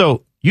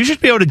 Also, you should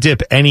be able to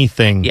dip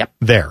anything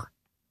there.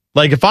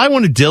 Like if I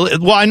want a dilly,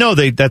 well, I know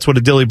that's what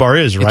a dilly bar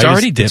is, right? It's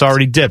already dipped. It's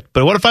already dipped.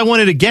 But what if I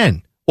want it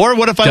again? Or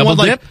what if I want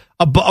like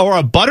a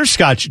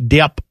butterscotch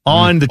dip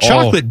on the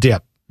chocolate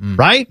dip,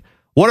 right?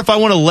 What if I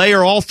want to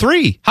layer all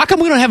three? How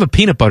come we don't have a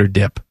peanut butter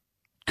dip?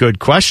 Good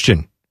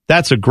question.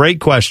 That's a great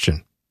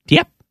question.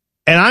 Yep.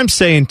 And I'm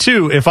saying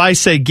too, if I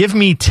say give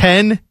me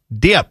 10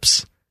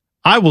 dips,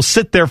 I will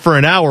sit there for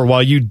an hour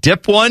while you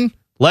dip one,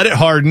 let it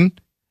harden,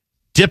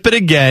 dip it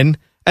again,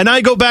 and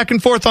I go back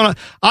and forth on it.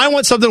 I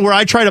want something where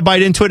I try to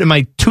bite into it and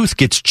my tooth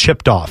gets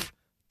chipped off.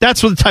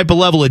 That's what the type of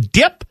level of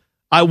dip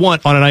I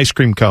want on an ice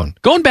cream cone.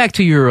 Going back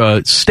to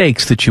your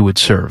steaks that you would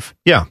serve.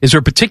 Yeah. Is there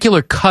a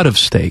particular cut of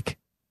steak?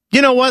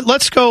 You know what?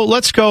 Let's go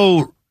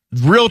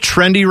real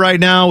trendy right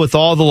now with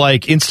all the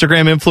like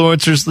Instagram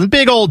influencers, the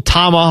big old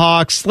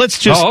tomahawks. Let's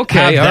just have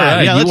that. All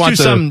right. Yeah, let's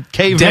do some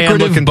caveman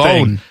looking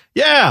bone. thing.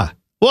 Yeah.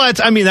 Well,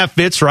 that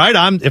fits, right?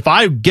 If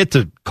I get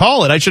to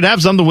call it, I should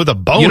have something with a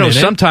bone in it.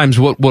 Sometimes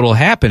what'll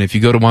happen if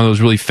you go to one of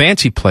those really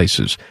fancy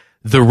places,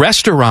 the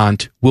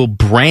restaurant will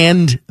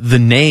brand the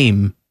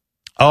name.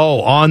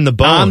 Oh, on the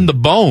bone. On the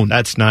bone.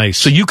 That's nice.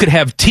 So you could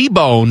have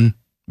T-bone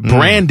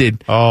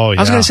branded. Oh, yeah.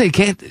 I was going to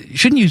say,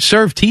 shouldn't you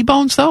serve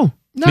T-bones though?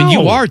 No, I mean,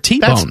 you are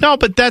T-bone.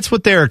 But that's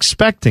what they're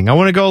expecting. I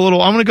want to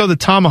go the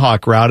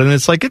tomahawk route, and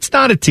it's like it's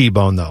not a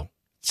T-bone though.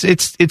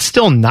 It's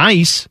still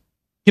nice.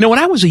 When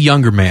I was a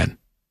younger man,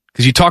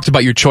 because you talked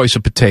about your choice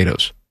of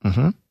potatoes.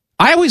 Mm-hmm.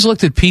 I always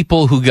looked at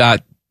people who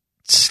got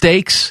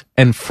steaks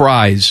and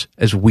fries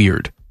as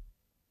weird.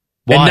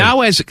 Why? And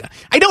now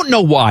I don't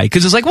know why,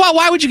 because it's like, well,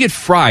 why would you get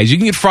fries? You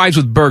can get fries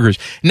with burgers.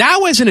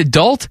 Now as an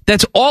adult,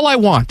 that's all I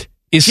want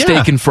is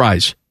steak and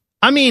fries.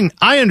 I mean,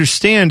 I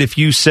understand if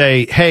you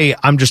say, hey,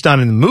 I'm just not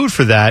in the mood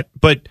for that,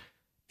 but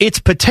it's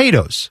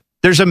potatoes.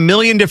 There's a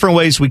million different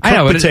ways we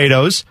cook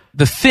potatoes.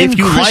 The thin,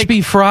 crispy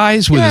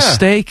fries with a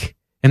steak.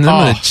 And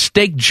then the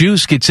steak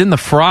juice gets in the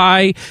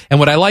fry. And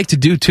what I like to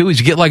do, too, is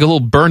you get like a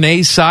little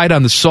béarnaise side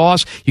on the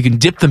sauce. You can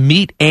dip the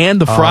meat and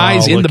the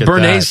fries in the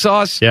béarnaise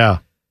sauce. Yeah.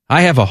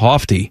 I have a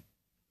Hofty.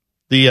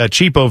 The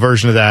cheapo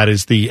version of that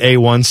is the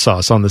A1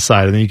 sauce on the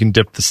side, and then you can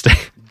dip the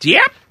steak.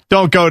 Yep.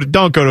 Don't go to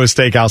a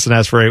steakhouse and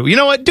ask for A1. You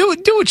know what? Do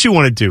what you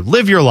want to do.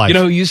 Live your life. You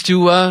know who used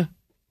to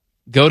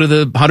go to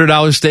the $100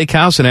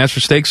 steakhouse and ask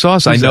for steak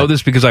sauce? I know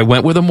this because I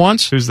went with him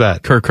once. Who's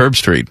that? Kirk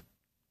Herbstreit.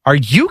 Are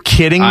you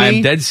kidding me?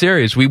 I'm dead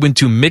serious. We went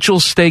to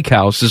Mitchell's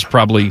Steakhouse. This is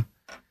probably,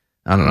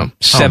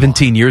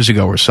 17 years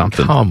ago or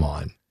something. Come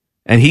on.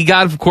 And he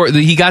got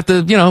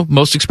the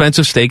most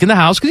expensive steak in the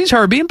house because he's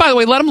Herbie. And by the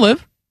way, let him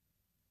live.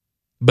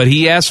 But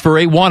he asked for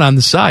A1 on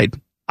the side.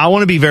 I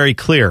want to be very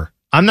clear.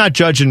 I'm not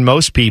judging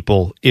most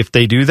people if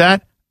they do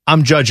that.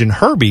 I'm judging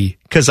Herbie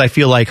because I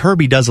feel like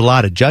Herbie does a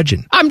lot of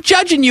judging. I'm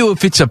judging you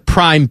if it's a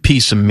prime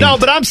piece of meat. No,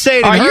 but I'm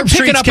saying you're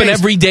picking up an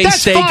everyday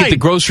steak at the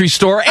grocery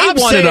store.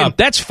 A1 it up.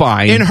 That's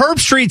fine. In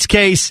Herbstreit's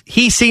case,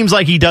 he seems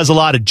like he does a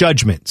lot of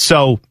judgment.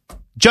 So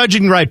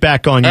judging right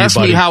back on you, buddy. Ask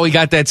me how he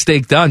got that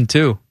steak done,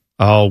 too.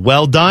 Oh,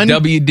 well done.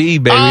 WD,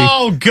 baby.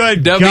 Oh,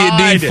 good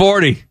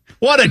WD-40.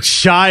 What a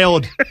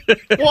child.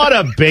 What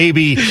a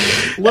baby.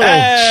 Little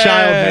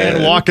child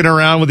man walking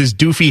around with his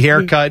doofy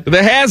haircut. The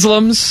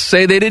Haslams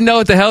say they didn't know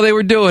what the hell they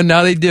were doing.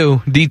 Now they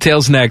do.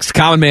 Details next.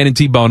 Common Man and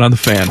T-Bone on the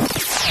Fan.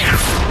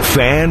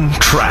 Fan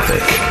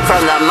traffic.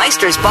 From the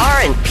Meister's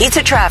Bar and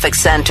Pizza Traffic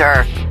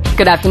Center.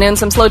 Good afternoon.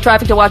 Some slow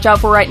traffic to watch out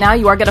for right now.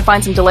 You are going to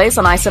find some delays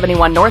on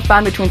I-71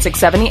 northbound between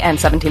 670 and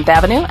 17th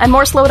Avenue, and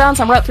more slowdowns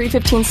on Route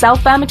 315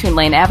 southbound between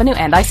Lane Avenue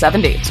and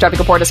I-70. This traffic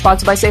report is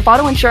sponsored by Safe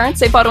Auto Insurance.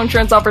 Safe Auto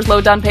Insurance offers low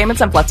down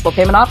payments and flexible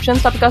payment options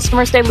to help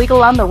customers stay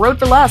legal on the road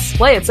for less.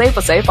 Play it safe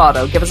with Safe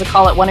Auto. Give us a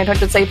call at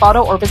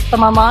 1-800-SAFE-AUTO or visit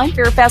them online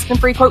for your fast and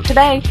free quote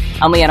today.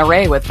 I'm Leanna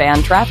Ray with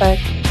Fan Traffic.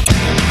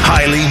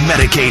 Highly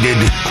medicated,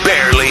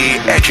 barely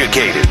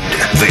educated.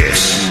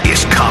 This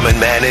is Common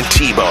Man and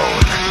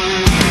T-Bone.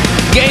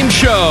 Game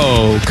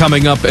show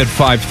coming up at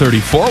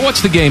 5:34.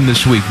 What's the game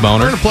this week,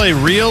 Boner? We're going to play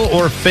real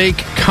or fake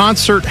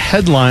concert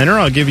headliner.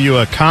 I'll give you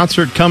a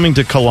concert coming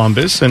to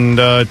Columbus and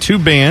two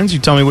bands. You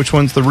tell me which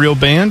one's the real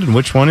band and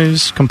which one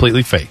is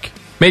completely fake.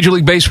 Major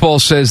League Baseball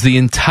says the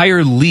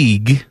entire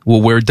league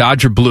will wear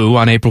Dodger blue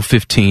on April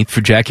 15th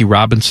for Jackie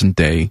Robinson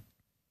Day.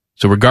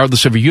 So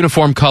regardless of your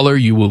uniform color,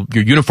 your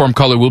uniform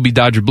color will be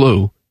Dodger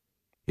blue.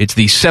 It's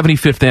the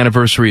 75th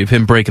anniversary of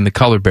him breaking the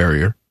color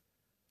barrier.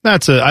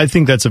 I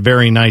think that's a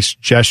very nice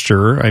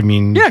gesture. I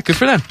mean, yeah, good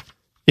for them.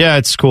 Yeah,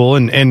 it's cool,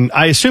 and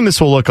I assume this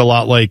will look a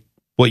lot like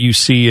what you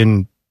see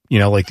in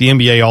like the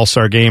NBA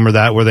All-Star Game or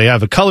that, where they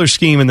have a color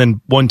scheme and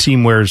then one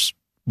team wears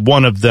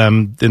one of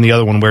them, then the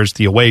other one wears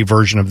the away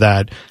version of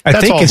that. I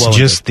think it's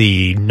just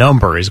the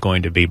number is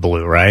going to be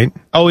blue, right?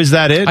 Oh, is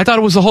that it? I thought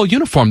it was the whole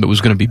uniform that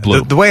was going to be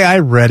blue. The way I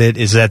read it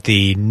is that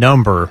the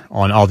number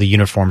on all the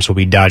uniforms will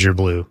be Dodger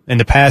blue. In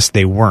the past,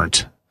 they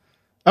weren't.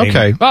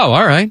 Okay. Oh,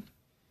 all right.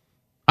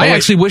 I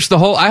actually wish the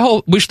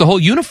whole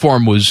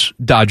uniform was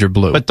Dodger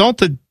blue. But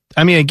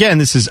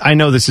again, I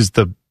know this is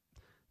the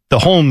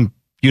home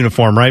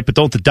uniform, right? But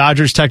don't the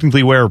Dodgers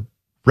technically wear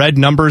red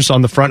numbers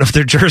on the front of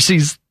their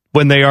jerseys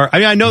when they are? I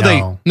mean, I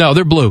know No,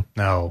 they're blue.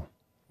 No.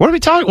 What are we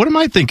talking? What am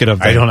I thinking of?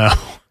 Then? I don't know.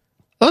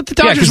 Well, the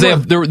Dodgers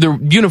because their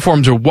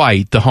uniforms are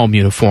white, the home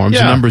uniforms.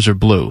 Yeah. The numbers are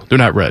blue. They're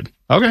not red.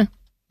 Okay.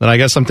 Then I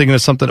guess I'm thinking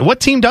of something. What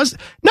team does?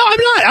 No, I'm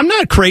not. I'm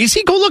not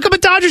crazy. Go look up a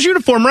Dodgers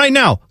uniform right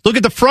now. Look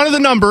at the front of the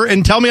number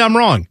and tell me I'm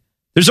wrong.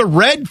 There's a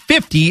red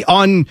 50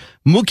 on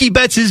Mookie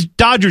Betts'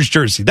 Dodgers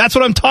jersey. That's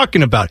what I'm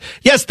talking about.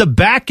 Yes, the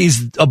back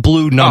is a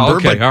blue number,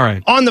 but all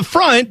right. On the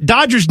front,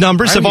 Dodgers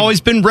numbers have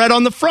always been red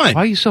on the front.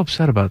 Why are you so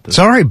upset about this?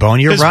 Sorry,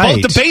 Bone, you're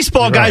right. Both the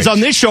baseball guys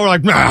on this show are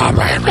like, well,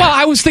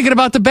 I was thinking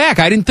about the back.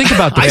 I didn't think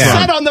about the front.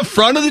 I said on the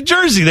front of the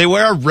jersey, they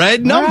wear a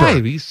red number.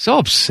 Right, he's so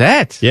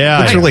upset.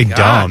 Yeah. It's really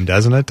dumb,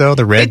 doesn't it, though?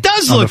 The red It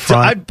does on look, the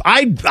front.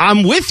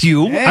 I'm with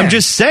you. Yeah. I'm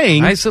just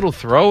saying. Nice little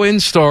throw-in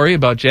story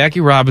about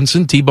Jackie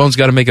Robinson. T-Bone's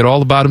got to make it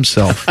all about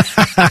himself.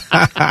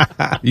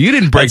 You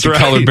didn't break the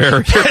color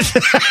barrier. What's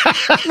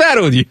the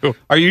matter with you?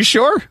 Are you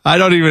sure?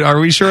 Are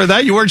we sure of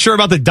that? You weren't sure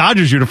about the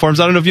Dodgers uniforms.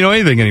 I don't know if you know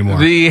anything anymore.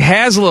 The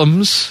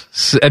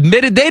Haslams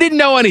admitted they didn't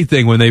know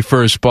anything when they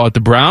first bought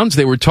the Browns.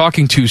 They were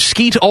talking to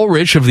Skeet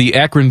Ulrich of the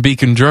Akron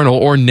Beacon Journal,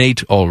 or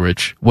Nate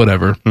Ulrich,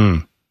 whatever.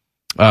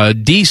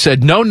 D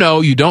said,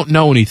 no, you don't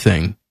know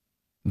anything.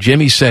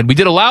 Jimmy said, we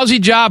did a lousy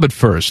job at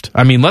first.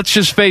 I mean, let's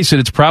just face it.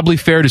 It's probably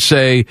fair to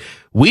say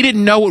we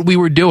didn't know what we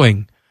were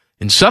doing.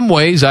 In some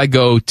ways, I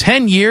go,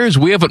 10 years,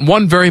 we haven't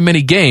won very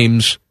many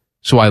games,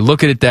 so I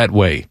look at it that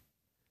way.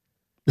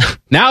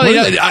 Now,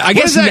 what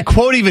does that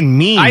quote even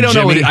mean? I don't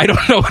know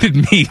what it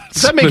means.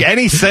 Does that make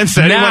any sense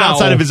to anyone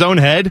outside of his own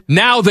head?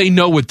 Now they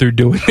know what they're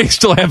doing. They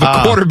still have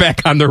a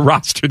quarterback on their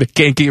roster they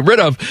can't get rid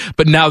of,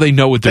 but now they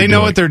know what they're doing. They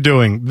know what they're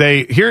doing.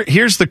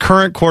 Here's the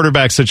current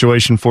quarterback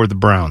situation for the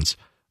Browns.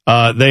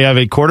 They have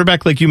a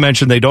quarterback, like you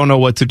mentioned, they don't know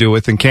what to do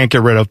with and can't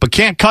get rid of, but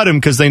can't cut him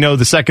because they know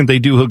the second they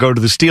do, he'll go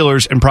to the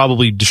Steelers and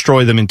probably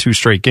destroy them in 2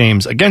 straight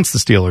games against the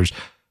Steelers.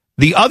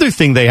 The other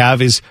thing they have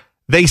is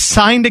they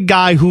signed a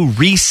guy who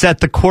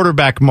reset the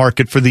quarterback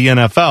market for the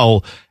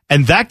NFL,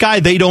 and that guy,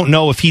 they don't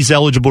know if he's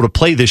eligible to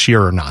play this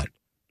year or not.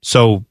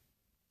 So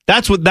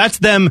that's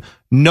them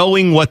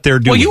knowing what they're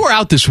doing. Well, you were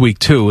out this week,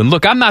 too, and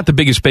look, I'm not the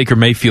biggest Baker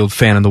Mayfield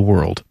fan in the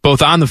world,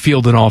 both on the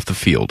field and off the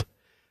field,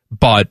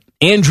 but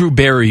Andrew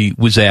Berry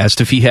was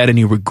asked if he had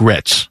any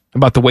regrets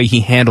about the way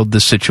he handled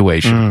this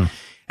situation.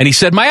 And he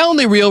said, my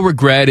only real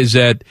regret is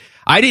that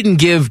I didn't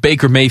give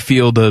Baker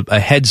Mayfield a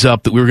heads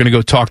up that we were going to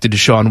go talk to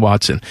Deshaun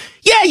Watson.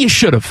 Yeah, you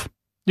should have.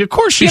 Of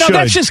course you should.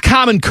 That's just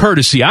common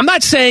courtesy. I'm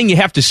not saying you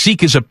have to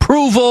seek his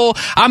approval.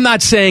 I'm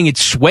not saying it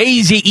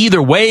sways you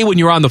either way when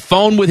you're on the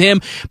phone with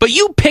him. But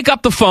you pick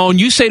up the phone,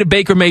 you say to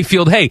Baker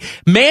Mayfield, hey,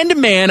 man to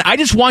man, I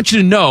just want you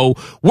to know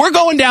we're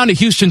going down to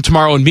Houston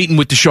tomorrow and meeting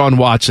with Deshaun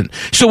Watson.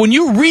 So when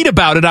you read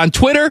about it on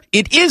Twitter,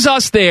 it is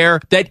us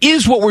there. That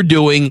is what we're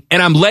doing, and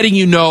I'm letting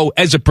you know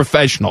as a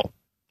professional.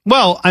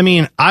 Well, I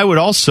mean, I would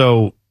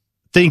also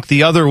think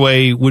the other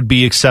way would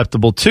be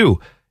acceptable, too.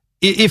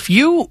 If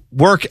you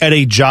work at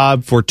a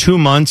job for 2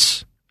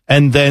 months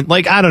and then,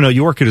 like, I don't know,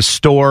 you work at a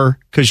store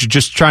because you're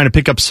just trying to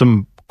pick up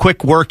some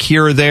quick work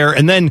here or there,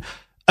 and then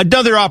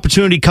another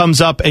opportunity comes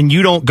up and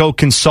you don't go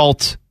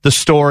consult the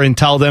store and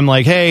tell them,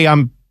 like, hey,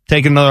 I'm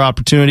taking another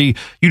opportunity.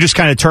 You just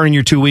kind of turn in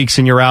your 2 weeks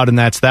and you're out, and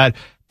that's that.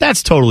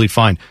 That's totally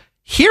fine.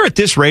 Here at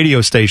this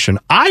radio station,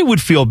 I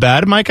would feel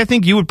bad, Mike. I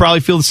think you would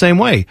probably feel the same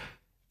way.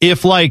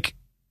 If, like,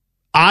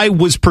 I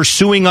was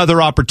pursuing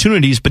other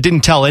opportunities but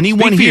didn't tell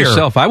anyone Speak for here.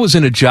 yourself. I was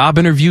in a job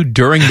interview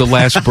during the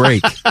last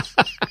break.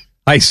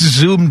 I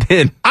zoomed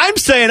in. I'm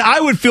saying I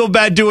would feel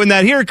bad doing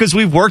that here because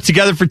we've worked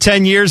together for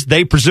 10 years.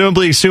 They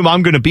presumably assume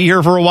I'm going to be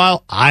here for a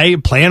while. I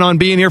plan on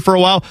being here for a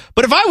while.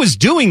 But if I was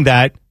doing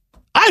that,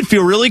 I'd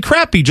feel really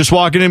crappy just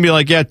walking in and be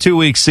like, yeah, 2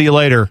 weeks, see you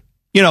later.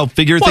 You know,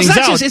 figure things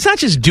out. It's not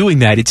just doing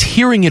that. It's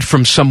hearing it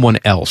from someone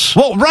else.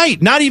 Well,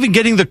 right. Not even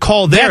getting the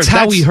call there. That's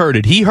how he heard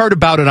it. He heard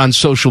about it on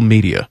social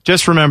media.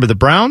 Just remember, the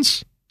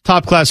Browns,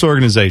 top-class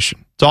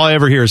organization. That's all I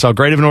ever hear is how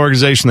great of an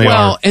organization they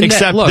are.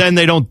 Except then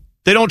they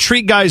don't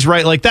treat guys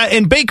right like that.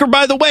 And Baker,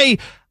 by the way,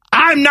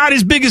 I'm not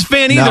his biggest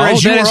fan either,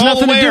 as you are all aware. That has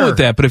nothing to do with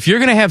that. But if you're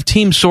going to have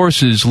team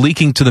sources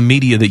leaking to the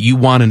media that you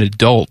want an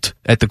adult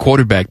at the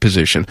quarterback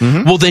position,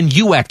 well, then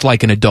you act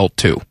like an adult,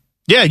 too.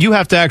 Yeah, you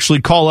have to actually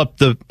call up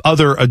the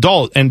other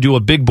adult and do a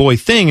big boy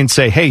thing and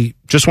say, hey,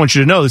 just want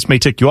you to know this may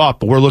tick you off,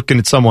 but we're looking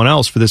at someone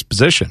else for this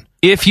position.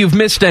 If you've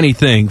missed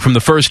anything from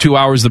the first 2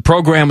 hours of the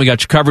program, we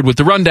got you covered with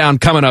the rundown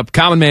coming up.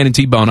 Common Man and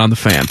T-Bone on the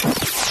Fan.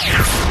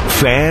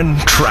 Fan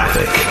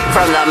traffic.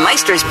 From the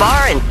Meister's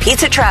Bar and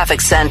Pizza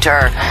Traffic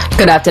Center.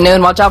 Good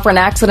afternoon. Watch out for an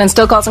accident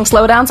still causing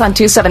slowdowns on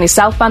 270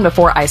 southbound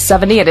before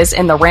I-70. It is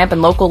in the ramp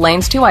and local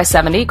lanes to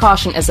I-70.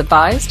 Caution is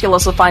advised. You'll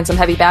also find some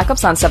heavy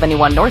backups on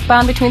 71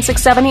 northbound between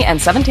 670 and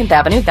 17th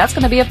Avenue. That's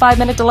going to be a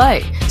 5-minute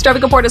delay. This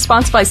traffic report is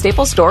sponsored by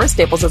Staples Stores.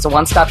 Staples is a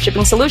one-stop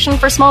shipping solution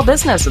for small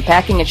business with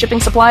packing and shipping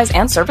supplies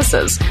and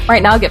services.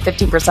 Right now, get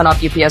 15%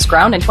 off UPS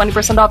Ground and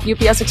 20% off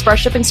UPS Express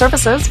shipping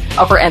services.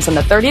 Offer ends on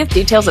the 30th.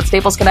 Details at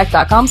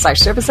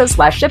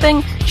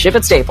staplesconnect.com/services/shipping. Ship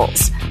at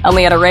Staples. I'm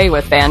Leanna Ray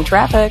with Fan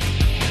Traffic.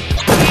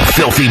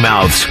 Filthy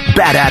mouths,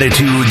 bad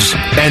attitudes,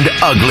 and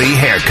ugly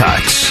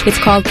haircuts. It's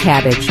called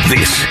cabbage.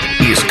 This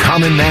is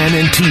Common Man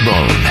and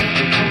T-Bone.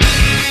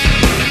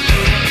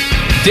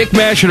 Dick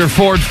Masheter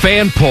Ford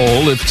fan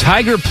poll. If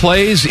Tiger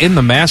plays in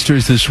the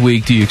Masters this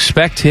week, do you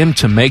expect him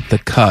to make the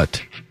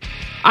cut?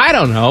 I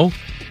don't know.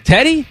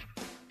 Teddy?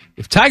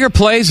 If Tiger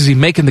plays, is he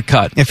making the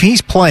cut? If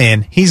he's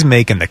playing, he's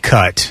making the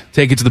cut.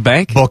 Take it to the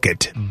bank? Book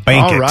it.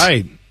 Bank it. All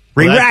right.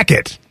 Re-rack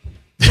it.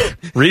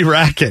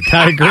 Re-rack it.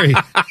 I agree.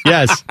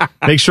 Yes.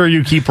 Make sure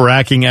you keep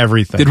racking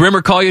everything. Did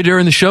Rimmer call you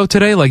during the show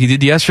today like he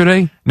did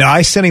yesterday? No,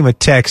 I sent him a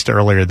text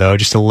earlier, though,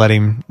 just to let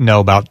him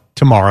know about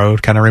tomorrow,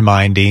 kind of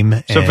remind him.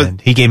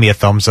 And he gave me a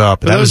thumbs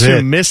up. For those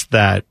who missed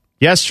that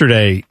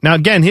yesterday, now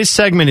again, his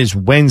segment is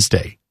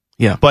Wednesday.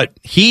 Yeah. But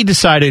he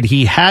decided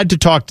he had to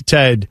talk to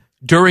Ted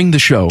during the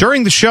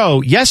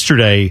show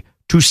yesterday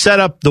to set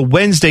up the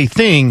Wednesday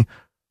thing,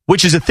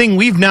 which is a thing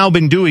we've now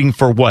been doing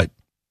for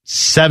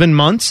 7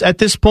 months at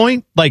this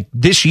point, like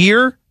this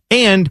year,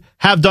 and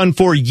have done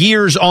for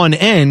years on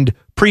end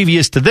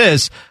previous to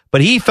this.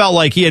 But he felt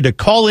like he had to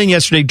call in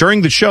yesterday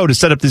during the show to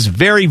set up this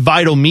very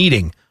vital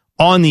meeting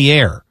on the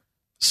air.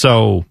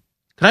 So,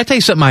 can I tell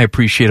you something I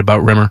appreciate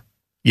about Rimmer?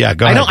 Yeah,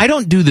 go ahead. I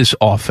don't do this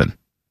often,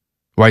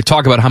 where I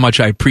talk about how much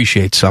I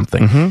appreciate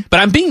something.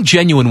 But I'm being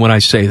genuine when I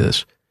say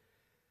this.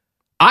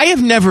 I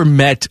have never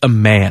met a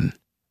man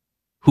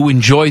who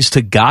enjoys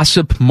to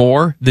gossip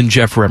more than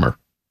Jeff Rimmer.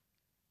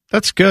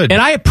 That's good.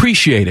 And I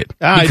appreciate it.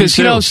 Because,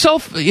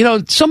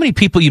 so many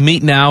people you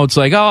meet now, it's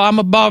like, oh, I'm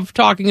above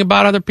talking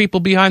about other people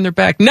behind their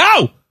back.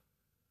 No!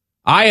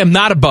 I am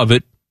not above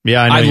it.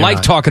 Yeah, I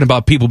like talking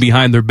about people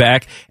behind their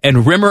back,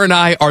 and Rimmer and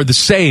I are the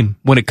same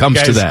when it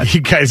comes to that.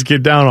 You guys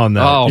get down on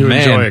that. Oh, you man.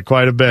 enjoy it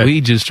quite a bit.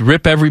 We just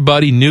rip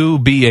everybody new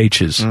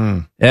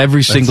BHs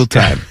every single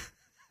time.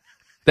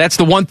 That's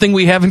the one thing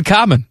we have in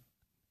common.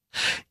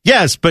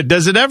 Yes, but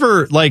does it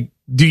ever,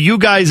 do you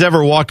guys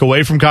ever walk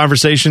away from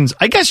conversations?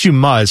 I guess you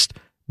must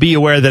be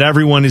aware that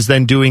everyone is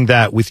then doing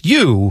that with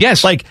you.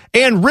 Yes.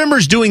 And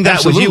Rimmer's doing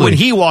that with you when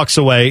he walks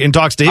away and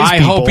talks to his people. I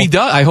hope he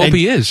does. I hope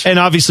he is. And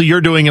obviously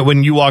you're doing it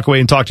when you walk away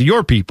and talk to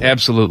your people.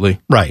 Absolutely.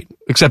 Right.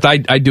 Except I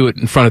do it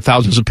in front of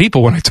thousands of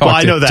people when I talk,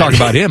 I know that. talk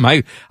about him.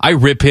 I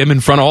rip him in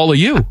front of all of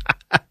you.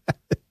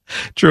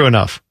 True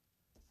enough.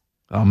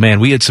 Oh, man,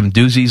 we had some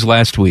doozies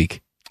last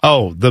week.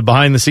 Oh, the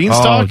behind-the-scenes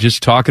talk?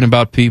 Just talking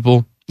about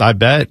people. I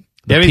bet.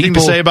 You have anything to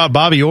say about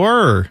Bobby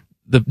Orr?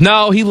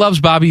 No, he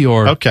loves Bobby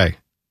Orr. Okay.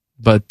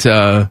 But,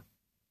 as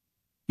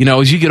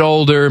you get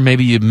older,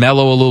 maybe you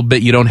mellow a little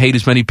bit, you don't hate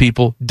as many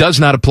people. Does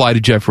not apply to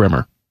Jeff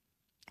Rimmer.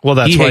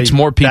 Well, he hates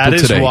more people today.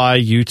 That is why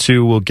you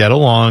two will get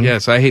along.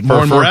 Yes, I hate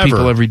more and more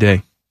people every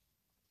day.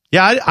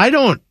 Yeah,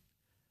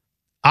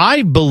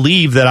 I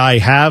believe that I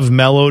have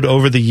mellowed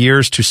over the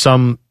years to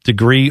some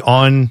degree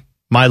on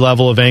my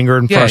level of anger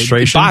and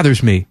frustration. It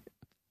bothers me.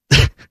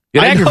 It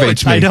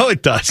aggravates me. I know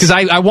it does. Because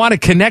I want to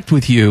connect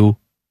with you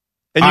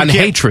on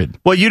hatred.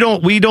 Well,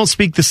 we don't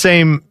speak the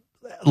same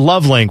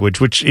love language,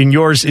 which in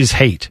yours is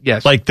hate.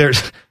 Yes.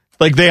 There's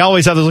Like, they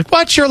always have those, like,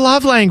 what's your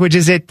love language?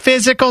 Is it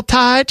physical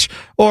touch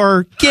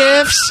or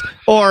gifts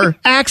or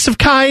acts of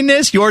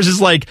kindness? Yours is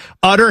like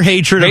utter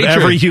hatred of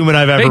every human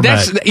I've ever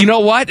met. You know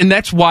what? And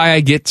that's why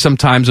I get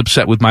sometimes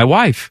upset with my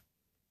wife,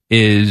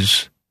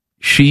 is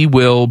she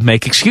will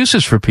make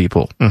excuses for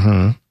people.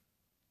 Mm-hmm.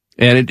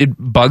 And it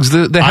bugs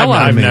the hell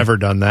out of me. I've never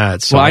done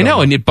that. So well, I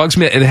know, and it bugs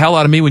me the hell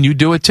out of me when you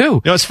do it, too.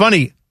 You know, it's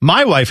funny.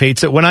 My wife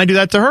hates it when I do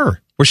that to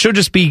her, where she'll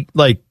just be,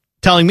 like,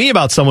 telling me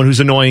about someone who's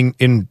annoying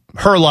in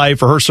her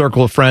life or her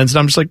circle of friends, and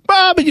I'm just like,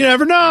 well, but you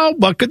never know.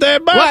 What could they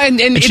be?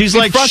 Well, and she's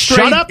like,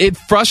 shut up. It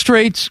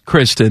frustrates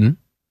Kristen,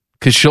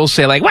 because she'll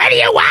say, like, what do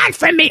you want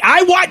from me?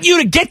 I want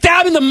you to get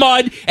down in the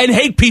mud and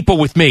hate people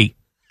with me.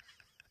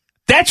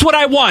 That's what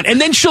I want.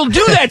 And then she'll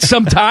do that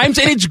sometimes,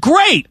 and it's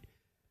great.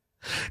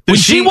 When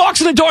she walks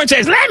in the door and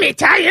says, let me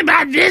tell you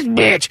about this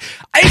bitch,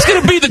 it's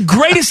going to be the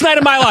greatest night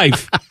of my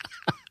life.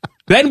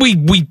 Then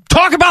we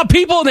talk about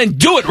people and then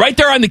do it right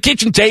there on the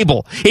kitchen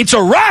table. It's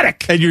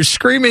erotic. And you're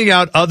screaming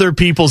out other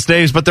people's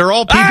names, but they're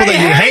all people that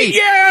you hate.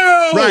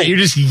 You! Right, you're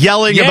just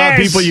yelling about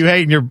people you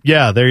hate, and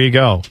there you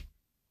go.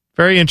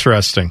 Very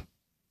interesting.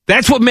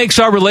 That's what makes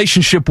our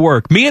relationship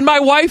work. Me and my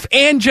wife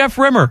and Jeff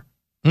Rimmer.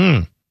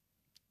 Mm.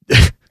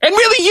 And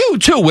really you,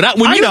 too.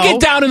 When you get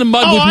down in the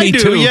mud with me,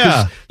 too.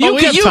 Yeah. You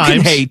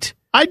can hate.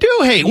 I do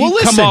hate. Well,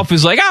 listen. Come off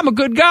as like, I'm a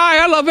good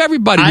guy. I love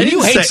everybody. When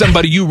you hate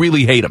somebody, you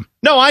really hate them.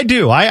 No, I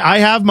do. I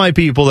have my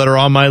people that are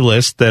on my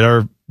list that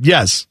are,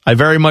 yes, I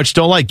very much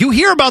don't like. You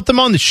hear about them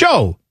on the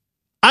show.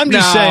 I'm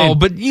just saying.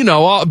 But,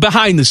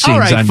 behind the scenes. All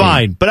right,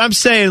 fine. But I'm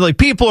saying, like,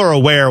 people are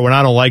aware when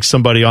I don't like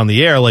somebody on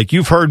the air. Like,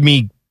 you've heard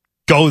me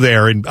go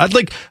there. And I'd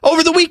like,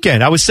 over the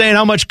weekend, I was saying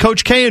how much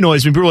Coach K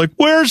annoys me. People were like,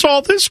 where's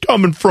all this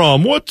coming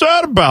from? What's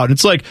that about? And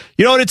it's like,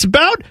 you know what it's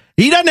about?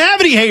 He doesn't have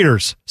any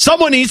haters.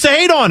 Someone needs to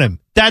hate on him.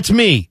 That's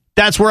me.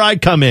 That's where I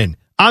come in.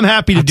 I'm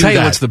happy to do that. I'll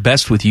tell you what's the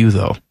best with you,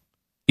 though,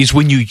 is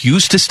when you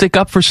used to stick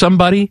up for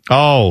somebody.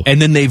 Oh.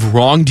 And then they've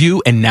wronged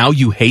you, and now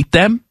you hate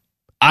them.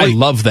 I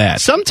love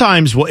that.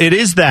 Sometimes, it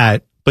is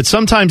that, but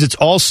sometimes it's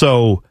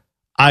also,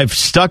 I've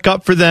stuck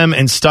up for them,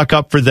 and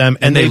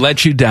they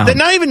let you down. They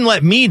not even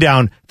let me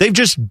down. They've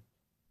just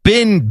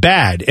been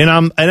bad. And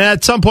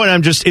at some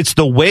point, it's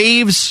the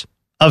waves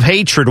of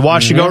hatred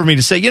washing over me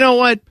to say, you know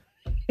what?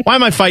 Why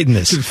am I fighting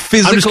this?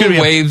 Physical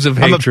waves of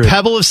hatred. I'm a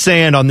pebble of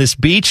sand on this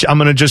beach. I'm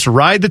going to just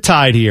ride the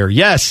tide here.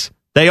 Yes,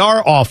 they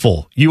are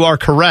awful. You are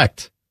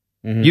correct.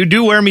 Mm-hmm. You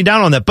do wear me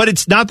down on that. But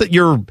it's not that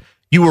you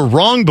were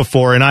wrong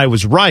before and I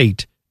was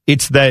right.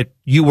 It's that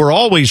you were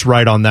always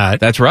right on that.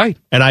 That's right.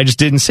 And I just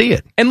didn't see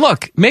it. And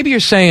look, maybe you're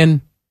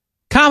saying,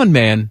 Common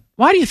Man,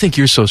 why do you think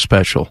you're so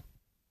special?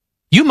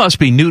 You must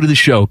be new to the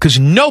show, because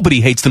nobody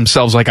hates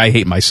themselves like I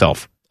hate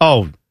myself.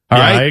 Oh, all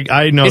right.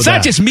 I know it's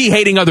not just me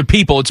hating other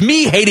people. It's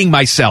me hating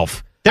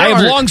myself. I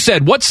have long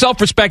said, what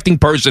self-respecting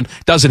person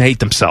doesn't hate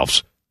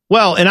themselves?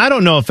 Well, and I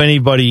don't know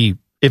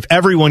if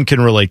everyone can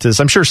relate to this.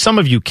 I'm sure some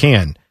of you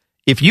can.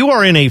 If you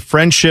are in a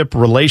friendship,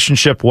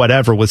 relationship,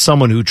 whatever, with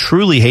someone who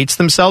truly hates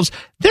themselves,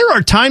 there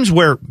are times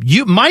where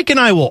Mike and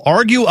I will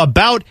argue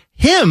about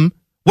him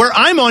where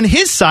I'm on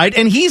his side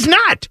and he's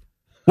not.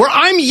 Where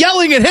I'm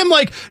yelling at him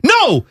like,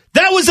 no,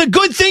 that was a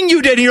good thing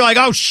you did. And you're like,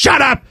 oh,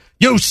 shut up.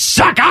 You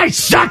suck. I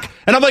suck.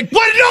 And I'm like,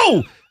 what?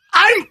 No,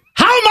 how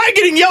am I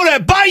getting yelled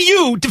at by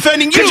you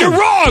defending you? Because you're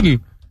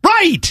wrong.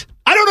 Right.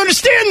 I don't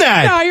understand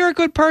that. No, you're a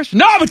good person.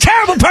 No, I'm a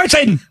terrible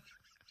person.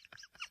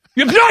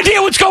 You have no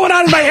idea what's going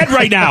on in my head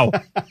right now.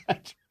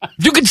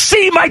 If you could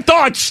see my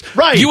thoughts,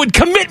 right, you would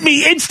commit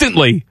me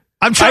instantly.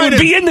 I would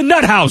be in the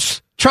nut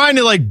house. Trying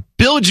to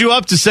build you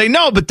up to say,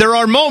 no, but there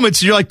are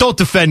moments and you're like, don't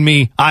defend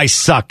me. I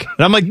suck.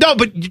 And I'm like, no,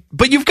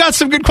 but you've got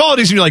some good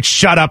qualities. And you're like,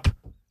 shut up.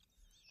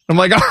 I'm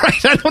like, all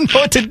right, I don't know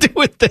what to do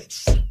with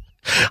this.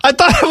 I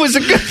thought it was a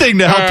good thing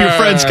to help your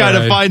friends kind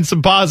of find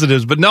some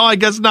positives, but no, I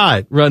guess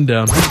not.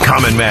 Rundown.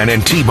 Common Man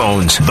and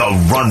T-Bone's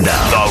The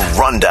Rundown. The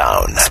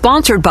Rundown.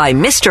 Sponsored by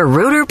Mr.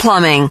 Rooter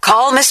Plumbing.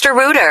 Call Mr.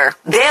 Rooter.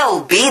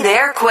 They'll be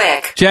there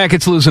quick.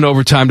 Jackets losing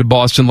overtime to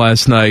Boston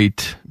last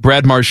night.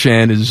 Brad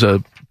Marchand is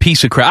a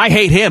piece of crap. I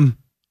hate him.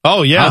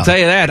 Oh, yeah. I'll tell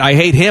you that. I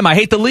hate him. I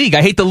hate the league.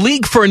 I hate the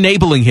league for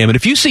enabling him. And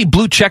if you see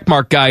blue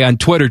checkmark guy on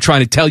Twitter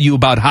trying to tell you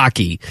about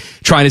hockey,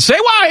 trying to say,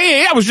 well,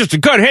 hey, that was just a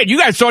good hit. You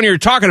guys don't know what you're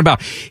talking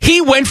about.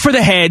 He went for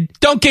the head.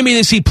 Don't give me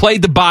this. He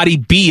played the body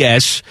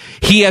BS.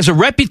 He has a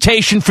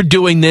reputation for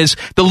doing this.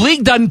 The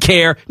league doesn't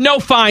care. No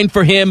fine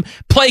for him.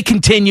 Play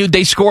continued.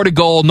 They scored a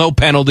goal. No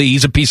penalty.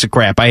 He's a piece of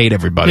crap. I hate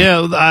everybody.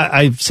 Yeah,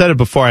 I've said it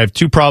before. I have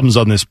two problems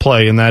on this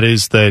play, and that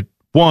is that,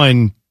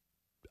 one,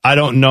 I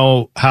don't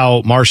know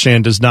how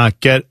Marchand does not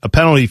get a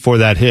penalty for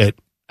that hit,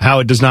 how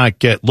it does not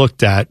get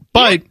looked at.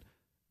 But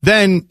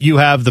then you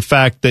have the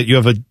fact that you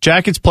have a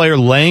Jackets player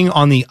laying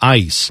on the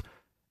ice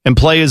and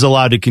play is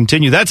allowed to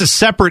continue. That's a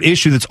separate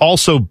issue that's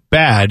also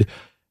bad.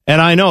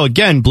 And I know,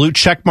 again, blue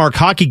checkmark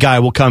hockey guy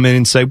will come in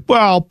and say,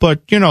 well,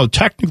 but,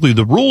 technically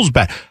the rule's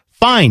bad.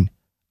 Fine.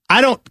 I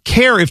don't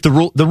care if the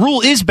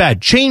rule is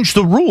bad. Change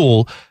the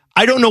rule.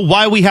 I don't know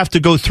why we have to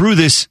go through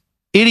this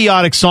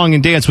idiotic song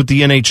and dance with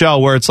the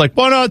NHL where it's like,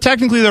 well, no,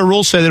 technically their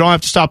rules say they don't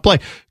have to stop play.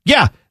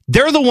 Yeah,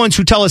 they're the ones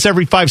who tell us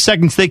every 5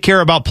 seconds they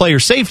care about player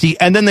safety,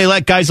 and then they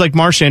let guys like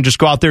Marchand just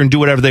go out there and do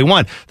whatever they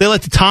want. They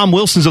let the Tom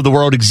Wilsons of the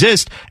world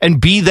exist and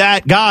be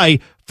that guy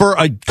for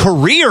a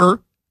career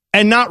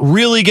and not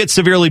really get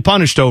severely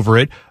punished over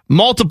it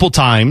multiple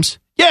times.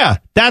 Yeah,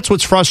 that's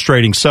what's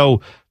frustrating.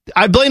 So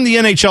I blame the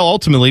NHL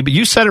ultimately, but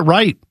you said it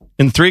right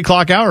in the 3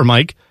 o'clock hour,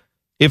 Mike.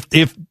 If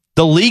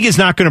the league is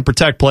not going to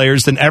protect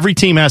players, then every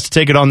team has to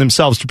take it on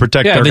themselves to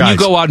protect their guys. Yeah, then you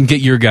go out and get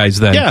your guys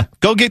then. Yeah,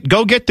 go get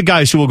the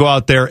guys who will go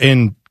out there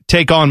and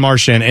take on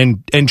Marchand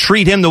and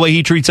treat him the way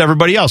he treats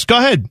everybody else. Go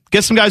ahead.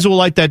 Get some guys who will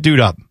light that dude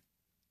up.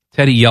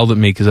 Teddy yelled at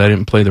me because I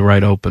didn't play the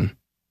right open.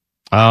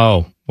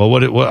 Oh. Well,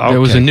 okay.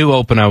 There was a new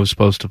open I was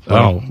supposed to play.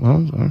 Oh,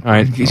 well, all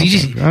right.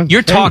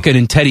 You're talking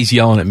and Teddy's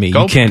yelling at me.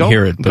 You can't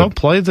hear it. Go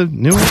play the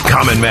new one.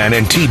 Common Man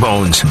and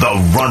T-Bone's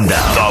The Rundown.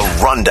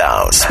 The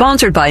Rundown.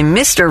 Sponsored by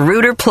Mr.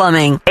 Rooter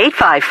Plumbing.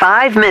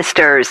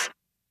 855-MISTERS.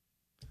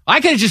 I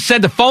could have just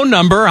said the phone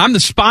number. I'm the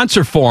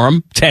sponsor for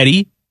him,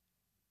 Teddy.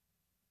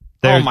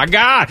 Oh, my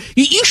God.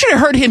 You should have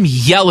heard him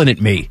yelling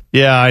at me.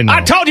 Yeah, I know.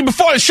 I told you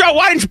before the show,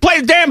 why didn't you play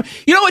the damn...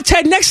 You know what,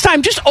 Ted? Next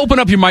time, just open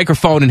up your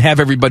microphone and have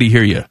everybody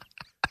hear you.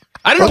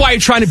 I don't know why you're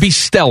trying to be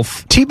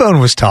stealth. T-Bone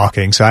was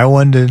talking, so I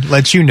wanted to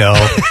let you know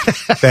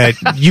that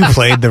you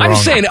played the wrong. I'm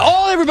saying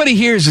all everybody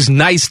hears is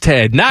nice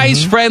Ted.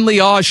 Nice, friendly,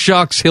 aw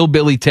shucks,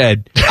 hillbilly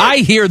Ted. I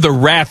hear the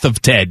wrath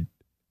of Ted.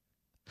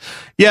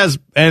 Yes,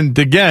 and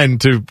again,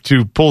 to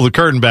pull the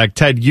curtain back,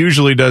 Ted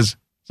usually does, is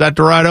that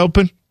the right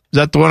open? Is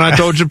that the one I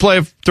told you to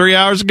play 3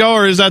 hours ago,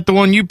 or is that the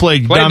one you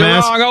played, Played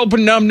dumbass? the wrong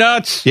open,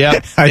 numbnuts. Yeah,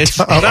 That's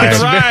the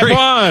right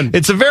one.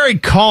 It's a very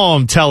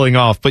calm telling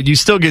off, but you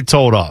still get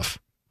told off.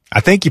 I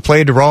think you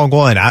played the wrong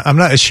one. I'm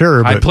not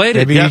sure, but I played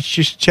it. Maybe you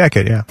should check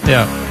it, yeah.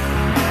 Yeah.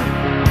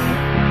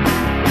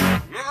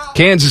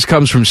 Kansas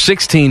comes from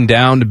 16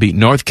 down to beat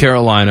North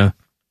Carolina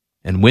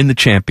and win the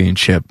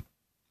championship.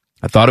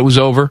 I thought it was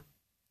over.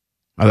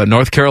 I thought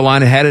North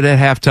Carolina had it at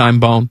halftime,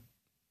 Bone.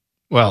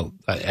 Well,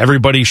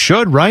 everybody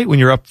should, right? When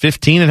you're up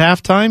 15 at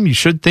halftime, you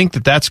should think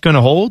that that's going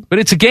to hold. But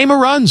it's a game of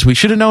runs. We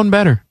should have known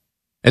better,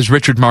 as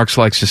Richard Marks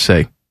likes to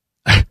say.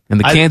 And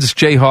the Kansas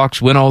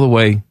Jayhawks win all the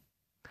way.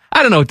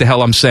 I don't know what the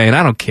hell I'm saying.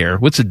 I don't care.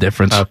 What's the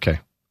difference? Okay.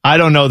 I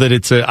don't know that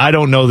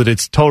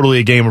it's totally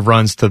a game of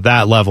runs to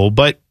that level,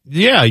 but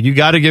yeah, you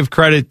got to give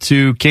credit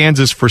to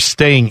Kansas for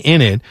staying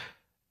in it.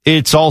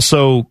 It's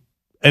also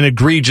an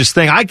egregious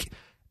thing.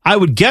 I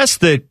would guess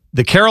that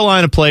the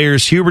Carolina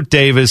players, Hubert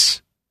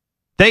Davis,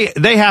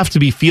 they have to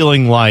be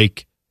feeling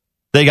like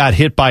they got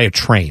hit by a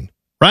train,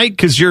 right?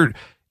 Because you're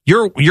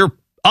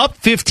up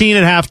 15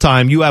 at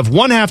halftime. You have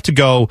one half to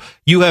go.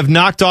 You have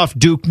knocked off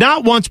Duke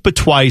not once but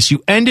twice.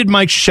 You ended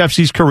Mike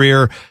Krzyzewski's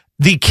career.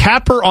 The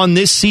capper on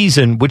this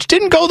season, which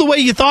didn't go the way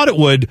you thought it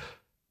would,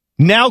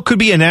 now could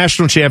be a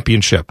national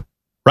championship,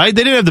 right?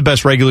 They didn't have the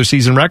best regular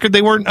season record.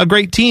 They weren't a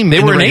great team.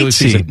 They were an regular 8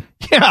 seed.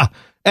 Yeah.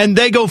 And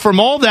they go from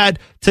all that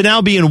to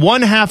now being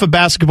one half of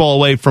basketball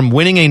away from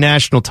winning a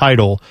national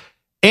title,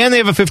 and they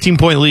have a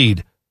 15-point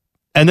lead.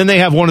 And then they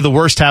have one of the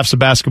worst halves of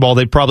basketball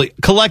they probably,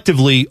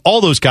 collectively, all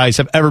those guys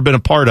have ever been a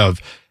part of.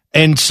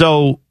 And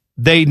so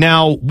they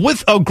now,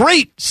 with a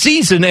great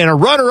season and a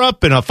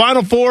runner-up and a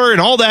Final Four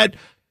and all that,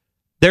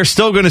 they're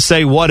still going to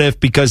say, what if,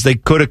 because they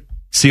could have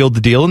sealed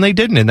the deal and they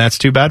didn't, and that's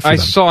too bad for them. I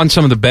saw on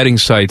some of the betting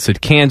sites that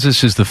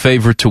Kansas is the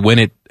favorite to win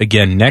it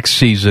again next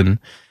season.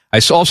 I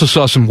also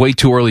saw some way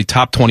too early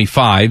top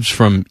 25s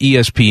from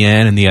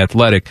ESPN and The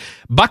Athletic.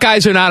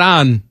 Buckeyes are not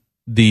on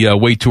the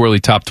way too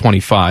early top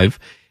 25.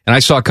 And I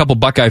saw a couple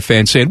Buckeye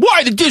fans saying,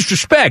 why the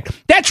disrespect?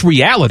 That's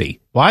reality.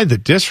 Why the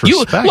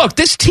disrespect? Look,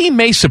 this team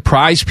may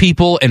surprise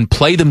people and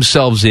play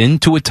themselves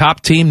into a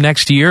top team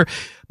next year,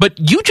 but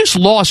you just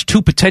lost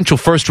 2 potential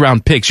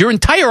first-round picks. Your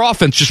entire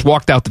offense just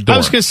walked out the door. I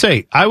was going to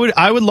say, I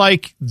would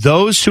like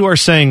those who are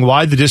saying,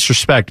 why the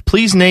disrespect,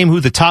 please name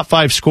who the top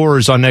 5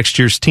 scorers on next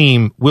year's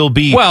team will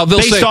be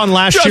based on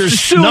last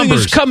year's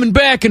numbers. Is coming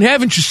back, and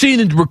haven't you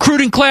seen the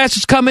recruiting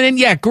classes coming in?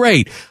 Yeah,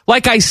 great.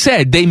 Like I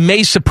said, they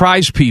may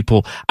surprise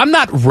people. I'm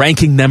not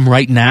ranking them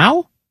right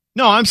now.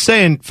 No, I'm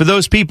saying for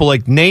those people,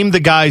 like, name the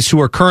guys who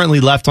are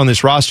currently left on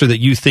this roster that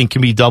you think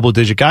can be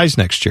double-digit guys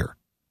next year.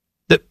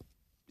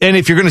 And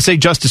if you're going to say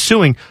Justice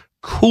Suing,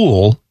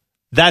 cool.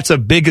 That's a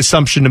big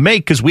assumption to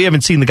make because we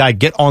haven't seen the guy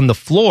get on the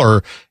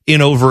floor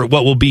in over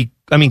what will be,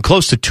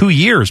 close to 2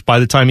 years by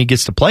the time he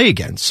gets to play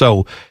again.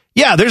 So,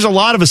 yeah, there's a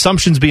lot of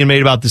assumptions being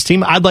made about this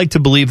team. I'd like to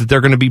believe that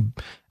they're going to be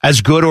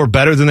as good or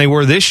better than they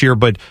were this year,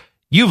 but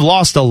you've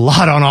lost a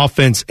lot on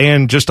offense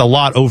and just a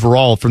lot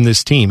overall from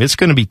this team. It's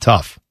going to be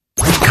tough.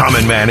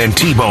 Common Man and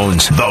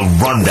T-Bone's The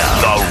Rundown.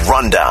 The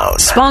Rundown.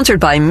 Sponsored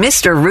by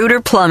Mr.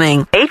 Rooter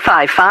Plumbing.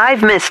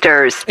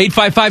 855-MISTERS.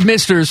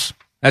 855-MISTERS.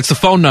 That's the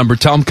phone number.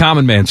 Tell them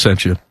Common Man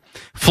sent you.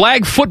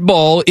 Flag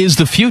football is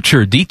the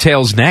future.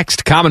 Details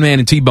next. Common Man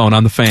and T-Bone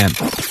on the Fan.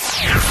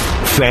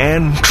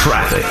 Fan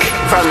traffic.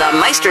 From the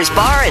Meister's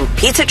Bar and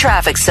Pizza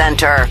Traffic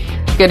Center.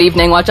 Good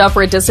evening. Watch out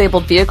for a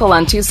disabled vehicle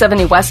on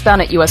 270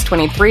 westbound at US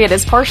 23. It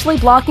is partially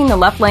blocking the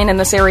left lane in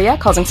this area,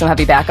 causing some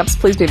heavy backups.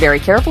 Please be very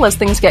careful as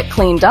things get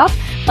cleaned up.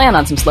 Plan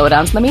on some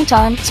slowdowns in the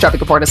meantime. This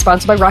traffic report is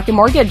sponsored by Rocket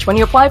Mortgage. When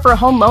you apply for a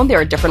home loan, there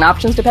are different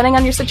options depending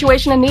on your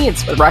situation and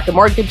needs. With Rocket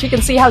Mortgage, you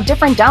can see how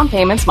different down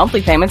payments,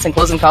 monthly payments, and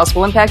closing costs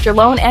will impact your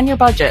loan and your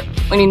budget.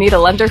 When you need a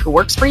lender who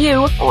works for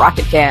you,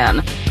 Rocket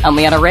can. I'm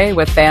Leanna Ray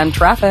with Fan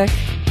Traffic.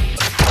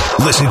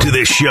 Listen to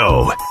this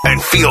show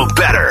and feel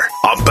better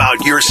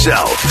about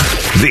yourself.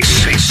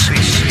 This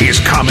is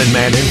Common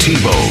Man and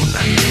T-Bone.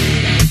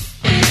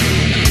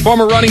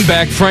 Former running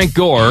back Frank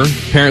Gore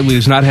apparently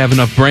does not have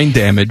enough brain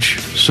damage,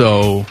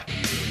 so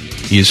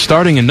he is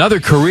starting another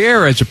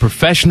career as a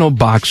professional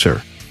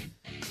boxer.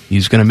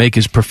 He's going to make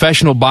his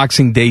professional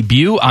boxing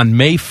debut on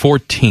May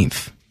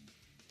 14th.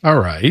 All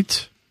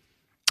right.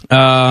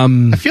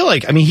 I feel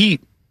like,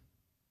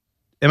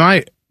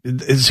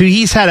 so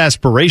he's had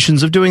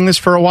aspirations of doing this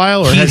for a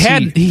while? Or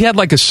he had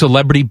like a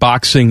celebrity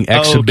boxing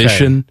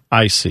exhibition. Okay.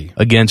 I see.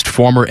 Against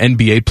former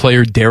NBA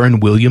player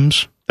Darren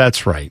Williams.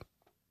 That's right.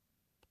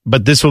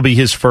 But this will be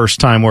his first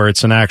time where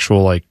it's an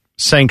actual like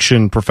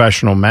sanctioned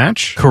professional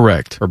match?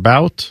 Correct. Or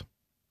bout?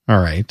 All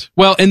right.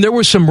 Well, and there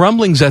were some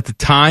rumblings at the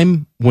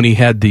time when he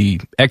had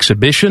the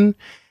exhibition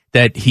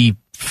that he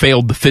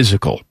failed the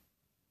physical.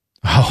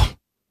 Oh.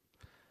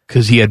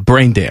 Because he had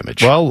brain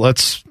damage. Well,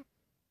 let's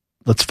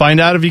find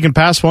out if you can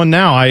pass one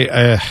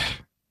now.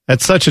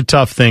 That's such a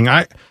tough thing.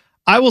 I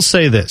will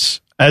say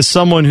this. As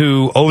someone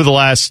who, over the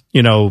last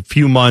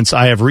few months,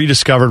 I have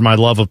rediscovered my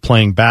love of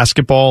playing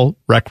basketball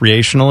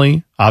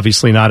recreationally,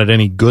 obviously not at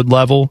any good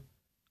level.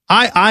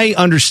 I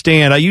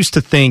understand. I used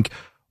to think,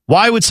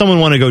 why would someone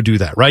want to go do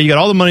that, right? You got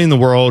all the money in the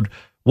world.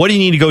 What do you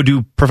need to go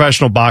do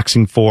professional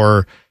boxing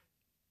for?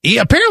 He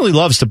apparently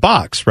loves to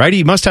box, right?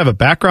 He must have a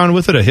background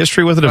with it, a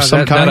history with it of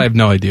some kind. That I have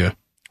no idea.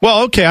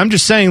 Well, okay, I'm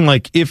just saying,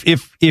 like,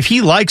 if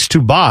he likes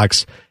to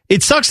box,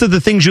 it sucks that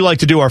the things you like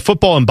to do are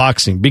football and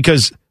boxing,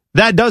 because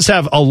that does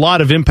have a lot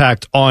of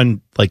impact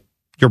on, like,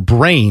 your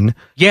brain.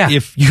 Yeah.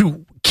 If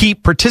you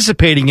keep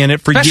participating in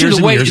it for years and years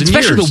and years.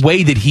 Especially the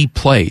way that he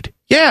played.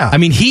 Yeah. I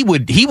mean, he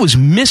was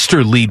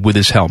Mr. Lead with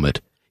his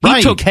helmet.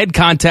 He took head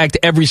contact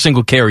every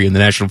single carry in the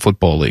National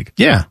Football League.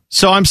 Yeah.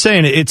 So I'm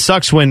saying it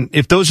sucks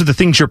if those are the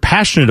things you're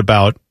passionate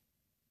about,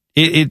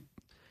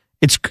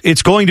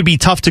 it's going to be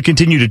tough to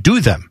continue to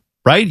do them.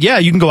 Right? Yeah,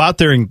 you can go out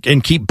there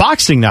and keep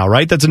boxing now,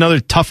 right? That's another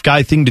tough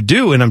guy thing to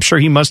do, and I'm sure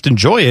he must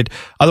enjoy it.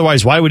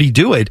 Otherwise, why would he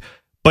do it?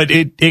 But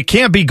it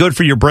can't be good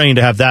for your brain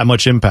to have that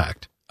much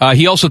impact.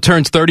 He also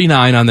turns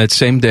 39 on that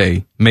same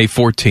day, May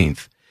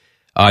 14th.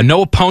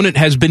 No opponent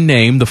has been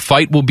named. The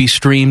fight will be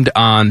streamed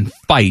on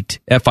Fite,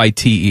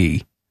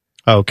 F-I-T-E.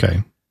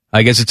 Okay.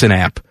 I guess it's an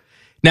app.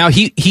 Now,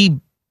 he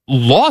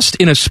lost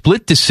in a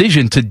split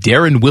decision to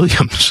Darren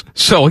Williams.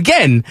 So,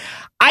 again,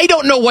 I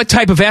don't know what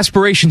type of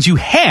aspirations you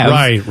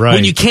have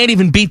when you can't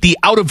even beat the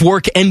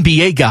out-of-work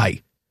NBA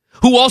guy,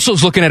 who also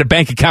is looking at a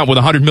bank account with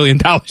 $100 million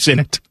in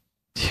it.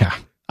 Yeah.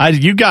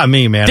 You got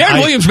me, man. Darren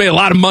Williams made a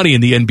lot of money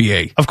in the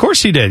NBA. Of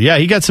course he did. Yeah,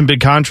 he got some big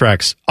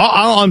contracts.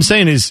 All I'm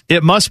saying is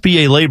it must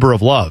be a labor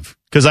of love,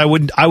 because I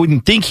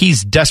wouldn't think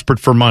he's desperate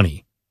for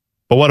money.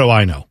 But what do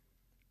I know?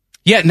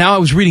 Yeah, now I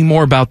was reading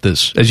more about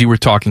this as you were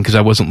talking because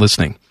I wasn't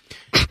listening.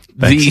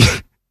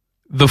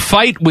 The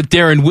fight with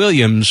Darren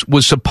Williams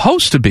was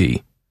supposed to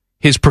be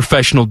his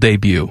professional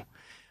debut,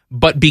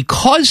 but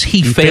because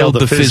he failed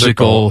the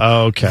physical,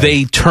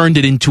 they turned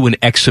it into an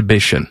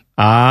exhibition.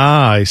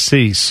 Ah, I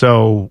see.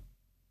 So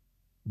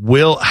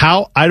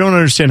I don't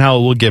understand how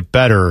it will get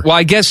better. Well,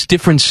 I guess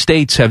different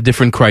states have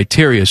different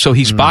criteria. So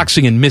he's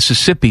boxing in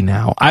Mississippi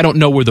now. I don't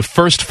know where the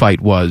first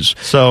fight was.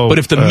 But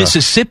if the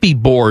Mississippi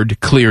board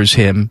clears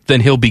him,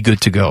 then he'll be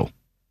good to go.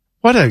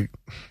 They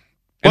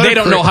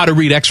don't know how to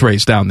read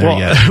x-rays down there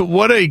yet.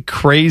 What a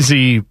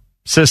crazy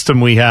system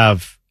we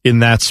have in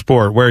that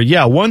sport where,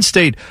 one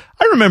state,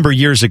 I remember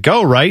years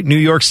ago, right? New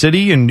York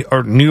City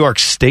or New York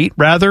State,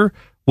 rather,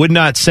 would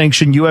not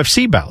sanction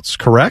UFC bouts,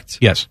 correct?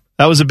 Yes.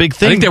 That was a big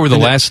thing. I think they were the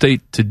last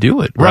state to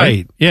do it,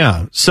 right?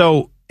 Yeah.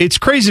 So it's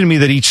crazy to me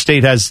that each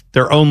state has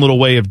their own little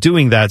way of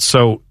doing that.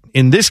 So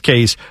in this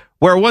case,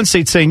 where one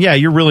state's saying,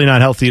 you're really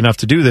not healthy enough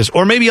to do this,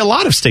 or maybe a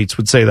lot of states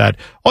would say that,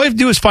 all you have to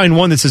do is find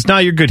one that says, no,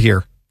 you're good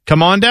here.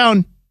 Come on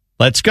down.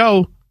 Let's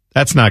go.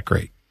 That's not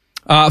great.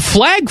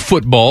 Flag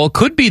football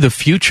could be the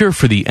future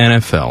for the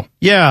NFL.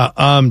 Yeah.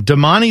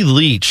 Damani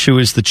Leach, who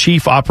is the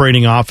chief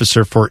operating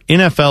officer for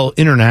NFL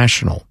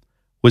International,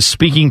 was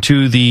speaking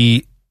to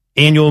the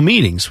annual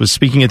meetings,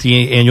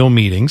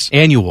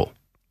 Annual.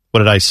 What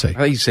did I say? I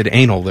thought you said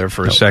anal there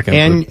for a second.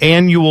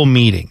 Annual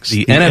meetings.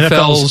 The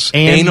NFL's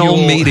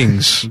annual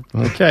meetings.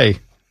 Okay.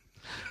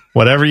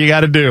 Whatever you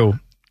got to do.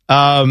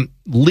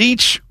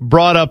 Leach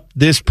brought up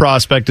this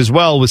prospect as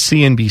well with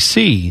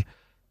CNBC,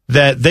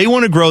 that they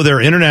want to grow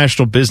their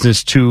international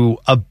business to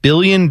 $1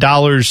 billion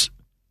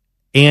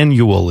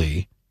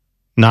annually,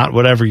 not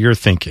whatever you're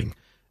thinking.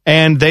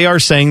 And they are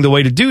saying the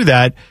way to do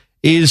that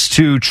is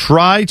to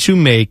try to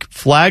make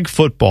flag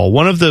football.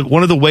 One of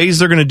the ways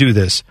they're going to do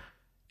this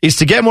is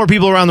to get more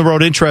people around the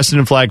world interested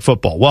in flag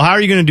football. Well, how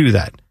are you going to do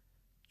that?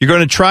 You're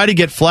going to try to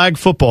get flag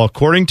football,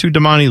 according to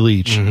Damani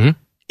Leach,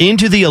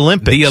 into the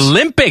Olympics. The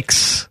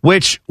Olympics!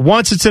 Which,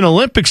 once it's an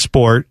Olympic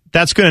sport,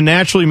 that's going to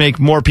naturally make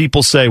more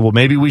people say, well,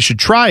 maybe we should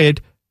try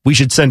it. We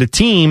should send a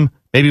team.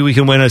 Maybe we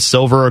can win a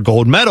silver or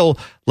gold medal.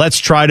 Let's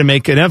try to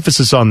make an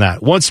emphasis on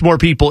that. Once more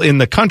people in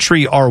the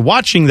country are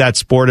watching that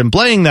sport and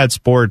playing that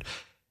sport,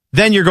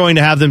 then you're going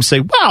to have them say,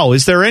 wow,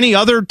 is there any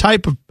other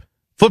type of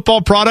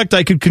football product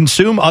I could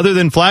consume other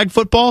than flag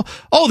football?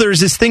 Oh, there's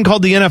this thing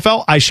called the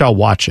NFL. I shall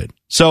watch it.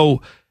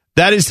 So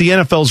that is the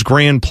NFL's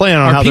grand plan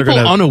on how they're going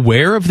to... Are people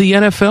unaware of the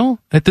NFL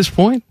at this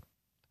point?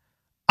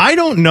 I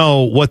don't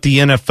know what the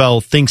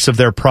NFL thinks of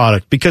their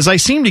product because I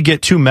seem to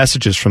get two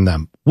messages from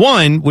them.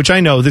 One, which I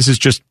know this is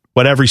just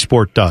what every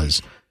sport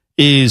does,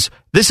 is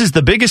this is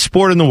the biggest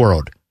sport in the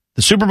world.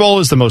 The Super Bowl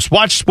is the most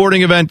watched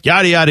sporting event,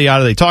 yada, yada,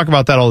 yada. They talk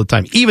about that all the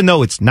time, even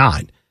though it's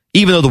not.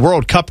 Even though the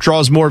World Cup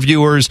draws more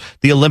viewers,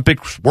 the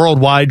Olympics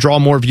worldwide draw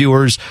more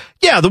viewers.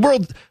 Yeah, the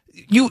world,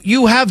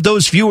 you have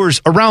those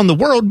viewers around the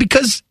world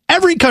because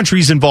every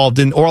country's involved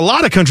in, or a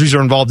lot of countries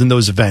are involved in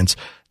those events.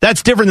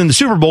 That's different than the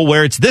Super Bowl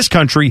where it's this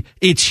country,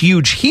 it's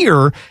huge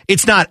here,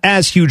 it's not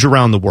as huge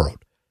around the world.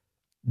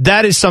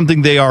 That is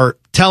something they are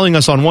telling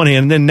us on one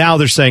hand, and then now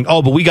they're saying,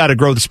 oh, but we got to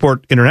grow the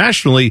sport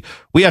internationally.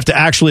 We have to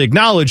actually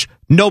acknowledge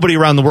nobody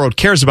around the world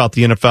cares about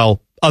the NFL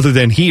other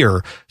than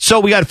here. So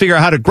we got to figure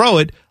out how to grow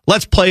it.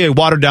 Let's play a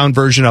watered-down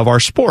version of our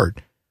sport.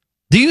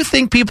 Do you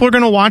think people are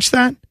going to watch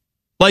that?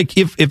 Like,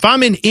 if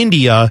I'm in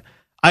India,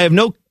 I have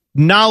no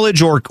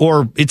knowledge or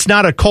it's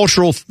not a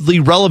culturally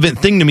relevant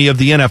thing to me of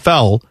the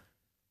NFL,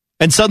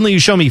 and suddenly you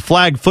show me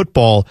flag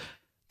football,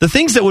 the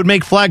things that would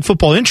make flag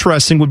football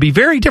interesting would be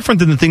very different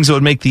than the things that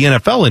would make the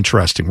NFL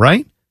interesting,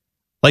 right?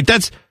 Like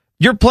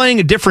you're playing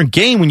a different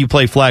game when you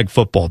play flag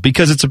football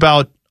because it's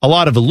about a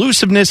lot of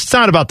elusiveness. It's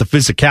not about the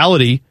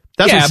physicality.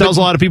 That's what sells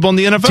a lot of people in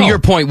the NFL. To your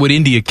point, would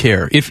India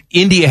care? If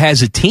India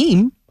has a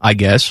team, I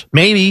guess.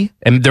 Maybe.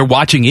 And they're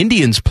watching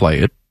Indians play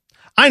it.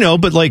 I know,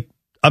 but like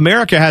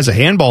America has a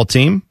handball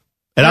team.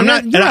 And I'm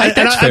not,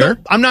 that's fair.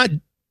 I'm not,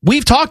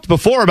 we've talked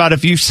before about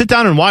if you sit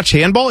down and watch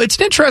handball, it's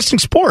an interesting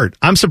sport.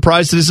 I'm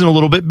surprised it isn't a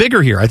little bit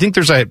bigger here. I think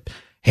there's a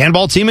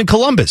handball team in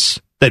Columbus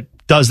that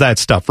does that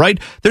stuff, right?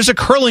 There's a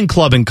curling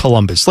club in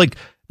Columbus. Like,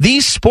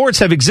 these sports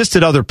have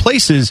existed other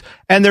places,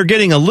 and they're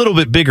getting a little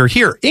bit bigger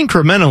here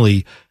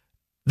incrementally.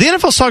 The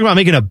NFL's talking about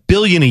making $1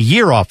 billion a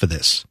year off of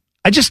this.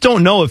 I just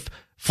don't know if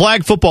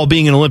flag football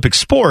being an Olympic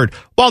sport,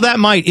 while that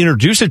might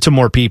introduce it to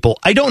more people,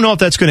 I don't know if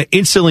that's going to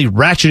instantly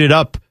ratchet it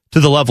up to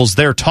the levels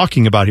they're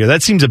talking about here.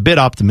 That seems a bit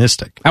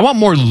optimistic. I want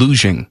more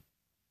luging.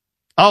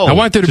 Oh, I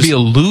want there to be a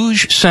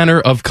luge center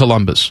of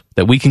Columbus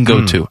that we can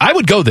go to. I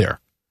would go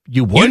there.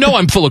 You would? You know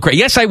I'm full of crap.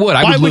 Yes, I would.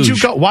 Why would you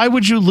go? Why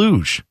would you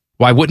luge?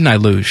 Why wouldn't I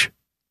luge?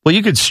 Well,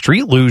 you could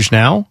street luge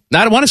now. No,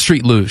 I don't want to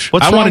street luge.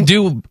 I want to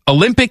do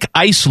Olympic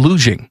ice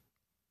luging.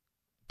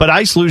 But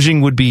ice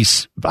luging would be,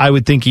 I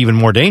would think, even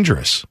more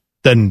dangerous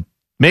than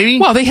maybe.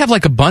 Well, they have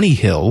like a bunny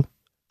hill.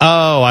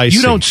 Oh, I see.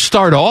 You don't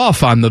start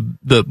off on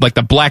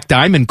the Black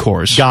Diamond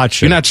course.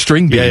 Gotcha. You're not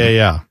string beating.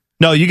 Yeah.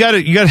 No, you got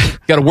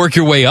to work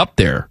your way up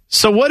there.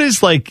 So what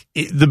is like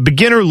the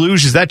beginner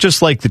luge? Is that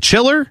just like the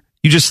chiller?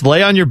 You just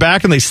lay on your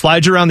back and they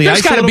slide you around the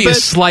ice a little bit? There's got to be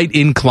a slight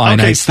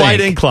incline, okay, I slight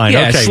think. incline.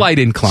 Yeah, okay. Slight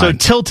incline. So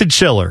tilted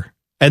chiller.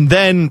 And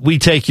then we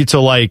take you to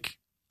like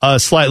a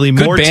slightly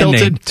Good more band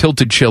tilted. Name,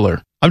 tilted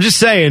chiller. I'm just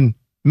saying,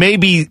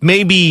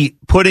 maybe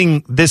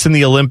putting this in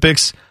the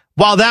Olympics,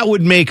 while that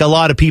would make a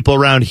lot of people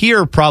around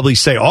here probably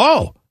say,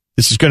 oh,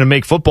 this is going to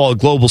make football a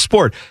global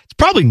sport. It's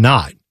probably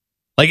not.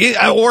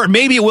 Or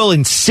maybe it will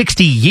in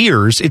 60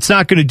 years. It's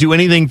not going to do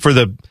anything for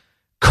the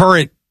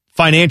current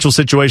financial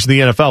situation of the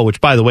NFL, which,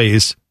 by the way,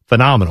 is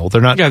phenomenal.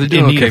 They're not they're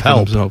doing in need okay of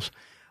help. for themselves.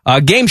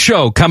 Game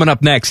show coming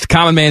up next.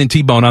 Common Man and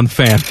T-Bone on the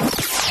Fan.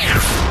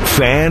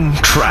 Fan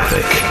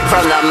traffic.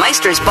 From the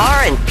Meister's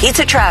Bar and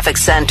Pizza Traffic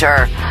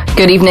Center.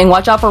 Good evening.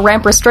 Watch out for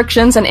ramp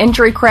restrictions. An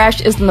injury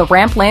crash is in the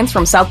ramp lanes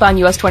from southbound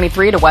US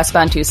 23 to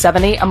westbound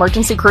 270.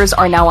 Emergency crews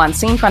are now on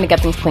scene trying to get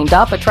things cleaned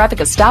up, but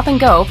traffic is stop and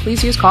go.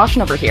 Please use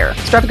caution over here.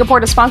 This traffic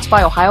report is sponsored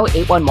by Ohio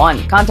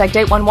 811. Contact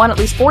 811 at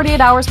least 48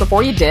 hours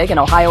before you dig, and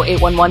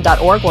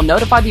ohio811.org will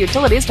notify the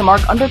utilities to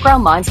mark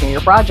underground lines near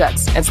your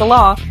projects. It's the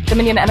law.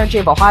 Dominion Energy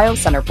of Ohio,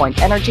 Centerpoint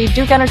Energy,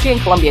 Duke Energy,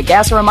 and Columbia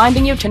Gas are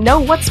reminding you to know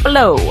what's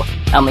below.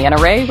 I'm Leanna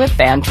Ray with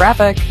Fan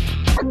Traffic.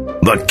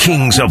 The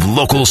kings of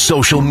local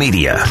social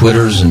media.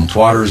 Twitters and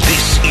twatters.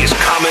 This is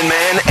Common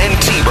Man and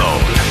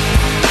T-Bone.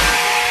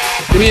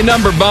 Give me a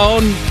number,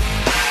 Bone.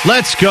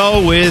 Let's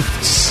go with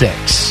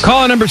 6.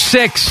 Call number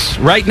 6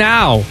 right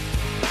now.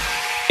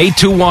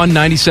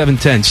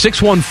 821-9710.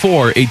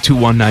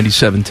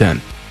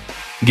 614-821-9710.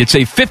 Gets a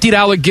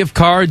 $50 gift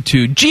card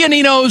to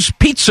Giannino's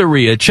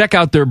Pizzeria. Check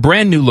out their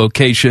brand new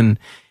location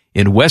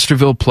in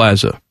Westerville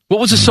Plaza.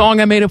 What was the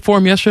song I made up for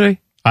him yesterday?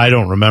 I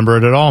don't remember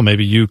it at all.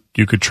 Maybe you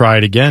could try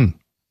it again.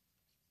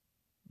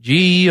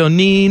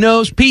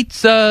 Giannino's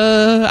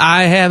Pizza.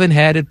 I haven't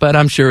had it, but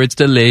I'm sure it's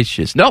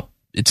delicious. Nope,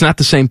 it's not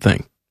the same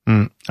thing.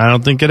 I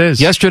don't think it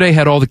is. Yesterday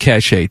had all the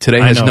cachet.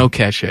 Today has no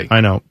cachet.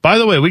 I know. By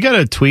the way, we got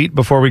a tweet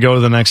before we go to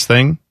the next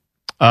thing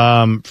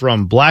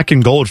from Black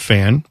and Gold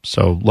fan,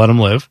 so let him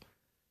live.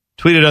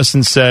 Tweeted us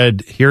and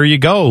said, here you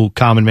go,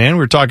 Common Man.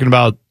 We're talking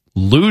about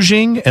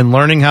luging and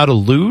learning how to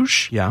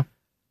luge. Yeah.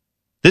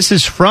 This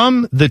is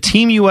from the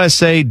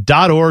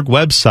teamusa.org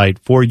website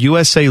for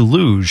USA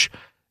Luge.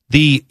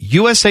 The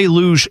USA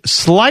Luge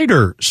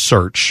slider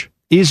search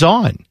is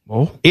on.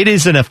 Oh. It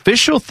is an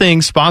official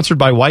thing sponsored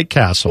by White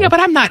Castle. Yeah,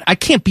 but I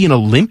can't be an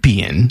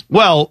Olympian.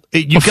 Well,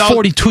 you got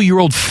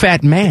 42-year-old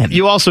fat man.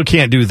 You also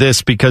can't do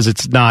this because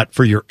it's not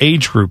for your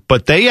age group,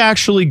 but they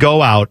actually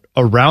go out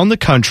around the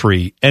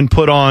country and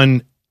put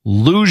on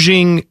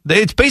luging.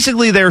 It's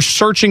basically they're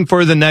searching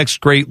for the next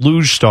great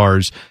luge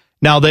stars.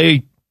 Now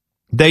they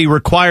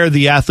require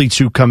the athletes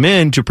who come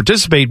in to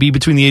participate be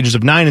between the ages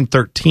of 9 and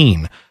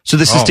 13. So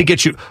this is to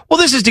get you,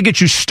 this is to get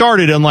you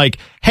started on like,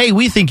 hey,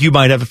 we think you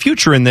might have a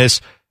future in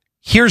this.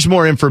 Here's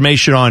more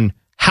information on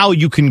how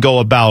you can go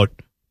about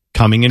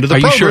coming into the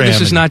program. Are you sure this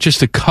is not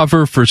just a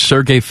cover for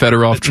Sergei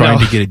Fedorov trying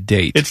to get a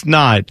date? It's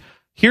not.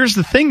 Here's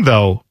the thing,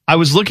 though. I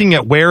was looking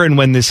at where and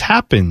when this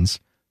happens.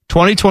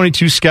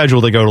 2022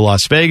 schedule, they go to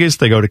Las Vegas,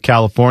 they go to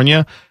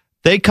California.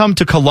 They come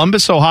to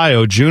Columbus,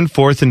 Ohio, June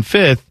 4th and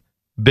 5th.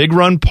 Big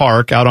Run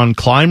Park out on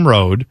Climb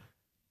Road,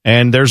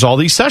 and there's all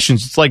these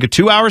sessions. It's like a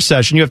 2-hour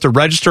session. You have to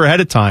register ahead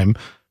of time.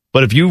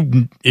 But if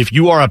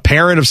you are a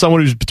parent of someone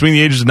who's between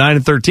the ages of 9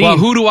 and 13, well,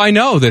 who do I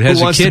know that has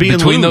a kid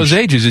between those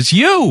ages? It's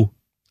you.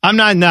 I'm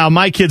not now.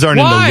 My kids aren't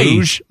into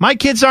luge. My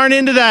kids aren't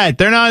into that.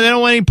 They're not. They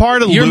don't want any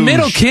part of the luge. Your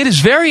middle kid is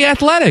very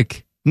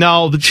athletic.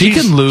 No, but she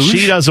can luge.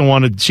 She doesn't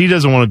want to. She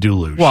doesn't want to do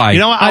luge. Why? You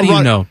know what? How do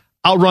you know?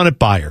 I'll run it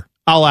by her.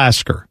 I'll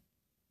ask her.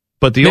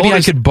 But the maybe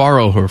oldest, I could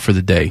borrow her for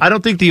the day. I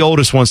don't think the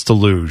oldest wants to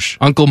luge.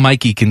 Uncle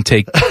Mikey can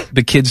take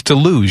the kids to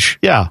luge.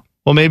 Yeah.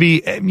 Well,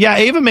 maybe. Yeah,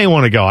 Ava may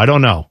want to go. I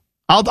don't know.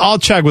 I'll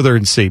check with her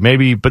and see.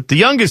 Maybe. But the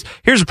youngest.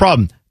 Here's the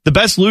problem. The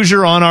best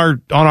luger on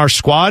our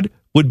squad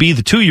would be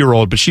the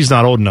 2-year-old, but she's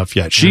not old enough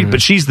yet.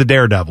 But she's the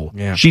daredevil.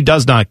 Yeah. She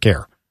does not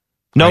care.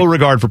 No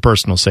regard for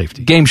personal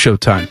safety. Game show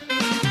time.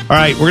 All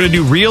right, we're going to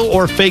do real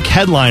or fake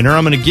headliner.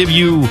 I'm going to give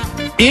you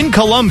in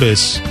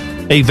Columbus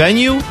a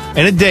venue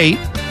and a date.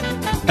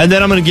 And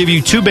then I'm going to give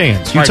you 2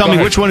 bands. You tell me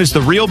which one is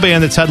the real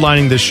band that's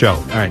headlining this show.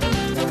 All right.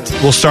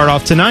 We'll start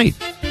off tonight.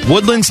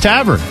 Woodlands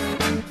Tavern.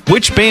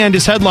 Which band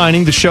is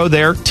headlining the show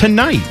there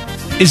tonight?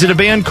 Is it a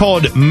band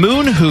called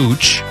Moon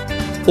Hooch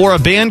or a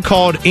band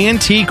called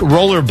Antique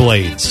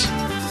Rollerblades?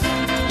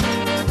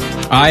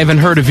 I haven't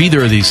heard of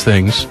either of these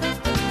things.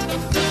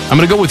 I'm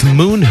going to go with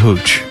Moon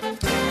Hooch.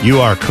 You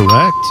are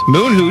correct.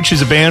 Moon Hooch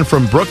is a band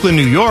from Brooklyn,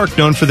 New York,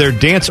 known for their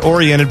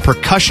dance-oriented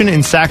percussion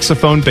and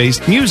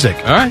saxophone-based music.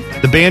 All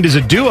right. The band is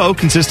a duo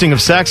consisting of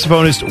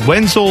saxophonist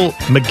Wenzel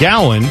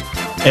McGowan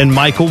and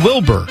Michael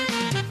Wilbur,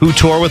 who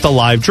tour with a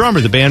live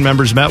drummer. The band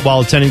members met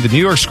while attending the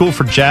New York School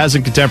for Jazz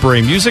and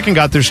Contemporary Music and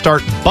got their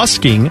start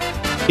busking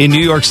in New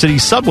York City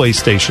subway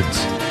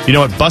stations. You know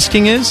what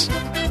busking is?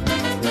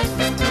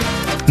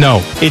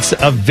 No. It's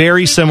a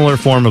very similar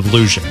form of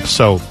luging.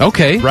 So,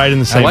 okay. Right in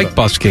the same. I like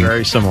busking.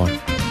 Very similar.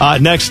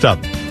 Next up,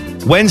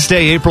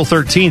 Wednesday, April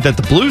 13th at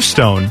the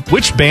Bluestone.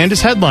 Which band is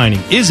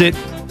headlining? Is it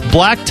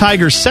Black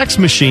Tiger Sex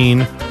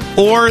Machine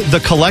or The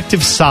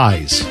Collective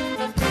Size?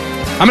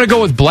 I'm going to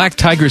go with Black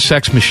Tiger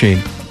Sex Machine.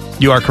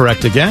 You are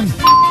correct again.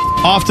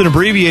 Often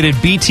abbreviated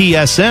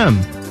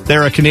BTSM.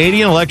 They're a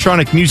Canadian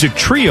electronic music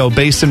trio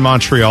based in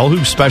Montreal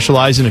who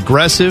specialize in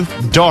aggressive,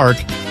 dark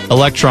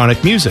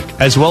electronic music,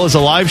 as well as a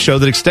live show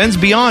that extends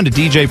beyond a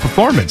DJ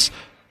performance.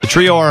 The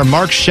trio are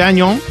Mark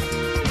Chagnon,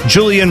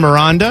 Julian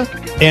Miranda,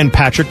 and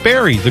Patrick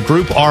Berry. The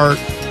group are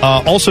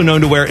also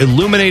known to wear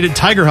illuminated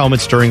tiger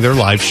helmets during their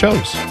live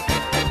shows.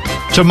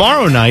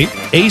 Tomorrow night,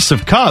 Ace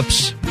of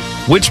Cups.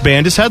 Which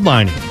band is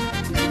headlining?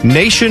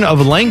 Nation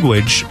of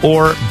Language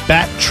or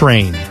Bat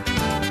Train?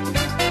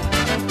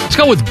 Let's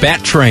go with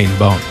Bat Train,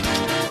 Bone.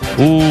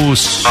 Ooh,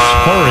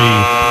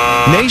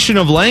 sorry. Nation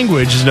of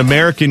Language is an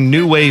American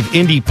new wave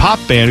indie pop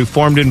band who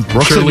formed in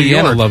Brooklyn, New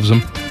York. loves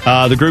them.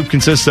 The group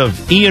consists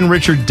of Ian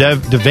Richard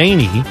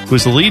Devaney, who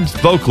is the lead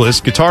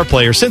vocalist, guitar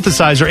player,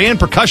 synthesizer, and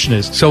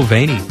percussionist. So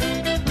veiny.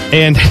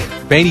 And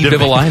Veiny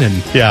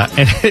Vivalainen. Yeah,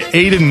 and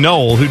Aidan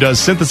Knoll, who does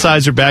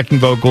synthesizer, backing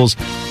vocals,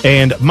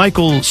 and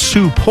Michael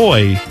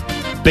Supoi,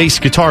 bass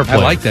guitar player.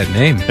 I like that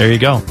name. There you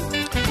go.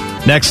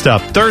 Next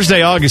up,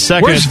 Thursday, August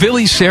 2nd. Where's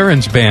Billy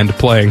Sarin's band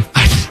playing?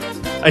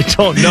 I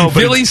don't know. But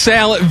Billy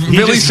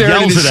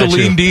Sarin is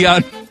Celine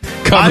Dion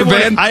cover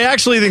band? I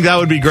actually think that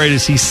would be great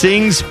as he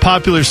sings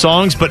popular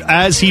songs, but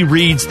as he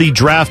reads the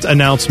draft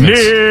announcements.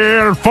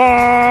 Near,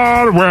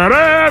 far,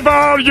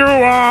 wherever you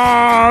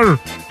are.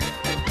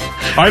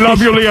 I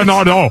love you,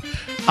 Leonardo.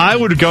 I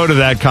would go to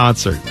that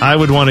concert. I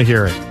would want to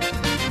hear it.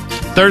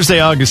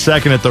 Thursday, August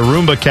 2nd at the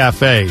Roomba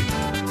Cafe.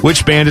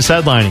 Which band is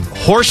headlining?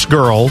 Horse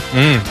Girl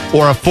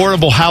or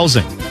Affordable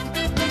Housing?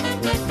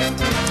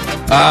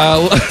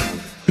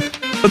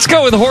 Let's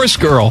go with Horse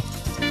Girl.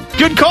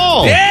 Good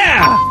call.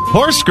 Yeah.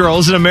 Horse Girl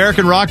is an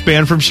American rock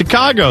band from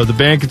Chicago. The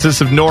band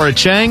consists of Nora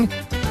Chang,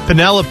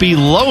 Penelope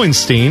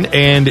Lowenstein,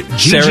 and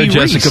Gigi Sarah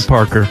Jessica Reese.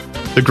 Parker.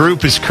 The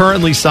group is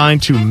currently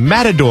signed to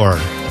Matador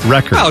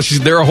Records. Oh,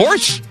 they're a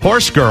horse?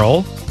 Horse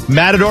Girl,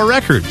 Matador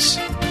Records.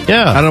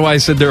 Yeah. I don't know why I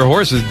said they're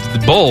horses. The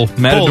bull.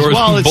 Matador's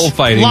Well,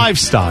 bullfighting.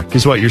 Livestock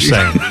is what you're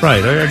saying.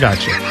 Right, I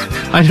got you.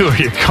 I knew where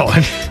you're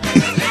going.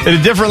 In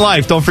a different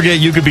life, don't forget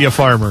you could be a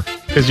farmer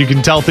because you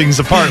can tell things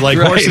apart like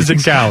Right. horses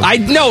and cows.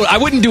 I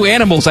wouldn't do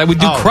animals. I would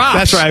do crops.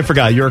 That's right. I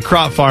forgot. You're a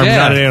crop farmer,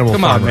 not an animal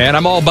Come farmer. on, man.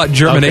 I'm all about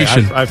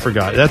germination. Okay, I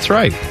forgot. That's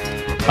right.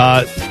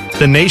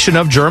 The nation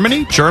of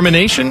Germany?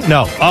 Germination?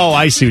 No. Oh,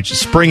 I see what you're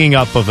springing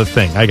up of a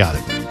thing. I got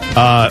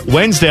it.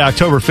 Wednesday,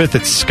 October 5th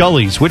at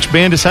Scully's. Which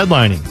band is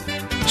headlining?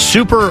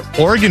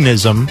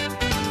 Superorganism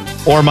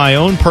or My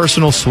Own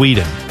Personal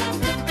Sweden?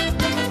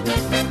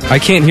 I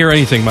can't hear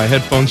anything. My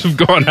headphones have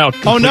gone out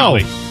completely. Oh,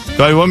 no.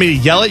 Do you want me to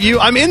yell at you?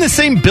 I'm in the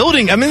same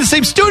building. I'm in the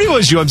same studio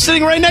as you. I'm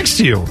sitting right next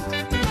to you. All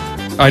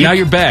right, now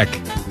you're back.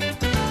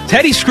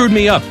 Teddy screwed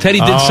me up. Teddy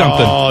did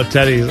something. Oh,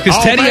 Teddy. Because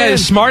Teddy had a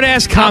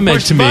smart-ass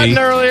comment to me.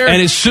 Earlier.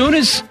 And as soon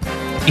as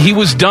he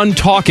was done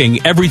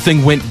talking,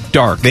 everything went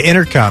dark. The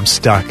intercom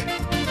stuck.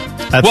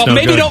 That's well, no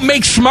maybe good. don't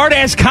make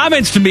smart-ass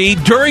comments to me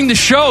during the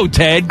show,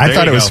 Ted. I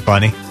thought it was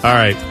funny. All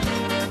right.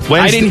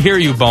 I didn't hear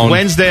you, Bone.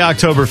 Wednesday,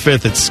 October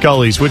 5th at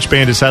Scully's. Which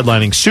band is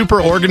headlining?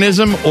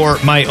 Superorganism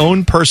or My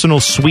Own Personal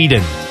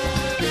Sweden?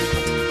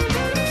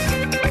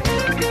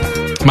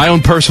 My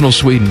Own Personal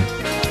Sweden.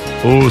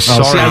 Oh,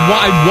 sorry. See,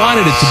 I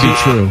wanted it to be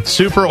true.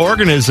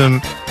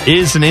 Superorganism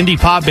is an indie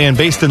pop band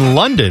based in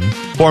London,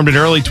 formed in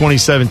early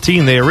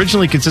 2017. They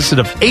originally consisted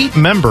of 8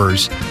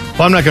 members.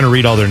 Well, I'm not going to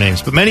read all their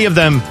names, but many of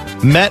them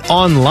met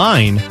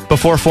online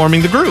before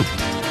forming the group.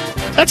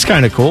 That's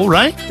kind of cool,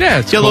 right? Yeah,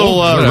 it's Get cool. a little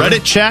Whatever.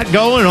 Reddit chat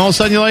going, and all of a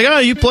sudden you're like, oh,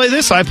 you play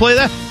this, I play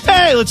that.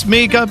 Hey, let's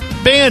make a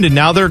band. And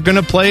now they're going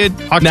to play it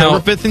October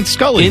 5th in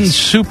Scully's. In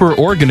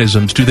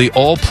superorganisms, do they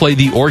all play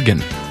the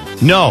organ?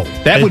 No.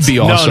 That would be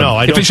awesome. No,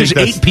 I if don't it's just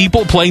think 8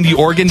 people playing the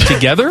organ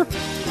together?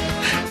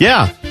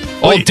 Yeah.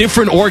 All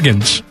different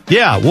organs.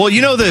 Yeah. Well,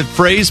 you know the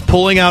phrase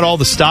pulling out all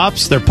the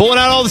stops? They're pulling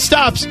out all the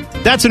stops.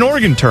 That's an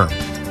organ term.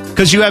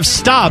 Because you have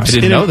stops. I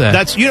didn't know that.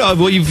 That's,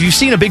 well, you've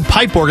seen a big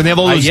pipe organ. They have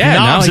all those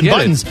knobs and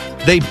buttons.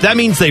 That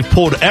means they've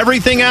pulled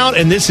everything out,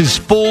 and this is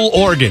full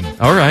organ.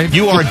 All right.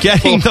 You are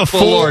getting the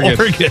full organ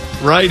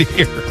right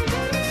here.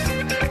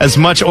 As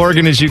much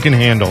organ as you can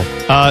handle.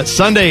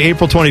 Sunday,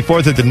 April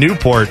 24th at the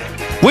Newport.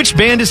 Which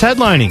band is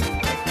headlining?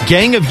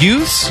 Gang of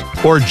Youths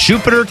or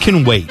Jupiter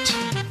Can Wait?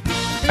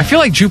 I feel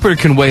like Jupiter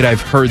Can Wait.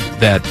 I've heard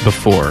that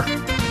before.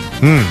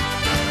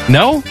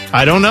 No?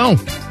 I don't know.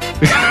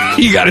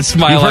 You got a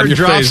smile You've on heard your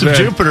drops face, of man.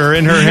 Jupiter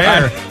in her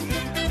hair.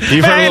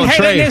 You've heard a little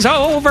Hating trade. is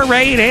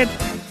overrated.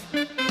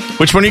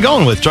 Which one are you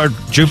going with?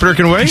 Jupiter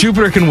Can Wait?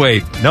 Jupiter Can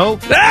Wait. No.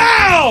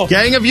 No!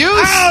 Gang of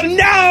Youths? Oh,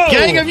 no!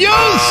 Gang of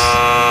Youths!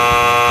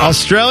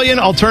 Australian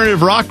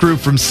alternative rock group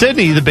from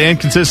Sydney. The band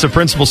consists of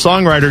principal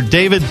songwriter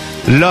David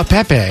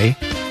LaPepe,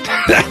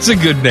 That's a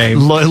good name.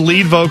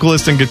 lead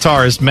vocalist and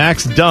guitarist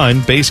Max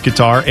Dunn, bass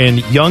guitar, and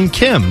Young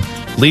Kim,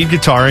 lead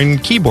guitar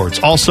and keyboards.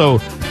 Also,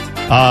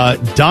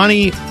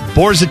 Donnie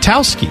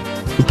Borzatowski,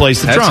 who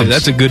plays the drums.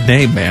 That's a good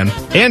name, man.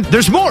 And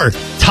there's more.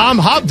 Tom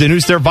Hobden,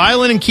 who's their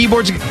violin and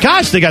keyboards.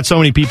 Gosh, they got so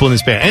many people in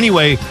this band.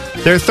 Anyway,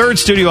 their third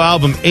studio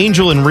album,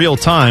 Angel in Real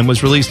Time,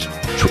 was released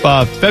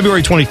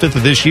February 25th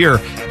of this year.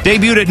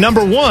 Debuted at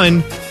number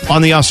 1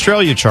 on the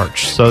Australia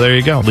charts. So there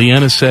you go.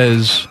 Leanna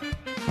says,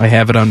 I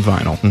have it on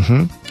vinyl.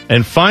 Mm-hmm.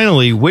 And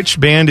finally, which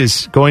band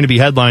is going to be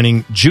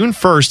headlining June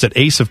 1st at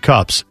Ace of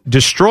Cups?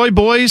 Destroy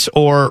Boys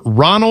or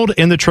Ronald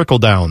and the Trickle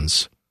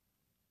Downs?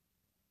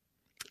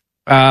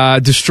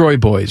 Destroy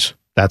Boys.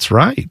 That's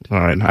right. All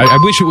right. I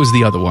wish it was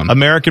the other one.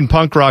 American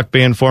punk rock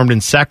band formed in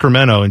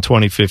Sacramento in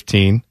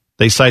 2015.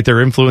 They cite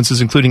their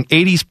influences, including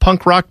 80s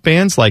punk rock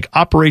bands like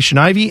Operation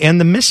Ivy and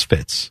the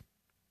Misfits.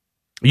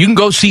 You can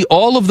go see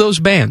all of those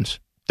bands.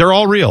 They're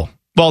all real.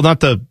 Well, not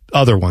the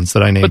other ones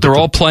that I named. But they're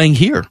all playing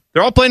here.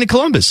 They're all playing in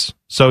Columbus.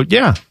 So,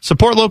 yeah,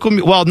 support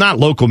local, well, not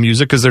local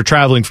music because they're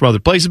traveling from other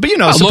places, but,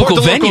 support local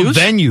the venues. local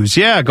venues.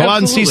 Yeah, go out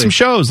and see Absolutely. some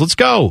shows. Let's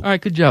go. All right,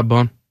 good job,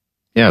 Bone.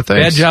 Yeah,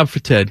 thanks. Bad job for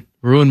Ted.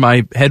 Ruined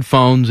my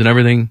headphones and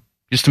everything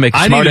just to make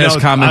I need to smart-ass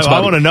know- comments.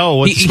 I want to know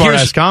what the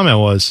smart-ass comment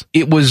was.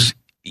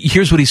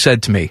 Here's what he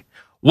said to me.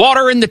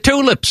 Water in the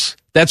tulips.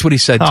 That's what he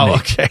said to me.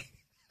 Okay.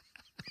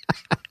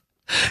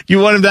 You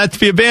wanted that to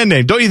be a band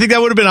name. Don't you think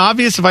that would have been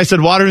obvious if I said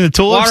Water in the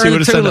Tulips? Water in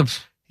the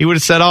Tulips. He would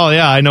have said, oh,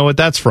 yeah, I know what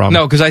that's from.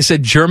 No, because I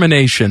said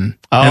germination.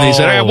 And he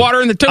said, I got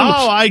water in the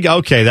tulips.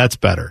 Okay, that's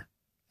better.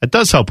 That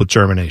does help with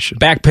germination.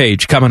 Back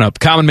page coming up.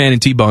 Common Man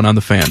and T-Bone on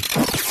the Fan.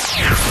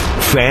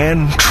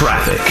 Fan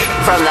traffic.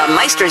 From the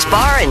Meister's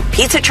Bar and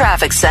Pizza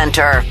Traffic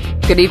Center.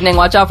 Good evening.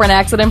 Watch out for an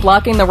accident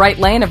blocking the right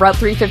lane of Route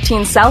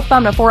 315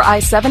 southbound before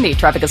I-70.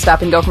 Traffic is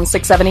stop and go from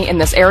 670 in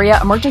this area.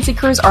 Emergency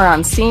crews are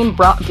on scene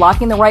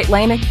blocking the right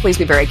lane. Please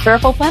be very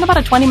careful. Plan about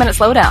a 20-minute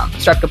slowdown.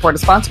 Strep Report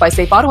is sponsored by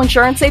Safe Auto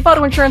Insurance. Safe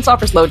Auto Insurance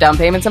offers low down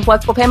payments and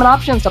flexible payment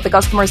options to help the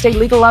customer stay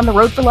legal on the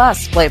road for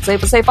less. Play it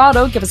safe with Safe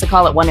Auto. Give us a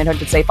call at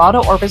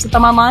 1-800-SAFE-AUTO or visit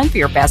them online for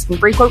your fast and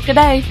free quote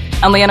today.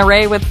 I'm Leanna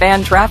Ray with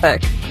Fan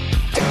Traffic.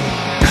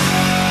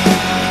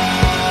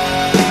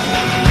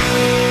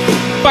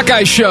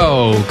 Buckeye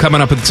Show coming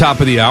up at the top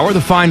of the hour.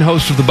 The fine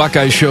host of the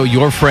Buckeye Show,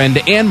 your friend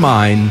and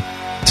mine,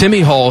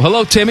 Timmy Hull.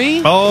 Hello,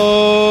 Timmy.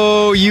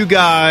 Oh, you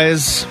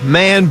guys.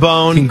 Man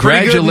bone.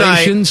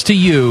 Congratulations to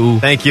you.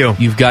 Thank you.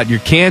 You've got your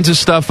Kansas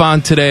stuff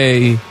on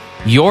today.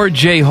 Your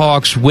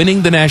Jayhawks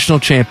winning the national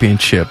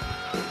championship.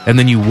 And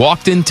then you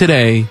walked in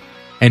today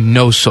and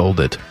no-sold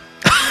it.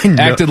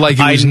 Acted like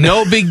it was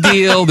no big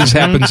deal. This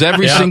happens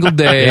every single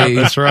day.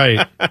 Yeah, that's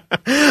right.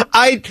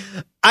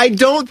 I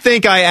don't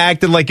think I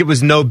acted like it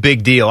was no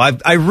big deal.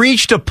 I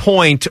reached a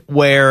point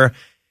where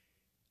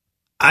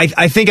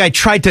I think I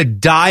tried to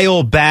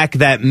dial back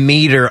that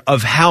meter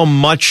of how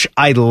much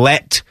I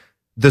let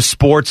the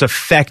sports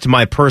affect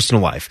my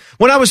personal life.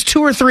 When I was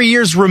 2 or 3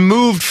 years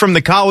removed from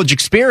the college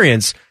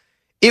experience,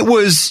 it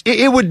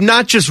would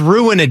not just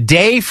ruin a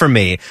day for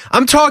me.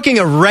 I'm talking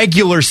a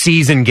regular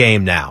season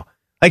game now.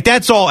 Like,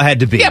 that's all it had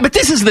to be. Yeah, but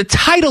this is the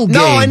title game.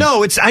 No, I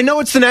know it's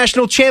the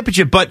national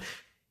championship, but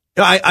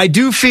I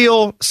do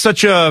feel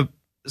such an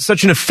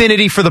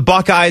affinity for the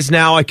Buckeyes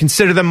now. I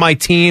consider them my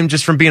team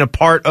just from being a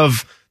part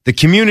of the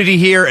community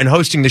here and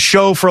hosting the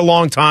show for a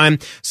long time.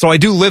 So I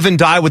do live and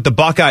die with the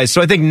Buckeyes.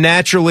 So I think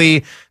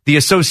naturally the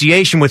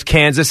association with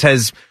Kansas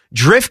has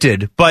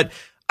drifted, but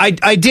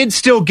I did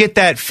still get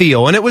that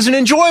feel. And it was an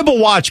enjoyable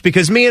watch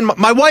because me and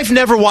my wife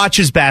never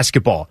watches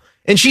basketball.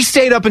 And she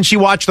stayed up and she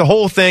watched the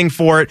whole thing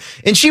for it.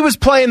 And she was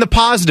playing the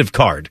positive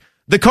card,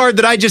 the card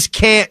that I just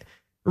can't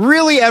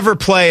really ever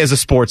play as a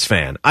sports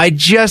fan. I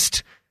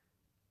don't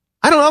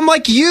know, I'm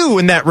like you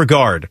in that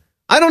regard.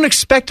 I don't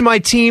expect my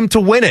team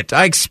to win it.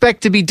 I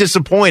expect to be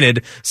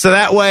disappointed. So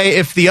that way,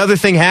 if the other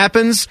thing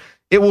happens,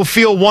 it will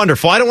feel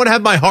wonderful. I don't want to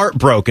have my heart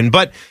broken,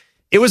 but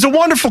it was a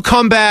wonderful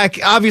comeback.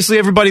 Obviously,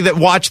 everybody that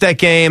watched that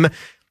game,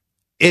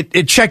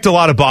 it checked a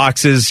lot of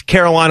boxes.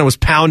 Carolina was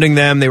pounding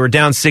them. They were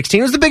down 16.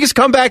 It was the biggest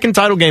comeback in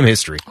title game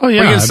history. Oh,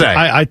 yeah. What are you gonna say?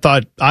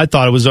 I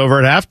thought it was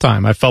over at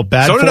halftime. I felt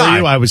bad for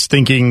you. I was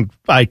thinking,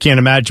 I can't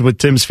imagine what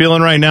Tim's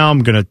feeling right now.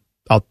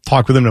 I'll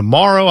talk with him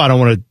tomorrow. I don't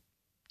want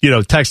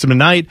to, text him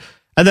tonight.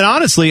 And then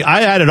honestly,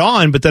 I had it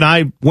on, but then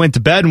I went to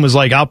bed and was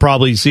like, I'll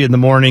probably see it in the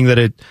morning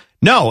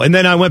no. And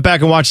then I went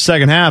back and watched the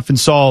second half and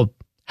saw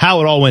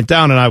how it all went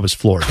down, and I was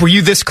floored. Were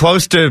you this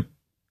close to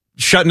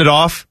shutting it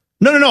off?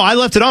 No. I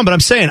left it on, but I'm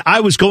saying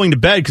I was going to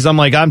bed because I'm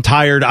like, I'm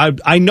tired.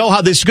 I know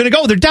how this is going to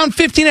go. They're down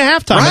 15 at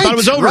halftime. Right, I thought it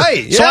was over.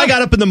 Right, yeah. So I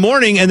got up in the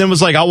morning and then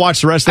was like, I'll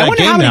watch the rest of that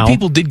game now. I wonder how many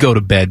people did go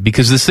to bed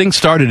because this thing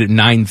started at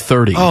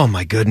 9:30. Oh,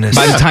 my goodness.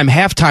 By the time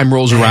halftime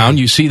rolls around,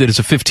 you see that it's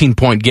a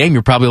 15-point game.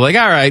 You're probably like,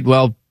 all right,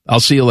 well, I'll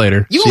see you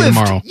later. See you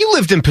tomorrow. You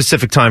lived in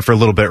Pacific time for a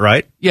little bit,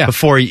 right? Yeah.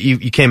 Before you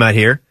came out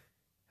here.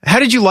 How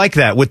did you like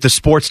that with the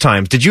sports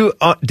times? Did you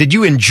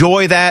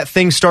enjoy that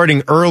thing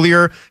starting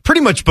earlier,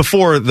 pretty much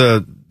before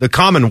the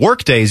common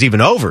work day is even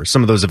over?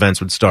 Some of those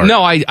events would start.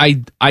 No,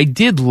 I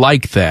did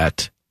like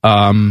that.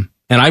 And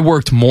I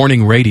worked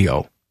morning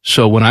radio.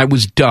 So when I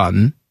was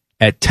done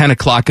at 10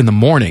 o'clock in the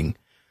morning,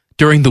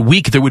 during the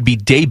week, there would be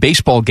day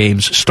baseball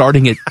games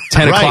starting at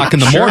 10 o'clock in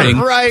the morning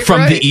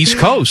from the East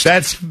Coast.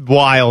 That's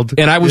wild.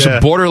 And I was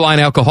a borderline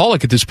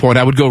alcoholic at this point.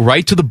 I would go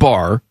right to the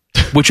bar,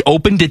 which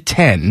opened at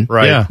 10.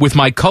 Right. Yeah. With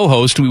my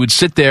co-host, we would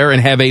sit there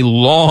and have a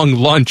long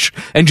lunch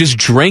and just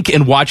drink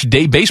and watch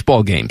day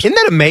baseball games. Isn't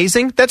that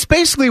amazing? That's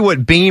basically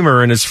what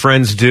Beamer and his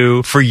friends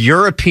do for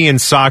European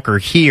soccer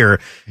here.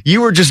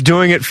 You were just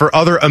doing it for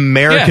other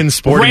American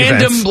sporting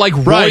events. Random, like,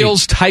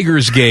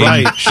 Royals-Tigers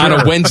game on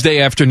a Wednesday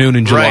afternoon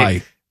in July.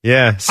 Right.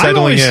 Yeah,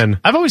 settling in.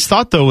 I've always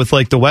thought, though, with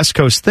like the West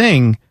Coast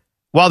thing,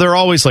 while they're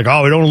always like,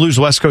 oh, we don't want to lose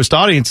the West Coast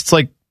audience, it's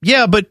like,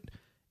 yeah, but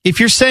if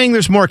you're saying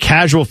there's more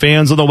casual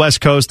fans on the West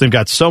Coast, they've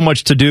got so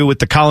much to do with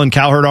the Colin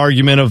Cowherd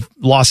argument of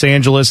Los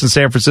Angeles and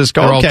San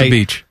Francisco. They're all at the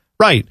beach.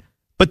 Right.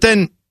 But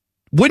then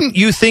wouldn't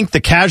you think the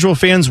casual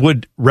fans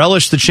would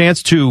relish the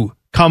chance to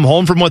come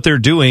home from what they're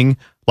doing,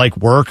 like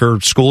work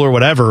or school or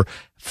whatever,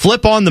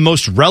 flip on the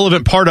most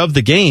relevant part of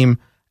the game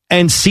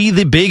and see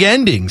the big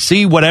ending,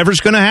 see whatever's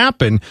going to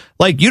happen?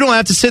 Like, you don't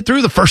have to sit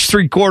through the first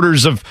 3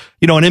 quarters of,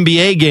 an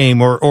NBA game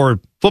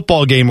or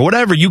football game or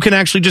whatever. You can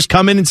actually just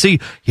come in and see,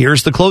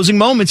 here's the closing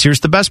moments,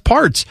 here's the best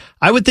parts.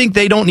 I would think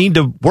they don't need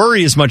to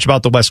worry as much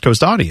about the West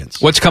Coast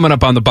audience. What's coming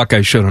up on the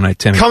Buckeye Show tonight,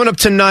 Timmy? Coming up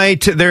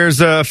tonight, there's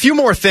a few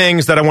more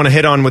things that I want to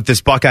hit on with this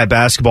Buckeye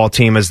basketball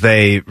team as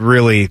they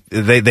really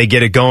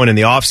get it going in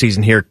the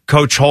offseason here.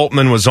 Coach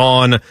Holtman was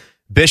on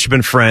Bishop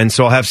and Friends,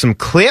 so I'll have some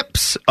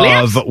clips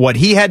of what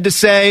he had to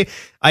say.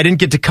 I didn't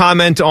get to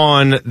comment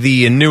on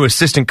the new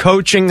assistant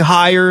coaching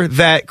hire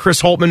that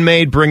Chris Holtman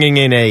made, bringing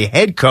in a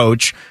head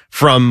coach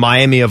from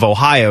Miami of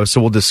Ohio,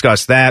 so we'll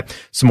discuss that.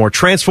 Some more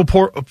transfer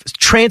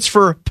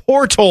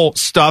portal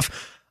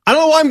stuff. I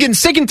don't know why I'm getting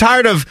sick and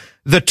tired of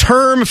the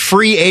term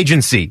free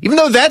agency. Even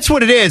though that's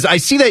what it is, I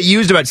see that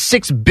used about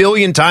 6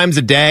 billion times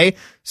a day.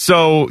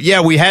 So,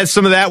 yeah, we had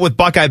some of that with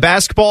Buckeye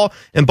basketball,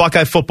 and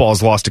Buckeye football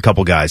has lost a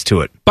couple guys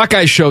to it.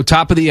 Buckeye Show,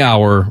 top of the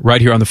hour,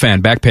 right here on the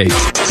Fan. Back page.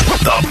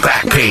 The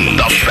Back Page.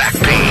 The Back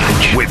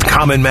Page with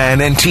Common Man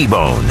and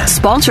T-Bone.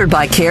 Sponsored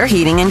by Care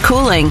Heating and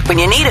Cooling. When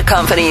you need a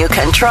company you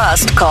can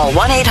trust, call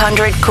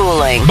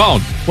 1-800-COOLING.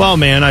 Bone. Well,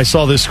 man, I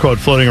saw this quote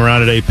floating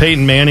around today.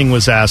 Peyton Manning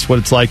was asked what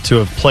it's like to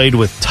have played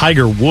with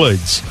Tiger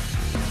Woods.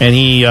 And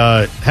he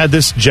had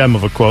this gem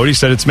of a quote. He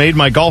said, "It's made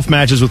my golf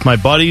matches with my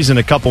buddies and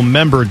a couple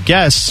member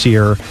guests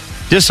here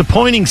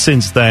disappointing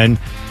since then.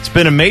 It's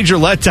been a major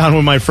letdown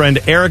when my friend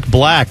Eric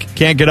Black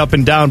can't get up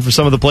and down for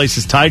some of the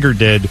places Tiger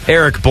did."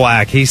 Eric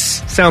Black, he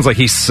sounds like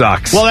he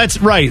sucks. Well, that's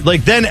right.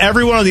 Like, then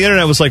everyone on the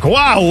internet was like,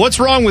 wow, what's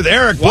wrong with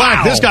Eric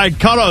Black? This guy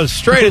cut us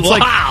straight. It's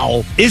wow.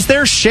 Like, is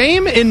there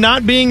shame in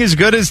not being as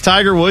good as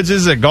Tiger Woods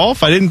is at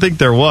golf? I didn't think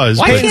there was.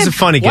 He's a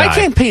funny guy. Why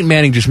can't Peyton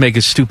Manning just make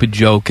a stupid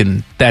joke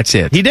and that's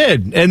it? He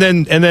did. And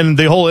then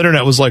the whole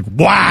internet was like,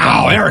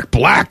 wow, Eric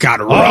Black got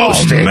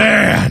roasted. Oh,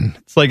 man.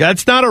 It's like,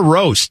 that's not a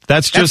roast.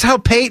 That's just how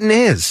Peyton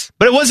is.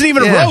 But it wasn't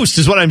even a roast,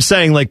 is what I'm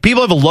saying. Like,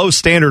 people have a low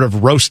standard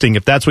of roasting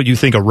if that's what you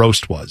think a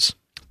roast was.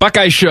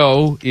 Buckeye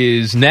Show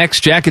is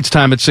next. Jackets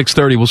time at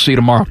 6:30. We'll see you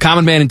tomorrow.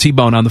 Common Man and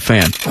T-Bone on the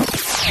Fan.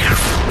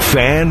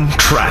 Fan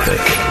traffic.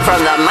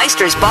 From the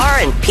Meister's Bar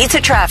and Pizza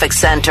Traffic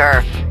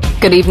Center.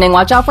 Good evening.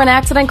 Watch out for an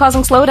accident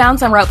causing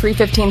slowdowns on Route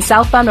 315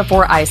 southbound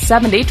before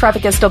I-70.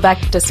 Traffic is still back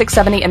to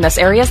 670 in this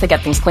area as they get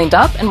things cleaned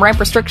up. And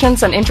ramp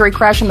restrictions and injury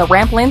crash in the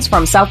ramp lanes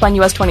from southbound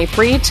US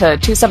 23 to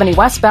 270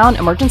 westbound.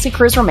 Emergency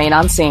crews remain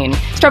on scene.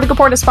 This traffic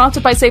report is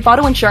sponsored by Safe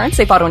Auto Insurance.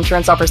 Safe Auto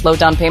Insurance offers low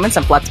down payments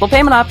and flexible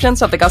payment options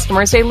so the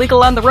customers stay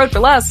legal on the road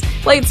for less.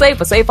 Play it safe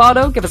with Safe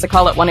Auto. Give us a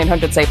call at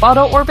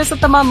 1-800-SAFE-AUTO or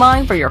visit them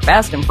online for your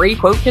fast and free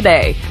quote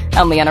today.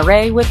 I'm Leanna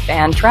Ray with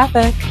Fan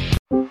Traffic.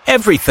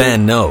 Every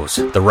fan knows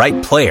the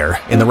right player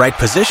in the right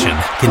position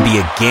can be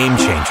a game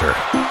changer.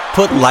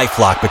 Put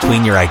LifeLock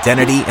between your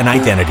identity and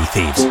identity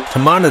thieves to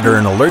monitor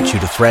and alert you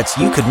to threats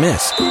you could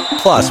miss.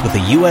 Plus, with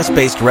a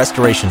U.S.-based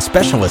restoration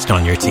specialist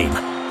on your team,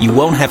 you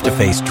won't have to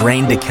face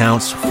drained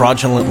accounts,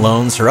 fraudulent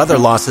loans, or other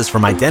losses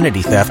from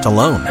identity theft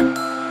alone.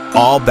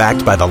 All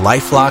backed by the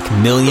LifeLock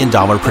 $1 Million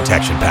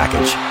Protection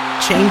Package.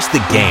 Change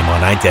the game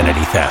on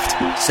identity theft.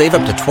 Save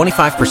up to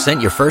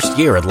 25% your first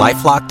year at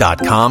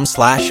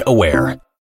LifeLock.com/aware.